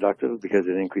counterproductive because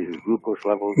it increases glucose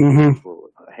levels, which will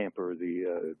hamper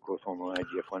the growth hormone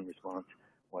IGF-1 response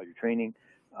while you're training.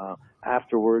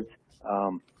 Afterwards,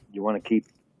 you want to keep,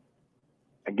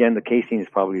 again, the casein is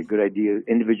probably a good idea.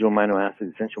 Individual amino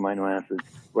acids, essential amino acids,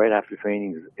 right after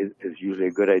training is usually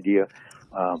a good idea.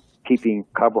 Keeping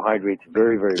carbohydrates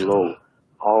very, very low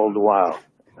all the while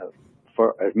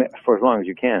for as long as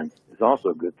you can is also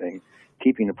a good thing.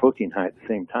 Keeping the protein high at the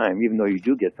same time, even though you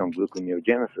do get some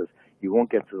gluconeogenesis, you won't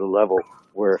get to the level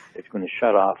where it's going to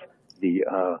shut off the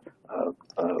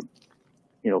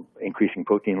increasing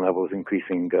protein levels,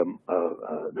 increasing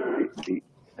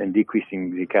and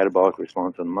decreasing the catabolic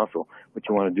response on the muscle. What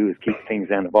you want to do is keep things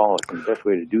anabolic, and the best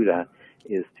way to do that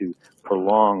is to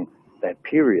prolong that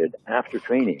period after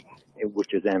training,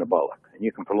 which is anabolic. And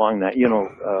you can prolong that,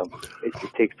 it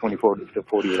takes 24 to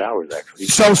 48 hours, actually.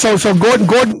 So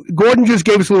Gordon just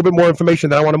gave us a little bit more information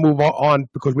that I want to move on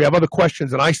because we have other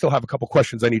questions, and I still have a couple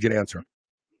questions I need you to answer.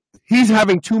 He's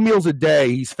having 2 meals a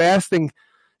day. He's fasting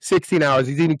 16 hours.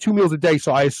 He's eating 2 meals a day,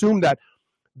 so I assume that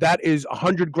is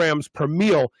 100 grams per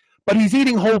meal, but he's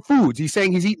eating whole foods. He's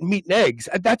saying he's eating meat and eggs.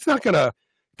 That's not gonna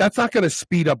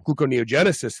speed up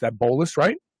gluconeogenesis, that bolus,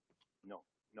 right? No,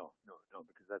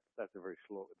 because that's a very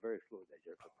slow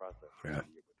digestive process. Yeah.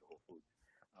 With the whole foods.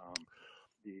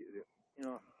 The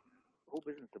whole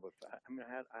business about fat. I mean,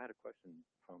 I had a question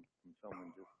from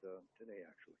someone just today,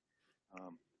 actually.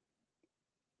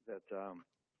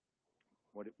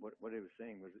 What he was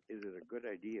saying was, is it a good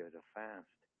idea to fast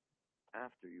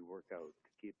after you work out to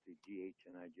keep the GH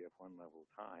and IGF-1 levels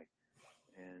high?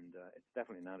 And it's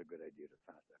definitely not a good idea to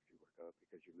fast after you work out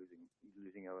because you're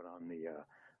losing out on the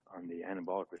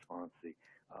anabolic response, the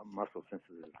muscle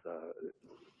synthesis, the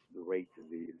rate,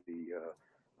 the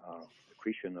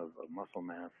accretion of muscle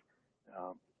mass.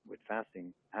 With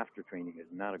fasting after training is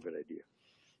not a good idea.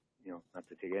 Not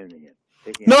to take anything in.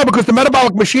 No, because the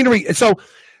metabolic machinery. So,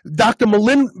 Dr.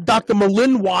 Malin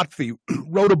Watfi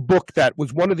wrote a book that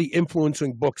was one of the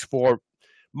influencing books for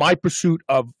my pursuit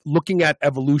of looking at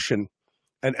evolution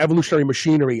and evolutionary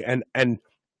machinery and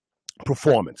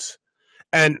performance.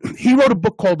 And he wrote a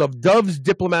book called Of Doves,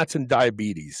 Diplomats, and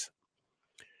Diabetes.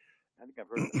 I think I've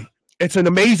heard of it. It's an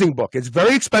amazing book. It's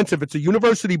very expensive. It's a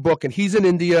university book, and he's in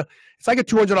India. It's like a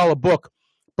 $200 book,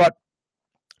 but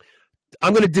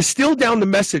I'm going to distill down the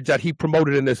message that he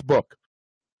promoted in this book.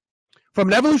 From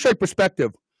an evolutionary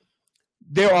perspective,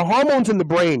 there are hormones in the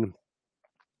brain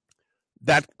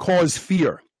that cause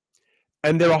fear.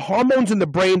 And there are hormones in the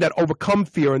brain that overcome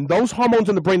fear. And those hormones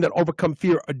in the brain that overcome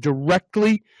fear are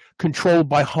directly controlled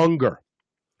by hunger.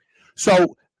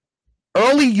 So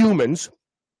early humans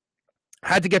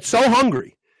had to get so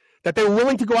hungry that they were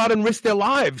willing to go out and risk their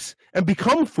lives and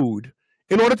become food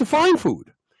in order to find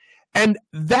food. And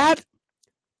that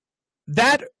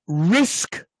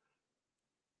risk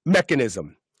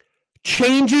mechanism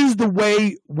changes the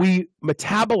way we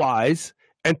metabolize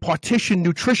and partition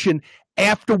nutrition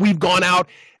after we've gone out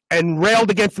and railed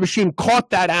against the machine,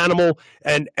 caught that animal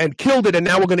and killed it, and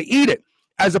now we're going to eat it.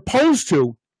 As opposed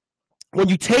to when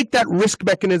you take that risk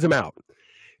mechanism out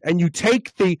and you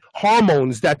take the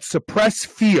hormones that suppress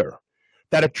fear,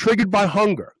 that are triggered by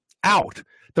hunger, out,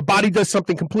 the body does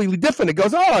something completely different. It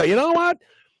goes, oh, you know what?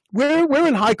 We're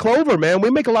in high clover, man. We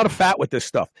make a lot of fat with this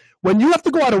stuff. When you have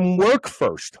to go out and work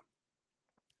first,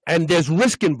 and there's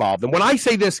risk involved, and when I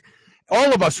say this,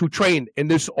 all of us who train in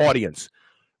this audience,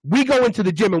 we go into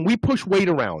the gym and we push weight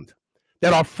around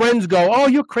that our friends go, oh,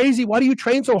 you're crazy. Why do you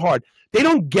train so hard? They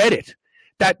don't get it.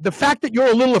 That the fact that you're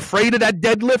a little afraid of that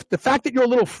deadlift, the fact that you're a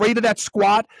little afraid of that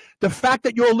squat, the fact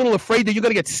that you're a little afraid that you're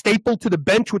going to get stapled to the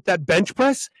bench with that bench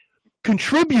press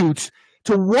contributes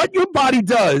to what your body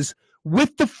does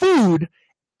with the food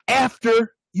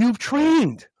after you've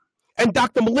trained. And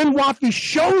Dr. Malin Wafi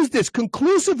shows this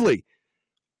conclusively.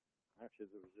 Actually,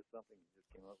 there was just something that just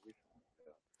came out recently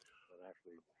that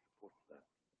actually supports that.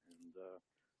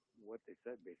 And what they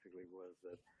said basically was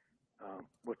that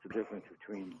what's the difference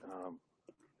between,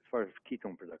 as far as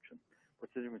ketone production,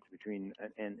 what's the difference between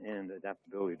and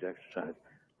adaptability to exercise?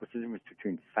 What's the difference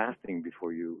between fasting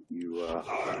before you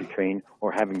train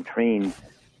or having trained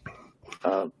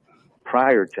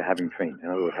prior to having trained? In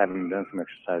other words, having done some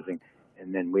exercising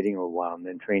and then waiting a while and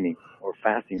then training, or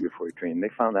fasting before you train. And they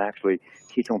found that actually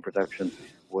ketone production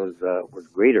was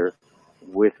greater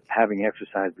with having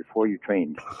exercise before you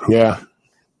trained. Yeah.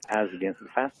 As against the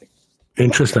fasting.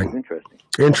 Interesting.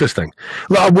 Interesting.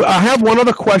 Well, I have one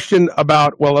other question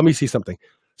about, well, let me see something.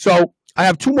 So I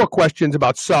have two more questions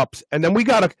about SUPs, and then we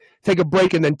got to take a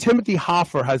break, and then Timothy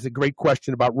Hoffer has a great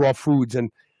question about raw foods, and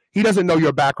he doesn't know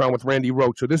your background with Randy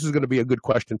Roach, so this is going to be a good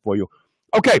question for you.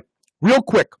 Okay, real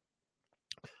quick.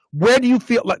 Where do you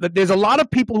feel like there's a lot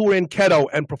of people who are in keto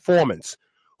and performance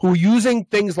who are using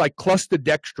things like cluster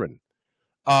dextrin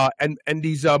and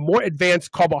these more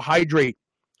advanced carbohydrate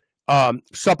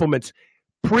supplements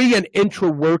pre and intra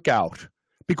workout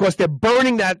because they're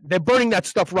burning that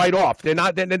stuff right off. They're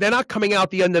not coming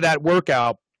out the end of that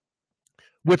workout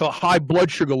with a high blood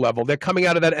sugar level. They're coming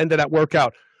out of that end of that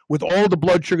workout with all the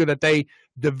blood sugar that they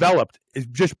developed has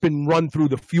just been run through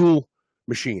the fuel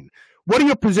machine. What are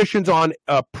your positions on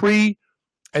pre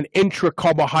and intra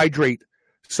carbohydrate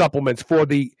supplements for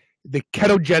the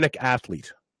ketogenic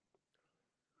athlete?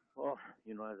 Well,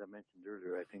 as I mentioned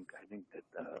earlier, I think that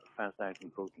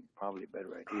fast-acting protein is probably a better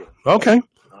idea. Okay.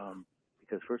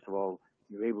 Because first of all,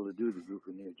 you're able to do the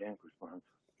gluconeogenic response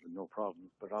with no problems,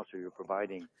 but also you're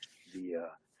providing the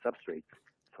substrate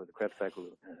for the Krebs cycle.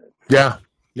 Yeah.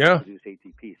 Produce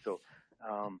ATP. So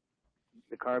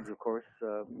the carbs, of course,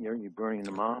 you're burning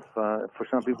them off. For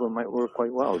some people, it might work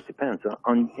quite well. It depends.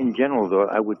 In general, though,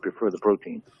 I would prefer the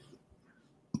protein.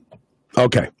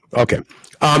 Okay.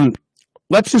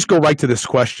 Let's just go right to this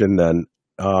question then.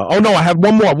 I have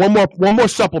one more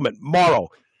supplement. Mauro,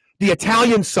 the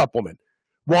Italian supplement,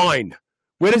 wine.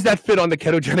 Where does that fit on the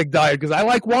ketogenic diet? Because I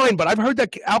like wine, but I've heard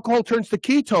that alcohol turns to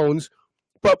ketones.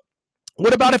 But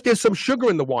what about if there's some sugar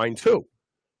in the wine too?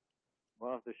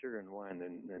 Well, if there's sugar in wine,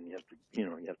 then you have to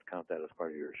you have to count that as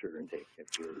part of your sugar intake. If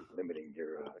you're limiting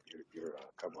your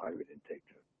carbohydrate intake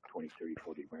to 20, 30,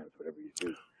 40 grams, whatever you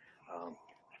do.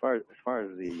 As far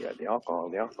as the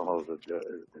alcohol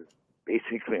is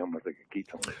basically almost like a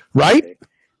ketone. Right.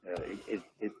 Okay?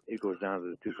 It goes down to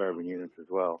the 2 carbon units as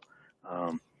well,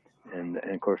 and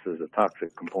of course there's a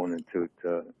toxic component to it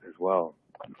as well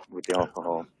with the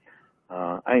alcohol.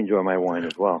 I enjoy my wine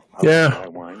as well. My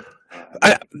wine.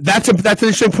 That's an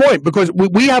interesting point because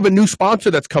we have a new sponsor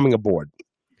that's coming aboard.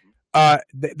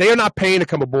 They are not paying to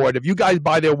come aboard. If you guys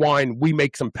buy their wine, we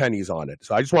make some pennies on it.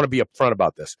 So I just want to be upfront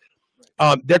about this.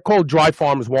 They're called Dry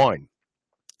Farms Wine.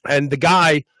 And the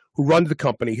guy who runs the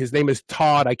company, his name is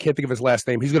Todd. I can't think of his last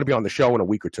name. He's going to be on the show in a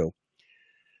week or two.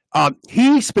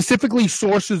 He specifically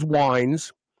sources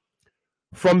wines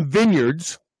from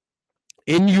vineyards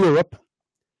in Europe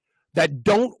that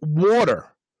don't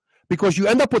water because you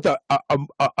end up with a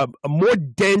more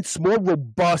dense, more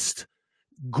robust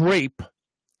grape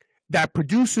that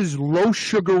produces low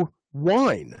sugar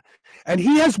wine. And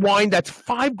he has wine that's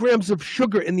 5 grams of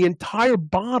sugar in the entire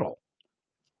bottle.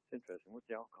 Interesting. What's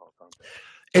the alcohol content?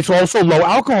 It's also low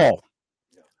alcohol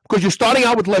because you're starting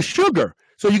out with less sugar.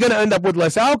 So you're going to end up with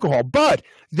less alcohol. But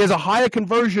there's a higher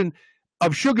conversion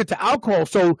of sugar to alcohol.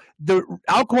 So the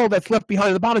alcohol that's left behind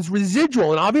in the bottle is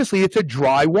residual. And obviously it's a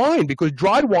dry wine because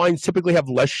dried wines typically have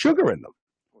less sugar in them.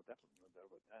 Well, definitely no doubt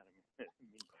about that. I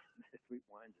mean, sweet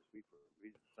wines are sweet for a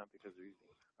reason. It's not because they're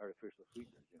using artificial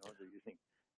sweeteners. They're using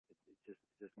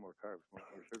just more carbs, more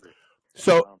sugar.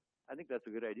 So I think that's a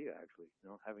good idea, actually.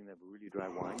 Having that really dry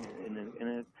wine,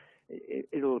 and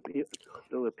it'll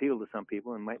appeal to some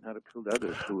people and might not appeal to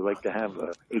others who like to have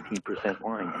 18%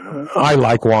 wine. I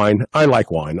like wine.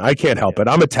 I can't help it.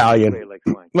 I'm Italian. Like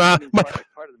wine. Part of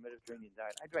the Mediterranean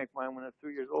diet. I drank wine when I was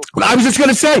 3 years old. I was just going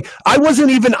to say, I was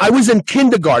in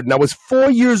kindergarten. I was 4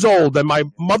 years old, and my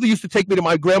mother used to take me to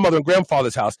my grandmother and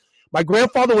grandfather's house. My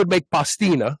grandfather would make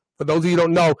pastina. For those of you who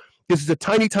don't know, this is a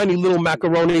tiny, tiny little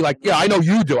macaroni. I know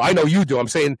you do. I'm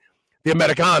saying The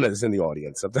Americanas in the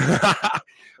audience.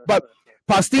 But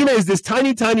pastina is this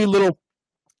tiny, tiny little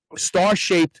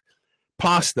star-shaped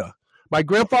pasta. My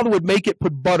grandfather would make it,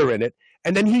 put butter in it,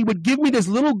 and then he would give me this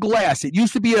little glass. It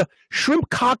used to be a shrimp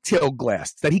cocktail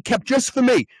glass that he kept just for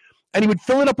me. And he would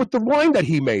fill it up with the wine that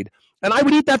he made. And I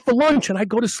would eat that for lunch, and I'd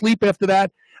go to sleep after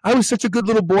that. I was such a good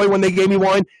little boy when they gave me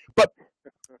wine. But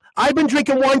I've been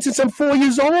drinking wine since I'm 4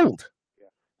 years old. Yeah,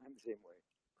 I'm the same way.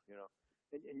 You know,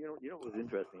 and you know what was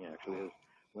interesting actually is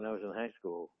when I was in high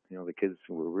school, you know, the kids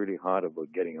were really hot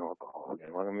about getting alcohol.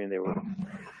 I mean, they were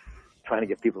trying to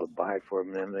get people to buy it for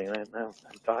them and everything. And now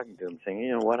I'm talking to them, saying,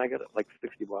 you know what, I got like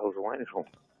 60 bottles of wine at home.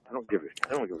 I don't give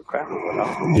a crap about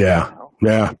alcohol. Yeah, you know?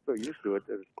 yeah. I'm so used to it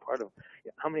that it's part of.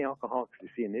 How many alcoholics do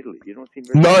you see in Italy? You don't see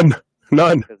None.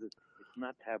 Because it's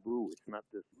not taboo. It's not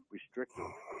this restrictive.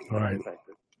 Right. In fact,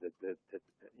 that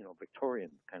you know,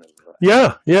 Victorian kind of.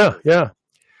 Yeah. So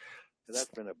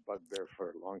that's been a bugbear for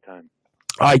a long time.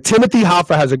 All right, Timothy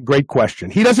Hoffa has a great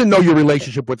question. He doesn't know your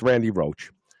relationship with Randy Roach.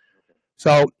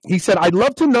 So he said, I'd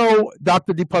love to know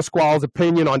Dr. DiPasquale's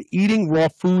opinion on eating raw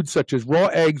foods such as raw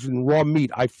eggs and raw meat.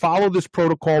 I follow this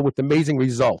protocol with amazing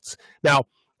results. Now,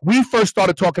 we first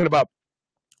started talking about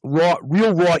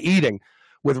real raw eating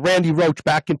with Randy Roach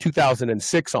back in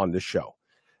 2006 on this show.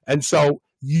 And so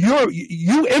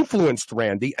you influenced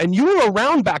Randy, and you were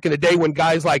around back in the day when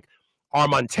guys like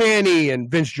Armantani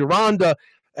and Vince Gironda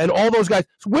and all those guys.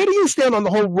 So where do you stand on the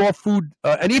whole raw food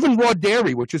and even raw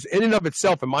dairy, which is in and of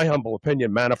itself, in my humble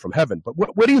opinion, manna from heaven? But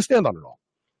where do you stand on it all?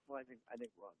 Well, I think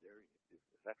raw dairy is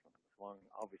excellent,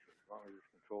 obviously as long as it's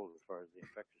controlled as far as the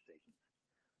infector stations.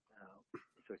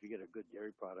 So if you get a good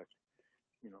dairy product,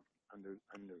 you know, under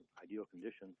ideal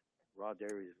conditions, raw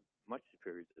dairy is much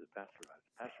superior to the pasteurized.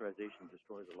 Pasteurization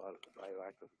destroys a lot of the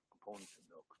bioactive components in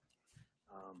milk.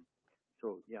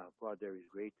 So yeah, raw dairy is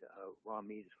great. Raw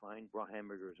meat is fine. Raw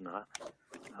hamburger is not.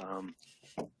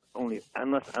 Only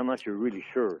unless you're really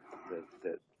sure that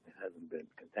it hasn't been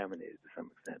contaminated to some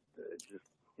extent. It's just,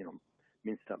 you know,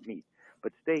 minced up meat.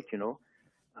 But steak, you know,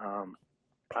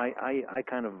 I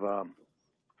kind of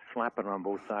slap it on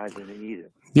both sides and then eat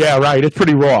it. Yeah, right. It's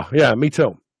pretty raw. Yeah, me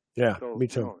too. Yeah, so, me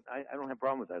too. You know, I don't have a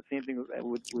problem with that. Same thing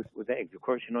with eggs. Of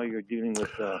course, you know, you're dealing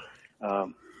with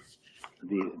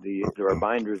there are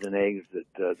binders in eggs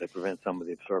that prevent some of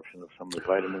the absorption of some of the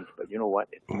vitamins, but you know what?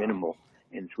 It's minimal,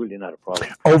 and it's really not a problem.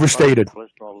 Overstated.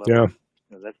 Cholesterol level, yeah.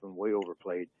 You know, that's been way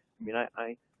overplayed. I mean,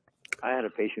 I had a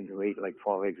patient who ate like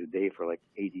 12 eggs a day for like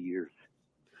 80 years.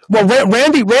 Well,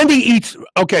 Randy eats.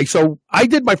 Okay, so I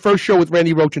did my first show with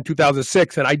Randy Roach in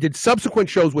 2006, and I did subsequent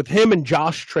shows with him and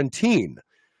Josh Trentine,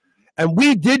 and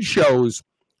we did shows.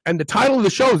 And the title of the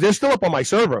shows, they're still up on my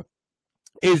server,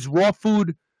 is Raw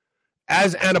Food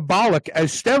as Anabolic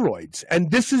as Steroids.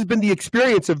 And this has been the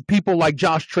experience of people like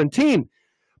Josh Trentine.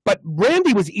 But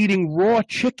Randy was eating raw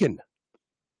chicken.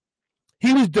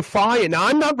 He was defiant. Now,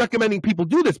 I'm not recommending people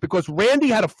do this because Randy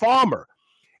had a farmer,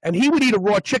 and he would eat a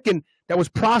raw chicken that was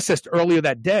processed earlier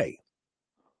that day.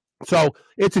 So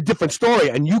it's a different story,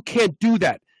 and you can't do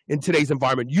that in today's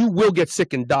environment. You will get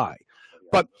sick and die.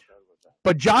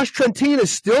 But Josh Trentine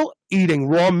is still eating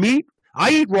raw meat.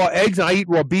 I eat raw eggs, and I eat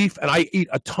raw beef, and I eat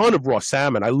a ton of raw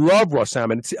salmon. I love raw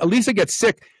salmon. Elisa gets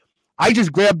sick. I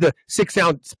just grab the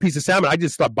 6-ounce piece of salmon. I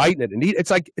just start biting it and eat. It's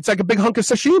like a big hunk of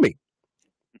sashimi.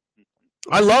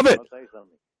 I love it. I'll tell you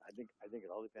something. I think it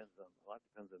all depends on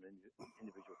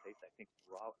individual taste. I think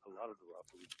a lot of the raw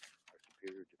foods are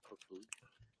superior to cooked foods.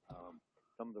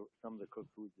 Some of the cooked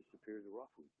foods are superior to raw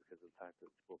foods because of the fact that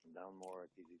it's broken down more,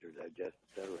 it's easier to digest,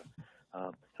 etc.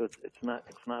 So it's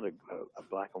not a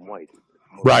black and white. It's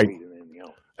more right. than anything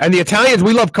else. And the Italians,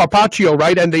 we love carpaccio,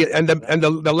 right? And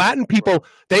the Latin people,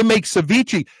 they make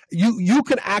ceviche. You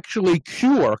can actually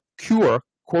cure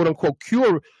quote unquote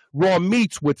cure raw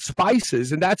meats with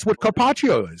spices, and that's what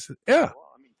carpaccio is. Yeah. Well,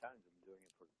 I mean, Italians have been doing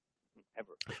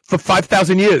it for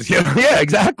 5,000 years. Yeah,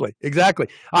 exactly.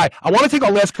 All right, I want to take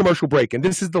our last commercial break, and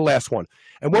this is the last one.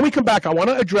 And when we come back, I want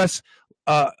to address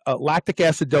lactic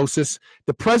acidosis,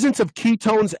 the presence of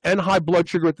ketones and high blood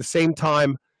sugar at the same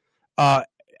time,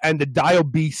 and the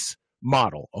diabetes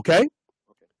model, okay?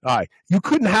 All right. You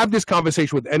couldn't have this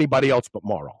conversation with anybody else but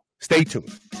Mauro. Stay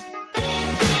tuned.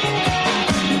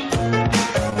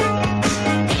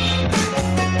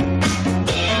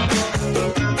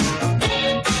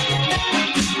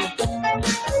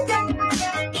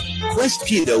 Quest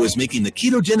Keto is making the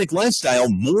ketogenic lifestyle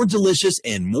more delicious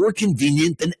and more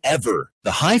convenient than ever.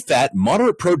 The high-fat,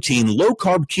 moderate-protein,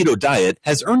 low-carb keto diet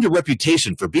has earned a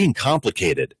reputation for being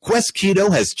complicated. Quest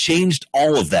Keto has changed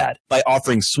all of that by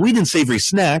offering sweet and savory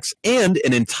snacks and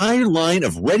an entire line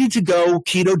of ready-to-go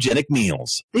ketogenic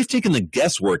meals. They've taken the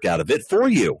guesswork out of it for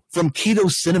you. From keto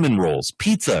cinnamon rolls,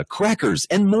 pizza, crackers,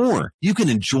 and more, you can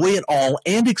enjoy it all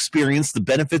and experience the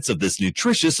benefits of this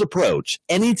nutritious approach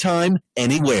anytime,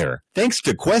 anywhere. Thanks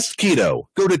to Quest Keto.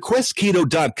 Go to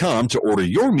questketo.com to order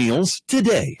your meals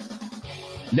today.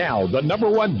 Now, the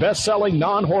 #1 best-selling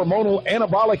non-hormonal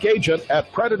anabolic agent at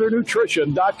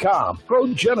PredatorNutrition.com.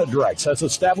 Progenadrex has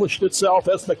established itself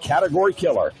as the category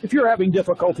killer. If you're having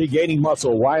difficulty gaining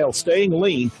muscle while staying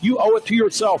lean, you owe it to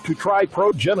yourself to try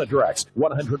Progenadrex.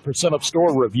 100% of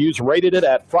store reviews rated it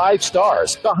at 5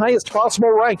 stars, the highest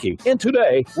possible ranking. And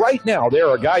today, right now, there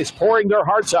are guys pouring their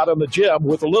hearts out in the gym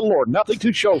with little or nothing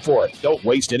to show for it. Don't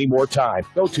waste any more time.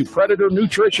 Go to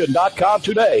PredatorNutrition.com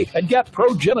today and get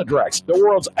Progenadrex, the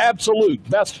world's absolute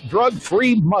best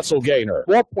drug-free muscle gainer.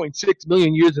 4.6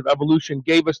 million years of evolution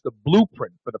gave us the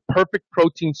blueprint for the perfect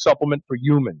protein supplement for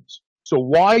humans. So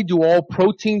why do all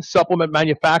protein supplement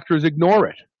manufacturers ignore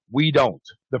it? We don't.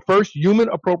 The first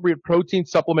human-appropriate protein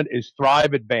supplement is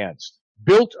Thrive Advanced.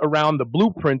 Built around the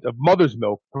blueprint of mother's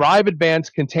milk, Thrive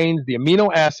Advanced contains the amino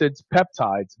acids,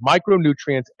 peptides,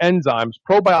 micronutrients, enzymes,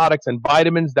 probiotics, and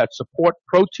vitamins that support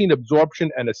protein absorption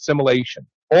and assimilation.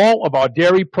 All of our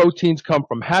dairy proteins come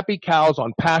from happy cows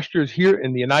on pastures here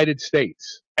in the United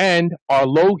States and are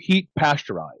low heat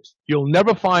pasteurized. You'll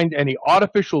never find any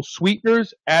artificial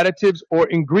sweeteners, additives, or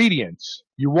ingredients.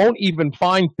 You won't even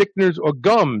find thickeners or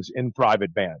gums in Thrive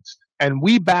Advanced. And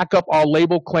we back up our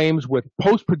label claims with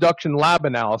post-production lab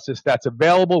analysis that's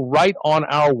available right on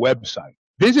our website.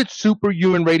 Visit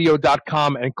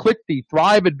superhumanradio.com and click the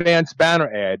Thrive Advanced banner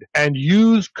ad and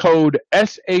use code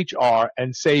SHR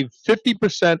and save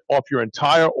 50% off your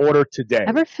entire order today.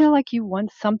 Ever feel like you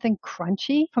want something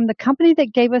crunchy? From the company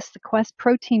that gave us the Quest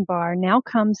protein bar, now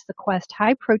comes the Quest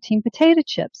high protein potato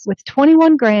chips with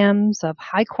 21 grams of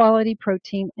high quality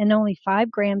protein and only 5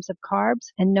 grams of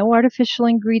carbs and no artificial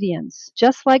ingredients.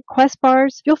 Just like Quest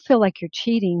bars, you'll feel like you're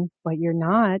cheating, but you're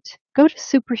not. Go to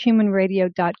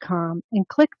superhumanradio.com and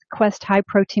click the Quest High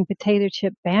Protein Potato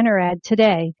Chip banner ad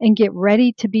today and get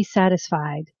ready to be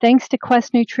satisfied. Thanks to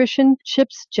Quest Nutrition,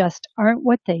 chips just aren't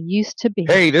what they used to be.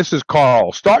 Hey, this is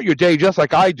Carl. Start your day just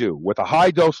like I do with a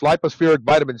high-dose lipospheric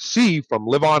vitamin C from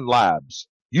Live On Labs.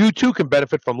 You too can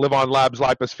benefit from Live On Labs'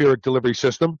 lipospheric delivery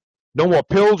system. No more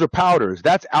pills or powders.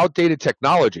 That's outdated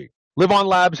technology. Live On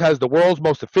Labs has the world's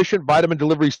most efficient vitamin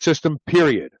delivery system,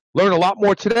 period. Learn a lot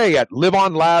more today at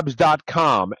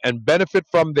liveonlabs.com and benefit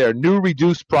from their new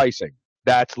reduced pricing.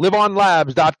 That's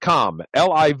liveonlabs.com,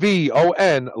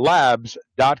 Livon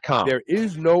labs.com. There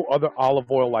is no other olive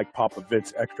oil like Papa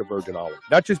Vince extra virgin olive.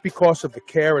 Not just because of the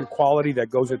care and quality that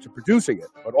goes into producing it,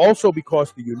 but also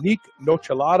because the unique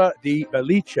Nocellara di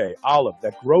Belice olive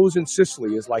that grows in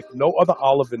Sicily is like no other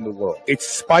olive in the world. Its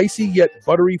spicy yet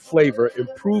buttery flavor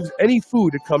improves any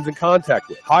food it comes in contact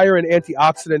with. Higher in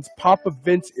antioxidants, Papa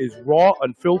Vince is raw,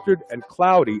 unfiltered, and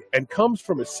cloudy, and comes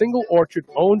from a single orchard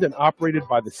owned and operated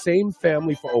by the same family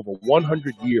for over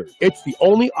 100 years. It's the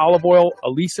only olive oil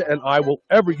Elisa and I will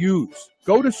ever use.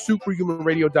 Go to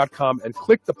superhumanradio.com and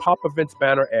click the Papa Vince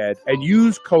banner ad and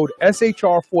use code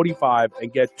SHR45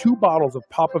 and get 2 bottles of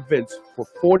Papa Vince for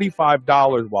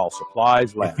 $45 while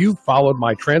supplies last. If you've followed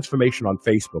my transformation on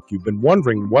Facebook, you've been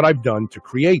wondering what I've done to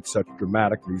create such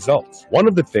dramatic results. One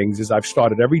of the things is I've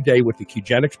started every day with the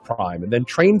Ketogenic Prime and then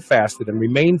trained fasted and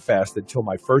remained fasted till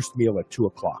my first meal at 2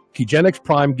 o'clock. Ketogenic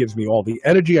Prime gives me all the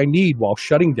energy I need while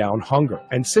shutting down hunger.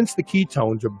 And since the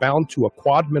ketones are bound to a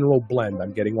quad mineral blend,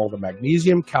 I'm getting all the magnesium,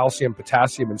 calcium,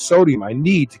 potassium, and sodium I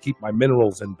need to keep my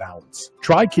minerals in balance.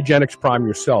 Try Ketogenic Prime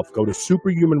yourself. Go to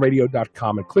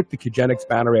superhumanradio.com and click the Ketogenic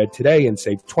banner ad today and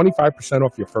save 25%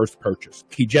 off your first purchase.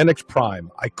 Ketogenic Prime.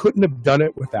 I couldn't have done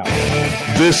it without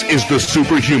it. This is the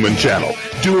Superhuman Channel,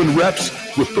 doing reps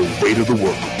with the weight of the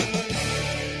world.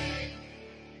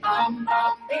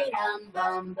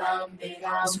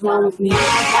 What's wrong with me?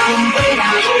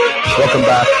 Welcome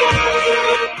back.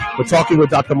 We're talking with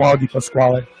Dr. Mauro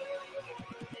DiPasquale.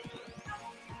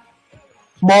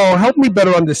 Mauro, help me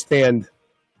better understand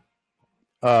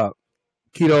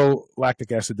keto lactic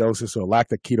acidosis or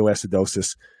lactic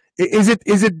ketoacidosis. Is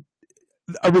it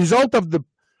a result of the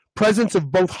presence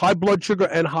of both high blood sugar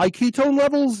and high ketone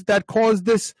levels that cause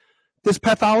this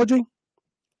pathology?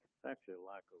 It's actually a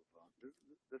lack of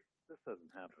this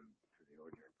doesn't happen to the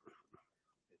ordinary person.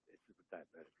 It's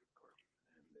diabetic, of course,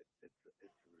 and it's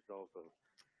a result of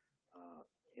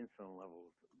insulin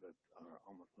levels that are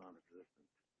almost non-existent,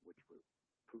 which were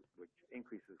which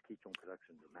increases ketone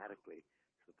production dramatically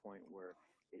to the point where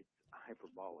it's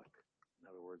hyperbolic. In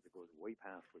other words, it goes way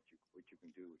past what you can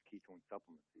do with ketone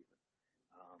supplements even,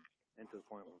 and to the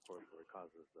point where, of course, where it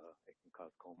can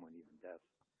cause coma and even death.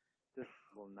 This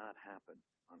will not happen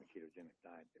on a ketogenic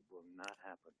diet. It will not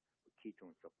happen with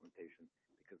ketone supplementation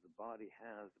because the body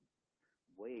has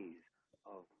ways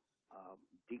of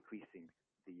decreasing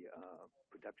the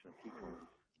production of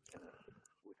ketones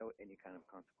without any kind of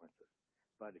consequences.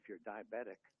 But if you're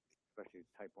diabetic, especially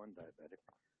type 1 diabetic,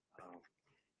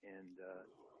 and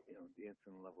the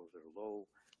insulin levels are low,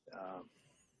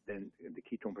 then the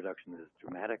ketone production is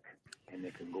dramatic, and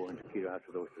they can go into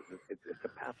ketoacidosis. It's a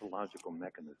pathological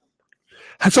mechanism.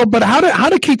 So, but how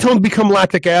do ketones become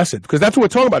lactic acid? Because that's what we're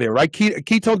talking about here, right?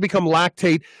 Ketones become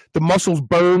lactate. The muscles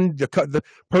burn. The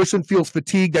person feels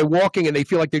fatigued. They're walking and they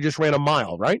feel like they just ran a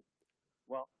mile, right?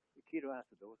 Well, the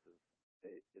ketoacidosis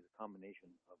is a combination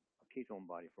of ketone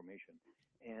body formation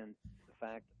and the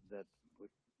fact that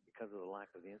because of the lack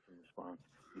of the insulin response,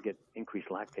 you get increased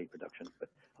lactate production. But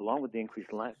along with the increased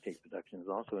lactate production is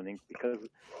also because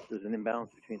there's an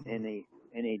imbalance between NAD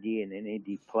and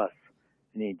NAD plus.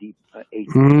 NAD8.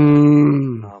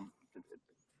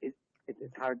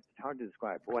 It's hard to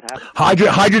describe. But what happens?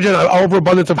 Hydrogen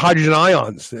overabundance of hydrogen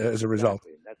ions as a result.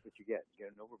 Exactly. That's what you get. You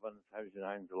get an overabundance of hydrogen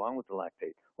ions along with the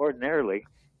lactate. Ordinarily,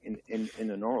 in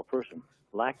a normal person,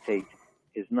 lactate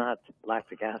is not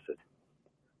lactic acid.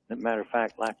 As a matter of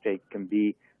fact, lactate can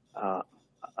be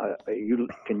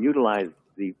can utilize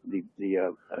the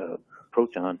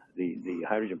proton, the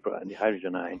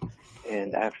hydrogen ion,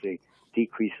 and actually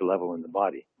decrease the level in the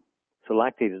body. So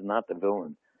lactate is not the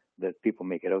villain that people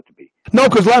make it out to be. No,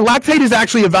 because lactate is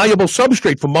actually a valuable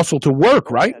substrate for muscle to work,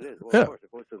 right? Yeah, it is. Well, of course,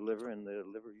 it goes to the liver, and the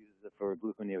liver uses it for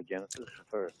gluconeogenesis,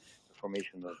 for the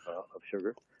formation of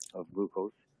sugar, of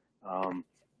glucose.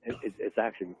 It's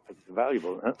actually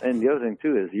valuable. And the other thing,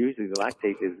 too, is usually the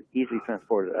lactate is easily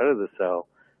transported out of the cell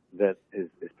that is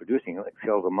producing it, like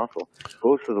skeletal muscle,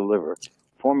 goes to the liver.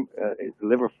 The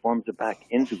liver forms it back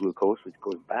into glucose, which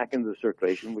goes back into the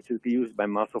circulation, which is used by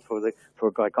muscle for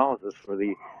glycolysis, for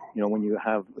the when you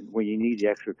need the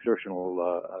extra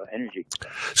exertional energy.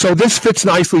 So this fits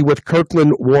nicely with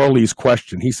Kirkland Worley's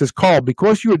question. He says, Carl,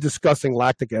 because you are discussing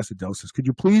lactic acidosis, could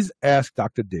you please ask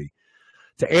Dr. D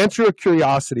to answer a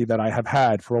curiosity that I have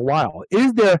had for a while?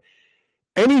 Is there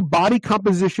any body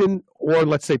composition or,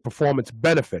 let's say, performance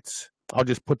benefits? I'll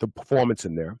just put the performance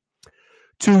in there.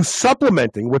 To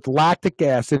supplementing with lactic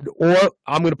acid, or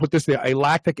I'm going to put this there, a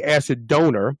lactic acid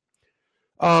donor.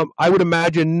 I would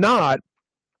imagine not,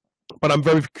 but I'm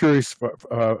very curious for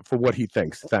what he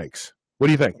thinks. Thanks. What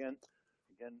do you think? Again,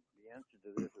 the answer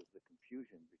to this is the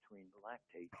confusion between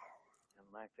lactate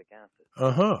and lactic acid.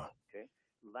 Okay,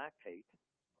 lactate,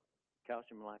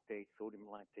 calcium lactate, sodium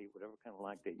lactate, whatever kind of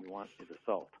lactate you want, is a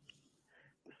salt.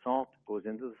 The salt goes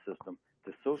into the system,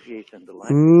 dissociates into lactate,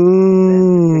 then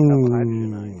picks up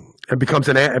hydrogen ions. It becomes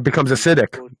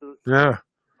acidic. Goes to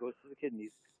the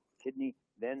kidneys. Kidney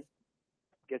then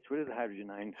gets rid of the hydrogen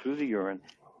ion through the urine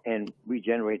and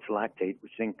regenerates lactate,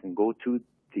 which then can go to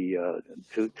the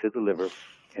liver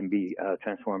and be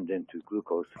transformed into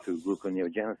glucose through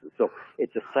gluconeogenesis. So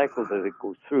it's a cycle that it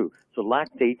goes through. So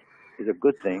lactate is a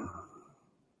good thing.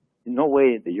 No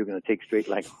way that you're going to take straight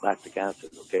lactic acid,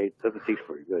 okay? It doesn't taste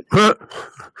very good.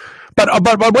 But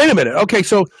wait a minute. Okay,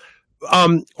 so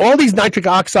all these nitric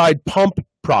oxide pump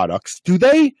products, do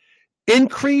they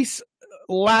increase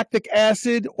lactic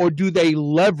acid or do they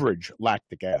leverage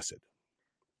lactic acid?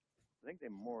 I think they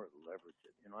more leverage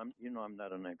it. I'm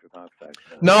not a nitric oxide.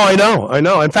 No, I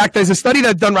know. In fact, there's a study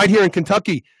that's done right here in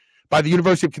Kentucky by the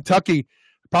University of Kentucky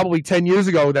probably 10 years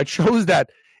ago that shows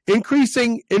that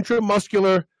increasing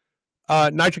intramuscular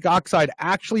nitric oxide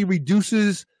actually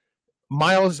reduces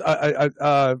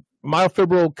myofibril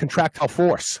contractile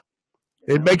force.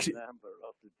 It makes it. But it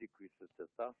also decreases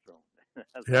testosterone.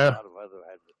 Yeah. A lot of other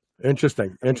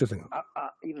Interesting.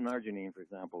 Even arginine, for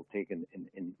example, taken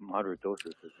in moderate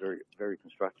doses is very, very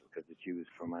constructive because it's used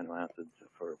for amino acids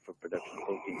for production of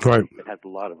protein. Right. It has a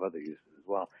lot of other uses as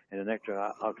well. And the nitric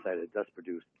oxide it does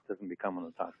produce doesn't become on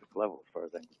a toxic level, as far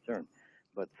as I'm concerned.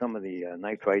 But some of the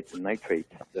nitrites and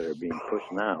nitrates that are being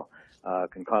pushed now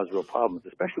can cause real problems,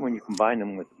 especially when you combine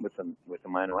them with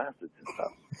amino acids and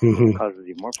stuff. It causes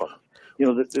even more problems.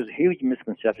 There's huge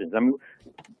misconceptions. I mean,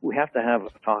 we have to have a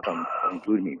talk on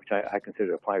glutamine, which I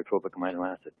consider a pleiotropic amino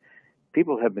acid.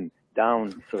 People have been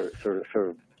down, sort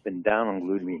of been down on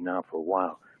glutamine now for a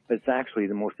while, but it's actually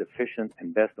the most efficient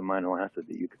and best amino acid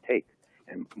that you could take.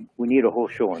 And we need a whole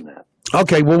show on that.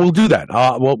 Okay, well, we'll do that.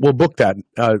 We'll book that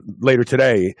later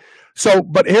today. So,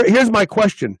 but here's my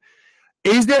question.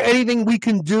 Is there anything we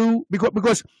can do?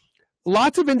 Because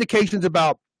lots of indications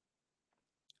about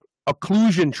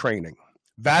occlusion training,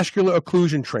 vascular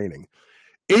occlusion training,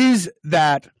 is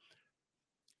that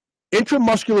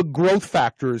intramuscular growth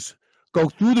factors go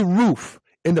through the roof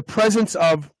in the presence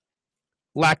of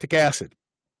lactic acid.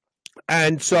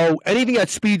 And so anything that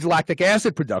speeds lactic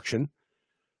acid production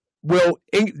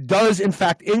does in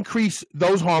fact increase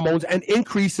those hormones and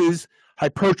increases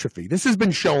hypertrophy. This has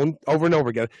been shown over and over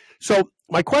again. So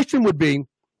my question would be,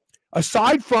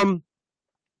 aside from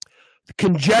the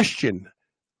congestion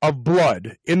of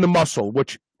blood in the muscle,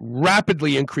 which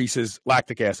rapidly increases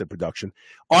lactic acid production,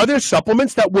 are there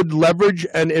supplements that would leverage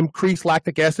and increase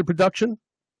lactic acid production?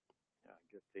 Yeah,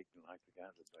 just taking lactic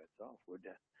acid by itself would.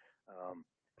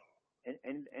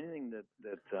 Anything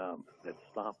that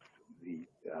stops the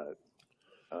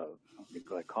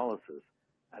glycolysis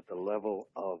at the level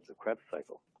of the Krebs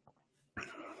cycle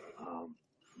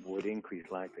would increase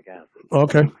lactic acid.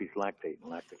 Okay. Increase lactate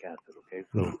and lactic acid. Okay.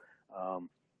 So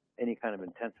any kind of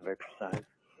intensive exercise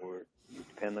where you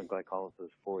depend on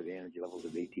glycolysis for the energy levels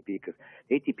of ATP, because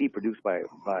ATP produced by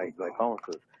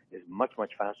glycolysis is much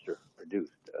faster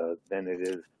produced than it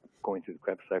is going through the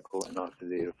Krebs cycle and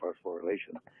oxidative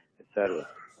phosphorylation, etc.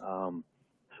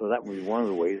 So that would be one of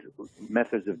the ways.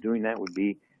 Methods of doing that would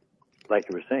be, like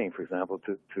you were saying, for example,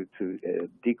 to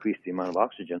decrease the amount of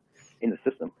oxygen in the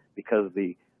system, because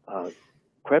the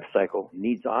Krebs cycle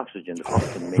needs oxygen to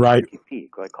function and make ATP.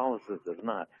 Glycolysis does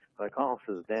not.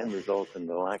 Glycolysis then results in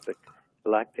the lactic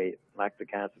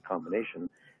acid combination,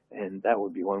 and that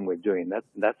would be one way of doing it.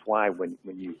 That's why when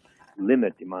you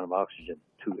limit the amount of oxygen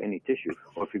to any tissue,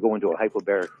 or if you go into a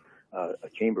hypobaric a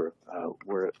chamber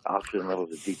where oxygen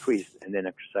levels are decreased, and then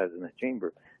exercise in that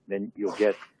chamber, then you'll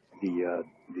get the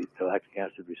lactic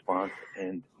acid response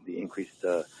and the increased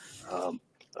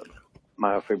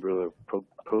myofibrillar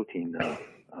protein that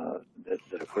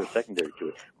occurs secondary to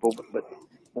it. But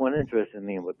one interesting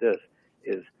thing about this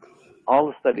is all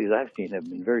the studies I've seen have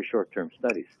been very short-term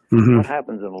studies. Mm-hmm. What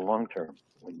happens in the long term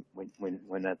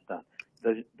when that's done?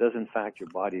 Does in fact your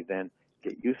body then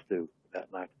get used to that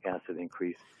lactic acid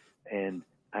increase, and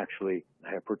actually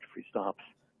hypertrophy stops,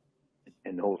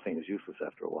 and the whole thing is useless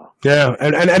after a while. Yeah,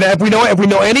 and if we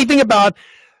know anything about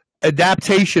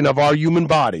adaptation of our human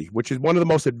body, which is one of the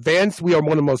most advanced, we are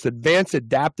one of the most advanced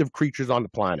adaptive creatures on the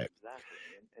planet. Exactly.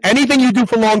 Anything you do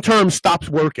for long term stops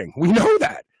working. We know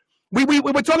that. We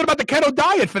were talking about the keto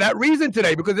diet for that reason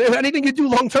today, because if anything you do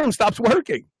long term stops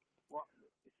working. Well, you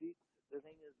see, the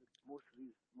thing is, most of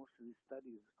these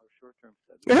studies are short-term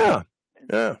studies. Yeah. And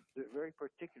yeah. They're very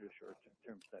particular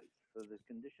short-term studies. So the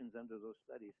conditions under those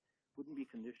studies wouldn't be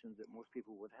conditions that most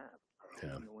people would have,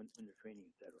 when they're training,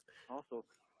 etc. Also,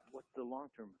 what's the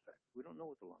long-term effect? We don't know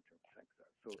what the long-term effects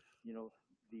are. So,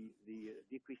 the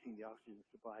decreasing the oxygen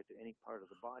supply to any part of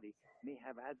the body may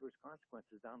have adverse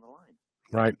consequences down the line.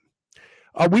 Right.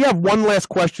 We have one last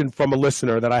question from a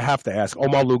listener that I have to ask.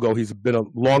 Omar Lugo, he's been a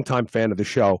longtime fan of the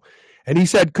show. And he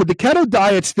said, could the keto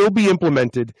diet still be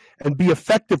implemented and be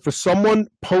effective for someone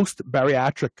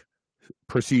post-bariatric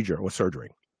procedure or surgery?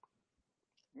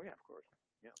 Yeah, of course.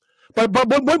 Yeah. But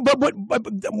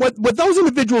with those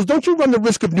individuals, don't you run the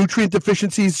risk of nutrient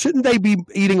deficiencies? Shouldn't they be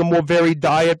eating a more varied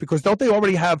diet? Because don't they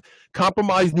already have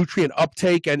compromised nutrient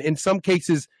uptake? And in some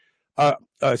cases,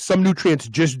 some nutrients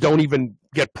just don't even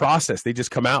get processed. They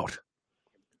just come out.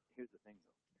 Here's the thing,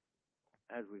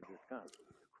 though. As we've discussed,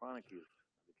 chronic use of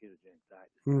the ketogenic diet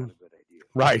is not a good idea.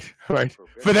 Right.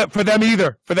 For them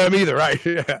either, right?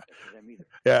 Yeah. For them either.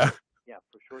 Yeah. Yeah,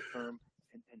 for short term,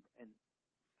 and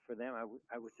for them, I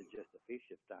would suggest a phase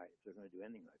shift diet if they're going to do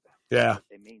anything like that. Yeah.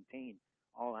 They maintain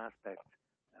all aspects.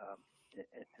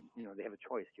 They have a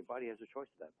choice. Your body has a choice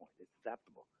at that point. It's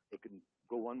adaptable. It can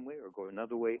go one way or go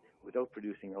another way without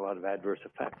producing a lot of adverse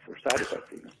effects or side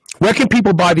effects even. Where can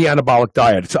people buy the anabolic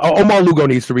diet? So Omar Lugo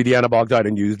needs to read the anabolic diet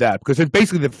and use that, because it's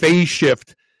basically the phase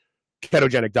shift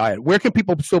ketogenic diet. Where can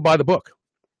people still buy the book?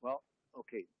 Well,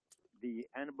 okay. The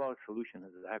anabolic solution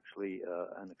is actually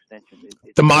an extension.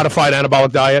 The modified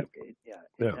anabolic diet? It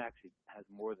actually has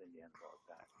more than the anabolic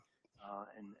diet.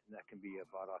 And that can be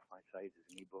bought off my site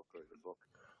as an ebook or as a book.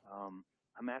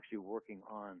 I'm actually working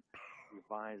on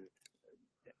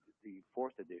the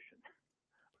 4th edition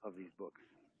of these books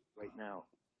right now.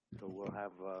 So we'll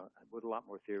have with a lot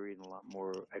more theory and a lot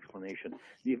more explanation.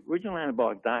 The original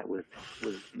anabolic diet was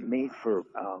made for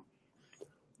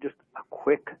just a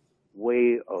quick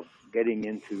way of getting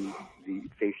into the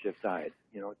phase shift diet.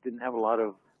 It didn't have a lot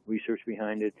of research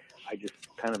behind it. I just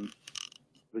kind of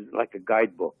was like a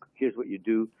guidebook. Here's what you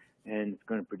do. and it's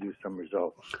going to produce some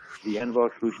results. The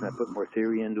anabolic solution, I put more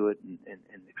theory into it and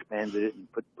expanded it and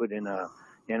put in the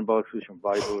anabolic solution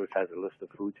for bodybuilders has a list of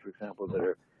foods, for example, that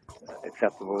are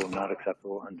acceptable and not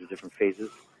acceptable under different phases.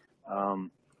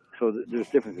 So there's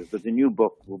differences, but the new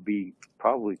book will be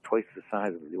probably twice the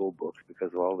size of the old books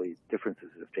because of all the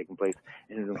differences that have taken place,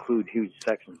 and it'll include huge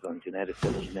sections on genetics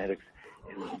and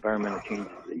environmental changes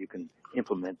that you can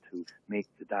implement to make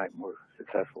the diet more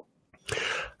successful.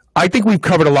 I think we've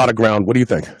covered a lot of ground. What do you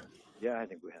think? Yeah, I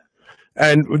think we have.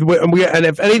 And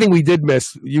if anything we did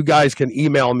miss, you guys can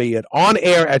email me at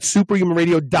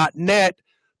onair@superhumanradio.net.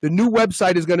 The new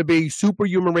website is going to be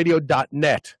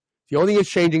superhumanradio.net. The only thing that's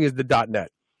changing is the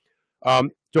 .net.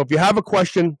 So if you have a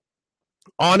question,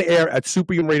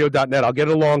 onair@superhumanradio.net. I'll get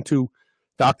it along to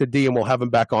Dr. D, and we'll have him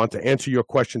back on to answer your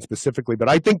question specifically. But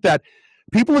I think that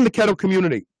people in the keto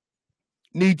community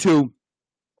need to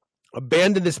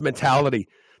abandon this mentality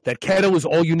that keto is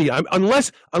all you need.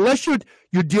 Unless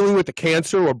you're dealing with the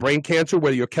cancer or brain cancer,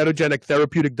 where your ketogenic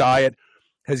therapeutic diet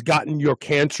has gotten your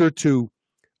cancer to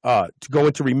go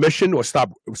into remission or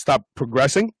stop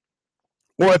progressing,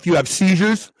 or if you have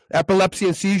seizures, epilepsy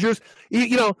and seizures,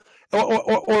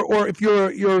 or if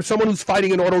you're someone who's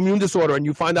fighting an autoimmune disorder and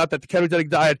you find out that the ketogenic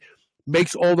diet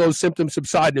makes all those symptoms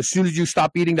subside, and as soon as you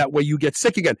stop eating that way, you get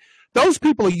sick again. Those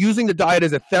people are using the diet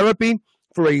as a therapy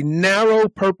for a narrow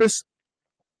purpose.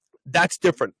 That's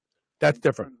different. That's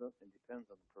different. It depends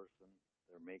on the person,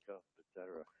 their makeup,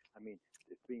 etc. I mean,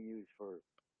 it's being used for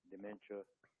dementia,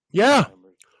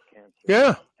 Alzheimer's,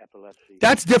 cancer, epilepsy.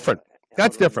 That's different.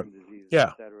 That's different. Diseases, yeah.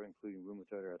 Et cetera, including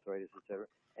rheumatoid arthritis, etc.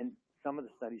 And some of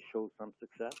the studies show some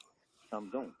success,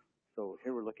 some don't. So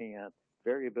here we're looking at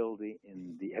variability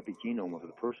in the epigenome of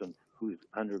the person who's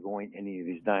undergoing any of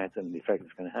these diets and the effect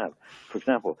it's going to have. For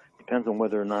example, it depends on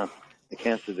whether or not the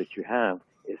cancer that you have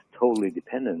is totally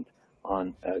dependent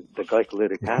on the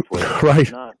glycolytic pathway,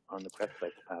 right, not on the Krebs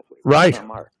cycle pathway. Right.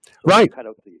 Some are. So right. You cut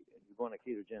out you go on a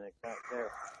ketogenic diet there,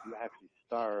 you actually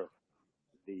starve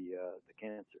the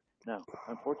cancer. Now,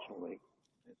 unfortunately,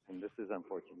 and this is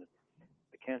unfortunate,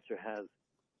 the cancer has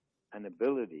an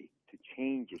ability to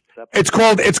change itself. It's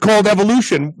called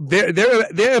evolution.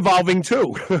 They're evolving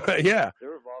too. Yeah.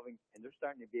 They're evolving, and they're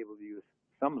starting to be able to use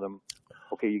some of them.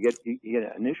 Okay, you get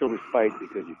an initial respite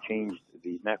because you've changed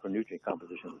the macronutrient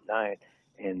composition of the diet,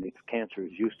 and the cancer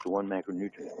is used to one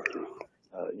macronutrient, which is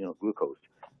glucose.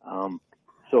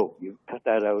 So you cut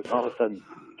that out, and all of a sudden,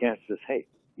 the cancer says, "Hey,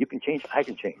 you can change. I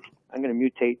can change. I'm going to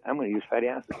mutate. I'm going to use fatty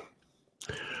acids,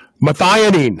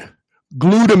 methionine,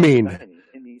 glutamine,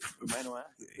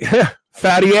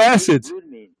 fatty acids.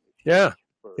 Yeah,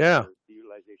 yeah.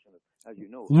 As you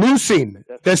know, leucine.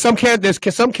 There's some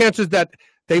cancers that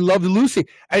they love the leucine.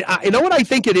 You know what I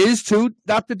think it is too,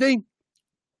 Dr. D?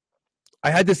 I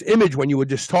had this image when you were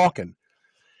just talking,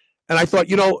 and I thought,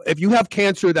 if you have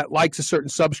cancer that likes a certain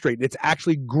substrate, it's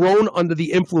actually grown under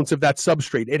the influence of that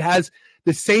substrate. It has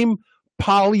the same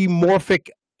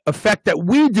polymorphic effect that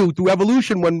we do through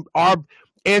evolution when our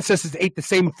ancestors ate the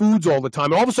same foods all the time.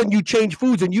 And all of a sudden you change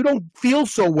foods and you don't feel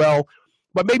so well,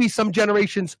 but maybe some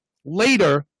generations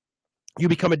later, you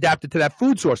become adapted to that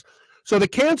food source. So the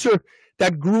cancer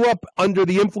that grew up under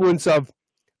the influence of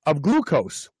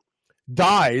glucose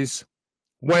dies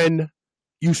when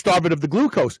you starve it of the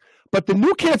glucose. But the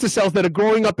new cancer cells that are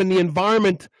growing up in the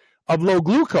environment of low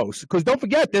glucose, because don't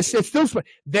forget, they're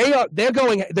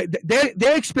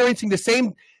experiencing the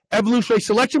same evolutionary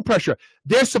selection pressure.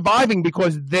 They're surviving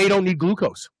because they don't need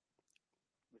glucose.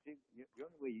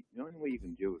 The only way you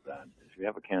can deal with that is if you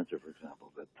have a cancer, for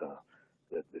example,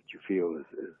 that you feel is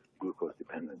glucose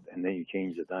dependent, and then you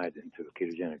change the diet into a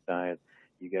ketogenic diet,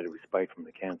 you get a respite from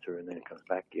the cancer, and then it comes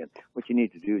back again. What you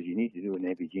need to do is you need to do an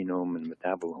epigenome and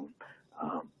metabolome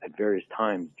at various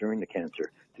times during the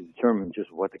cancer to determine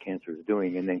just what the cancer is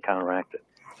doing and then counteract it.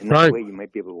 And that way you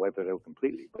might be able to wipe it out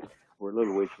completely, but we're a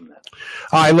little ways from that.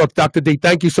 All right, look, Dr. D,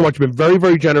 thank you so much. You've been very,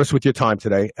 very generous with your time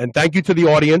today. And thank you to the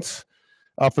audience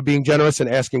for being generous and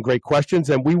asking great questions.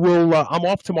 And we will, I'm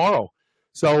off tomorrow.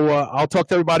 So I'll talk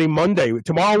to everybody Monday.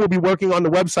 Tomorrow we'll be working on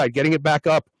the website, getting it back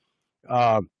up.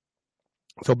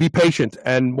 So be patient.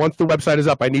 And once the website is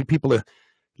up, I need people to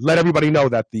let everybody know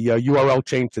that the URL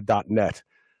changed to .net.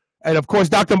 And, of course,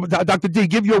 Dr. D,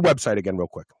 give your website again real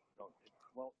quick.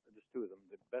 Well, there's two of them.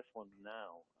 The best one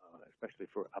now, especially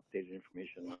for updated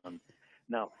information on.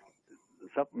 Now, the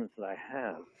supplements that I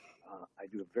have, I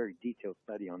do a very detailed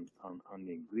study on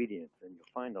the ingredients, and you'll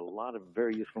find a lot of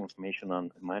very useful information on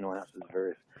amino acids,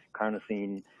 various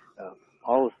carnosine,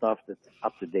 all the stuff that's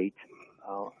up to date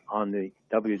on the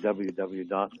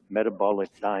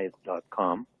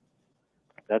www.metabolicdiet.com.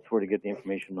 that's where to get the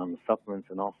information on the supplements,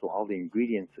 and also all the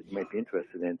ingredients that you might be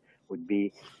interested in would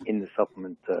be in the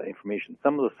supplement information.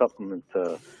 Some of the supplement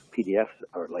PDFs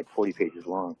are like 40 pages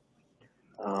long.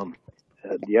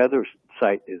 The other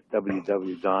site is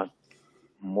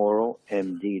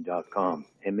www.mauromd.com,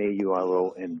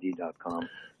 MAUROMD.com,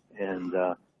 and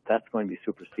that's going to be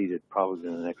superseded probably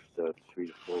in the next 3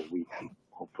 to 4 weeks,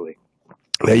 hopefully.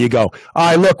 There you go. All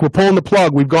right, look, we're pulling the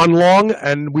plug. We've gone long,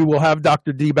 and we will have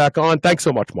Dr. D back on. Thanks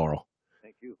so much, Mauro.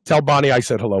 Thank you. Tell Bonnie I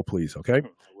said hello, please, okay? I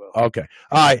will. Okay.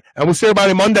 All right, and we'll see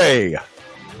everybody Monday.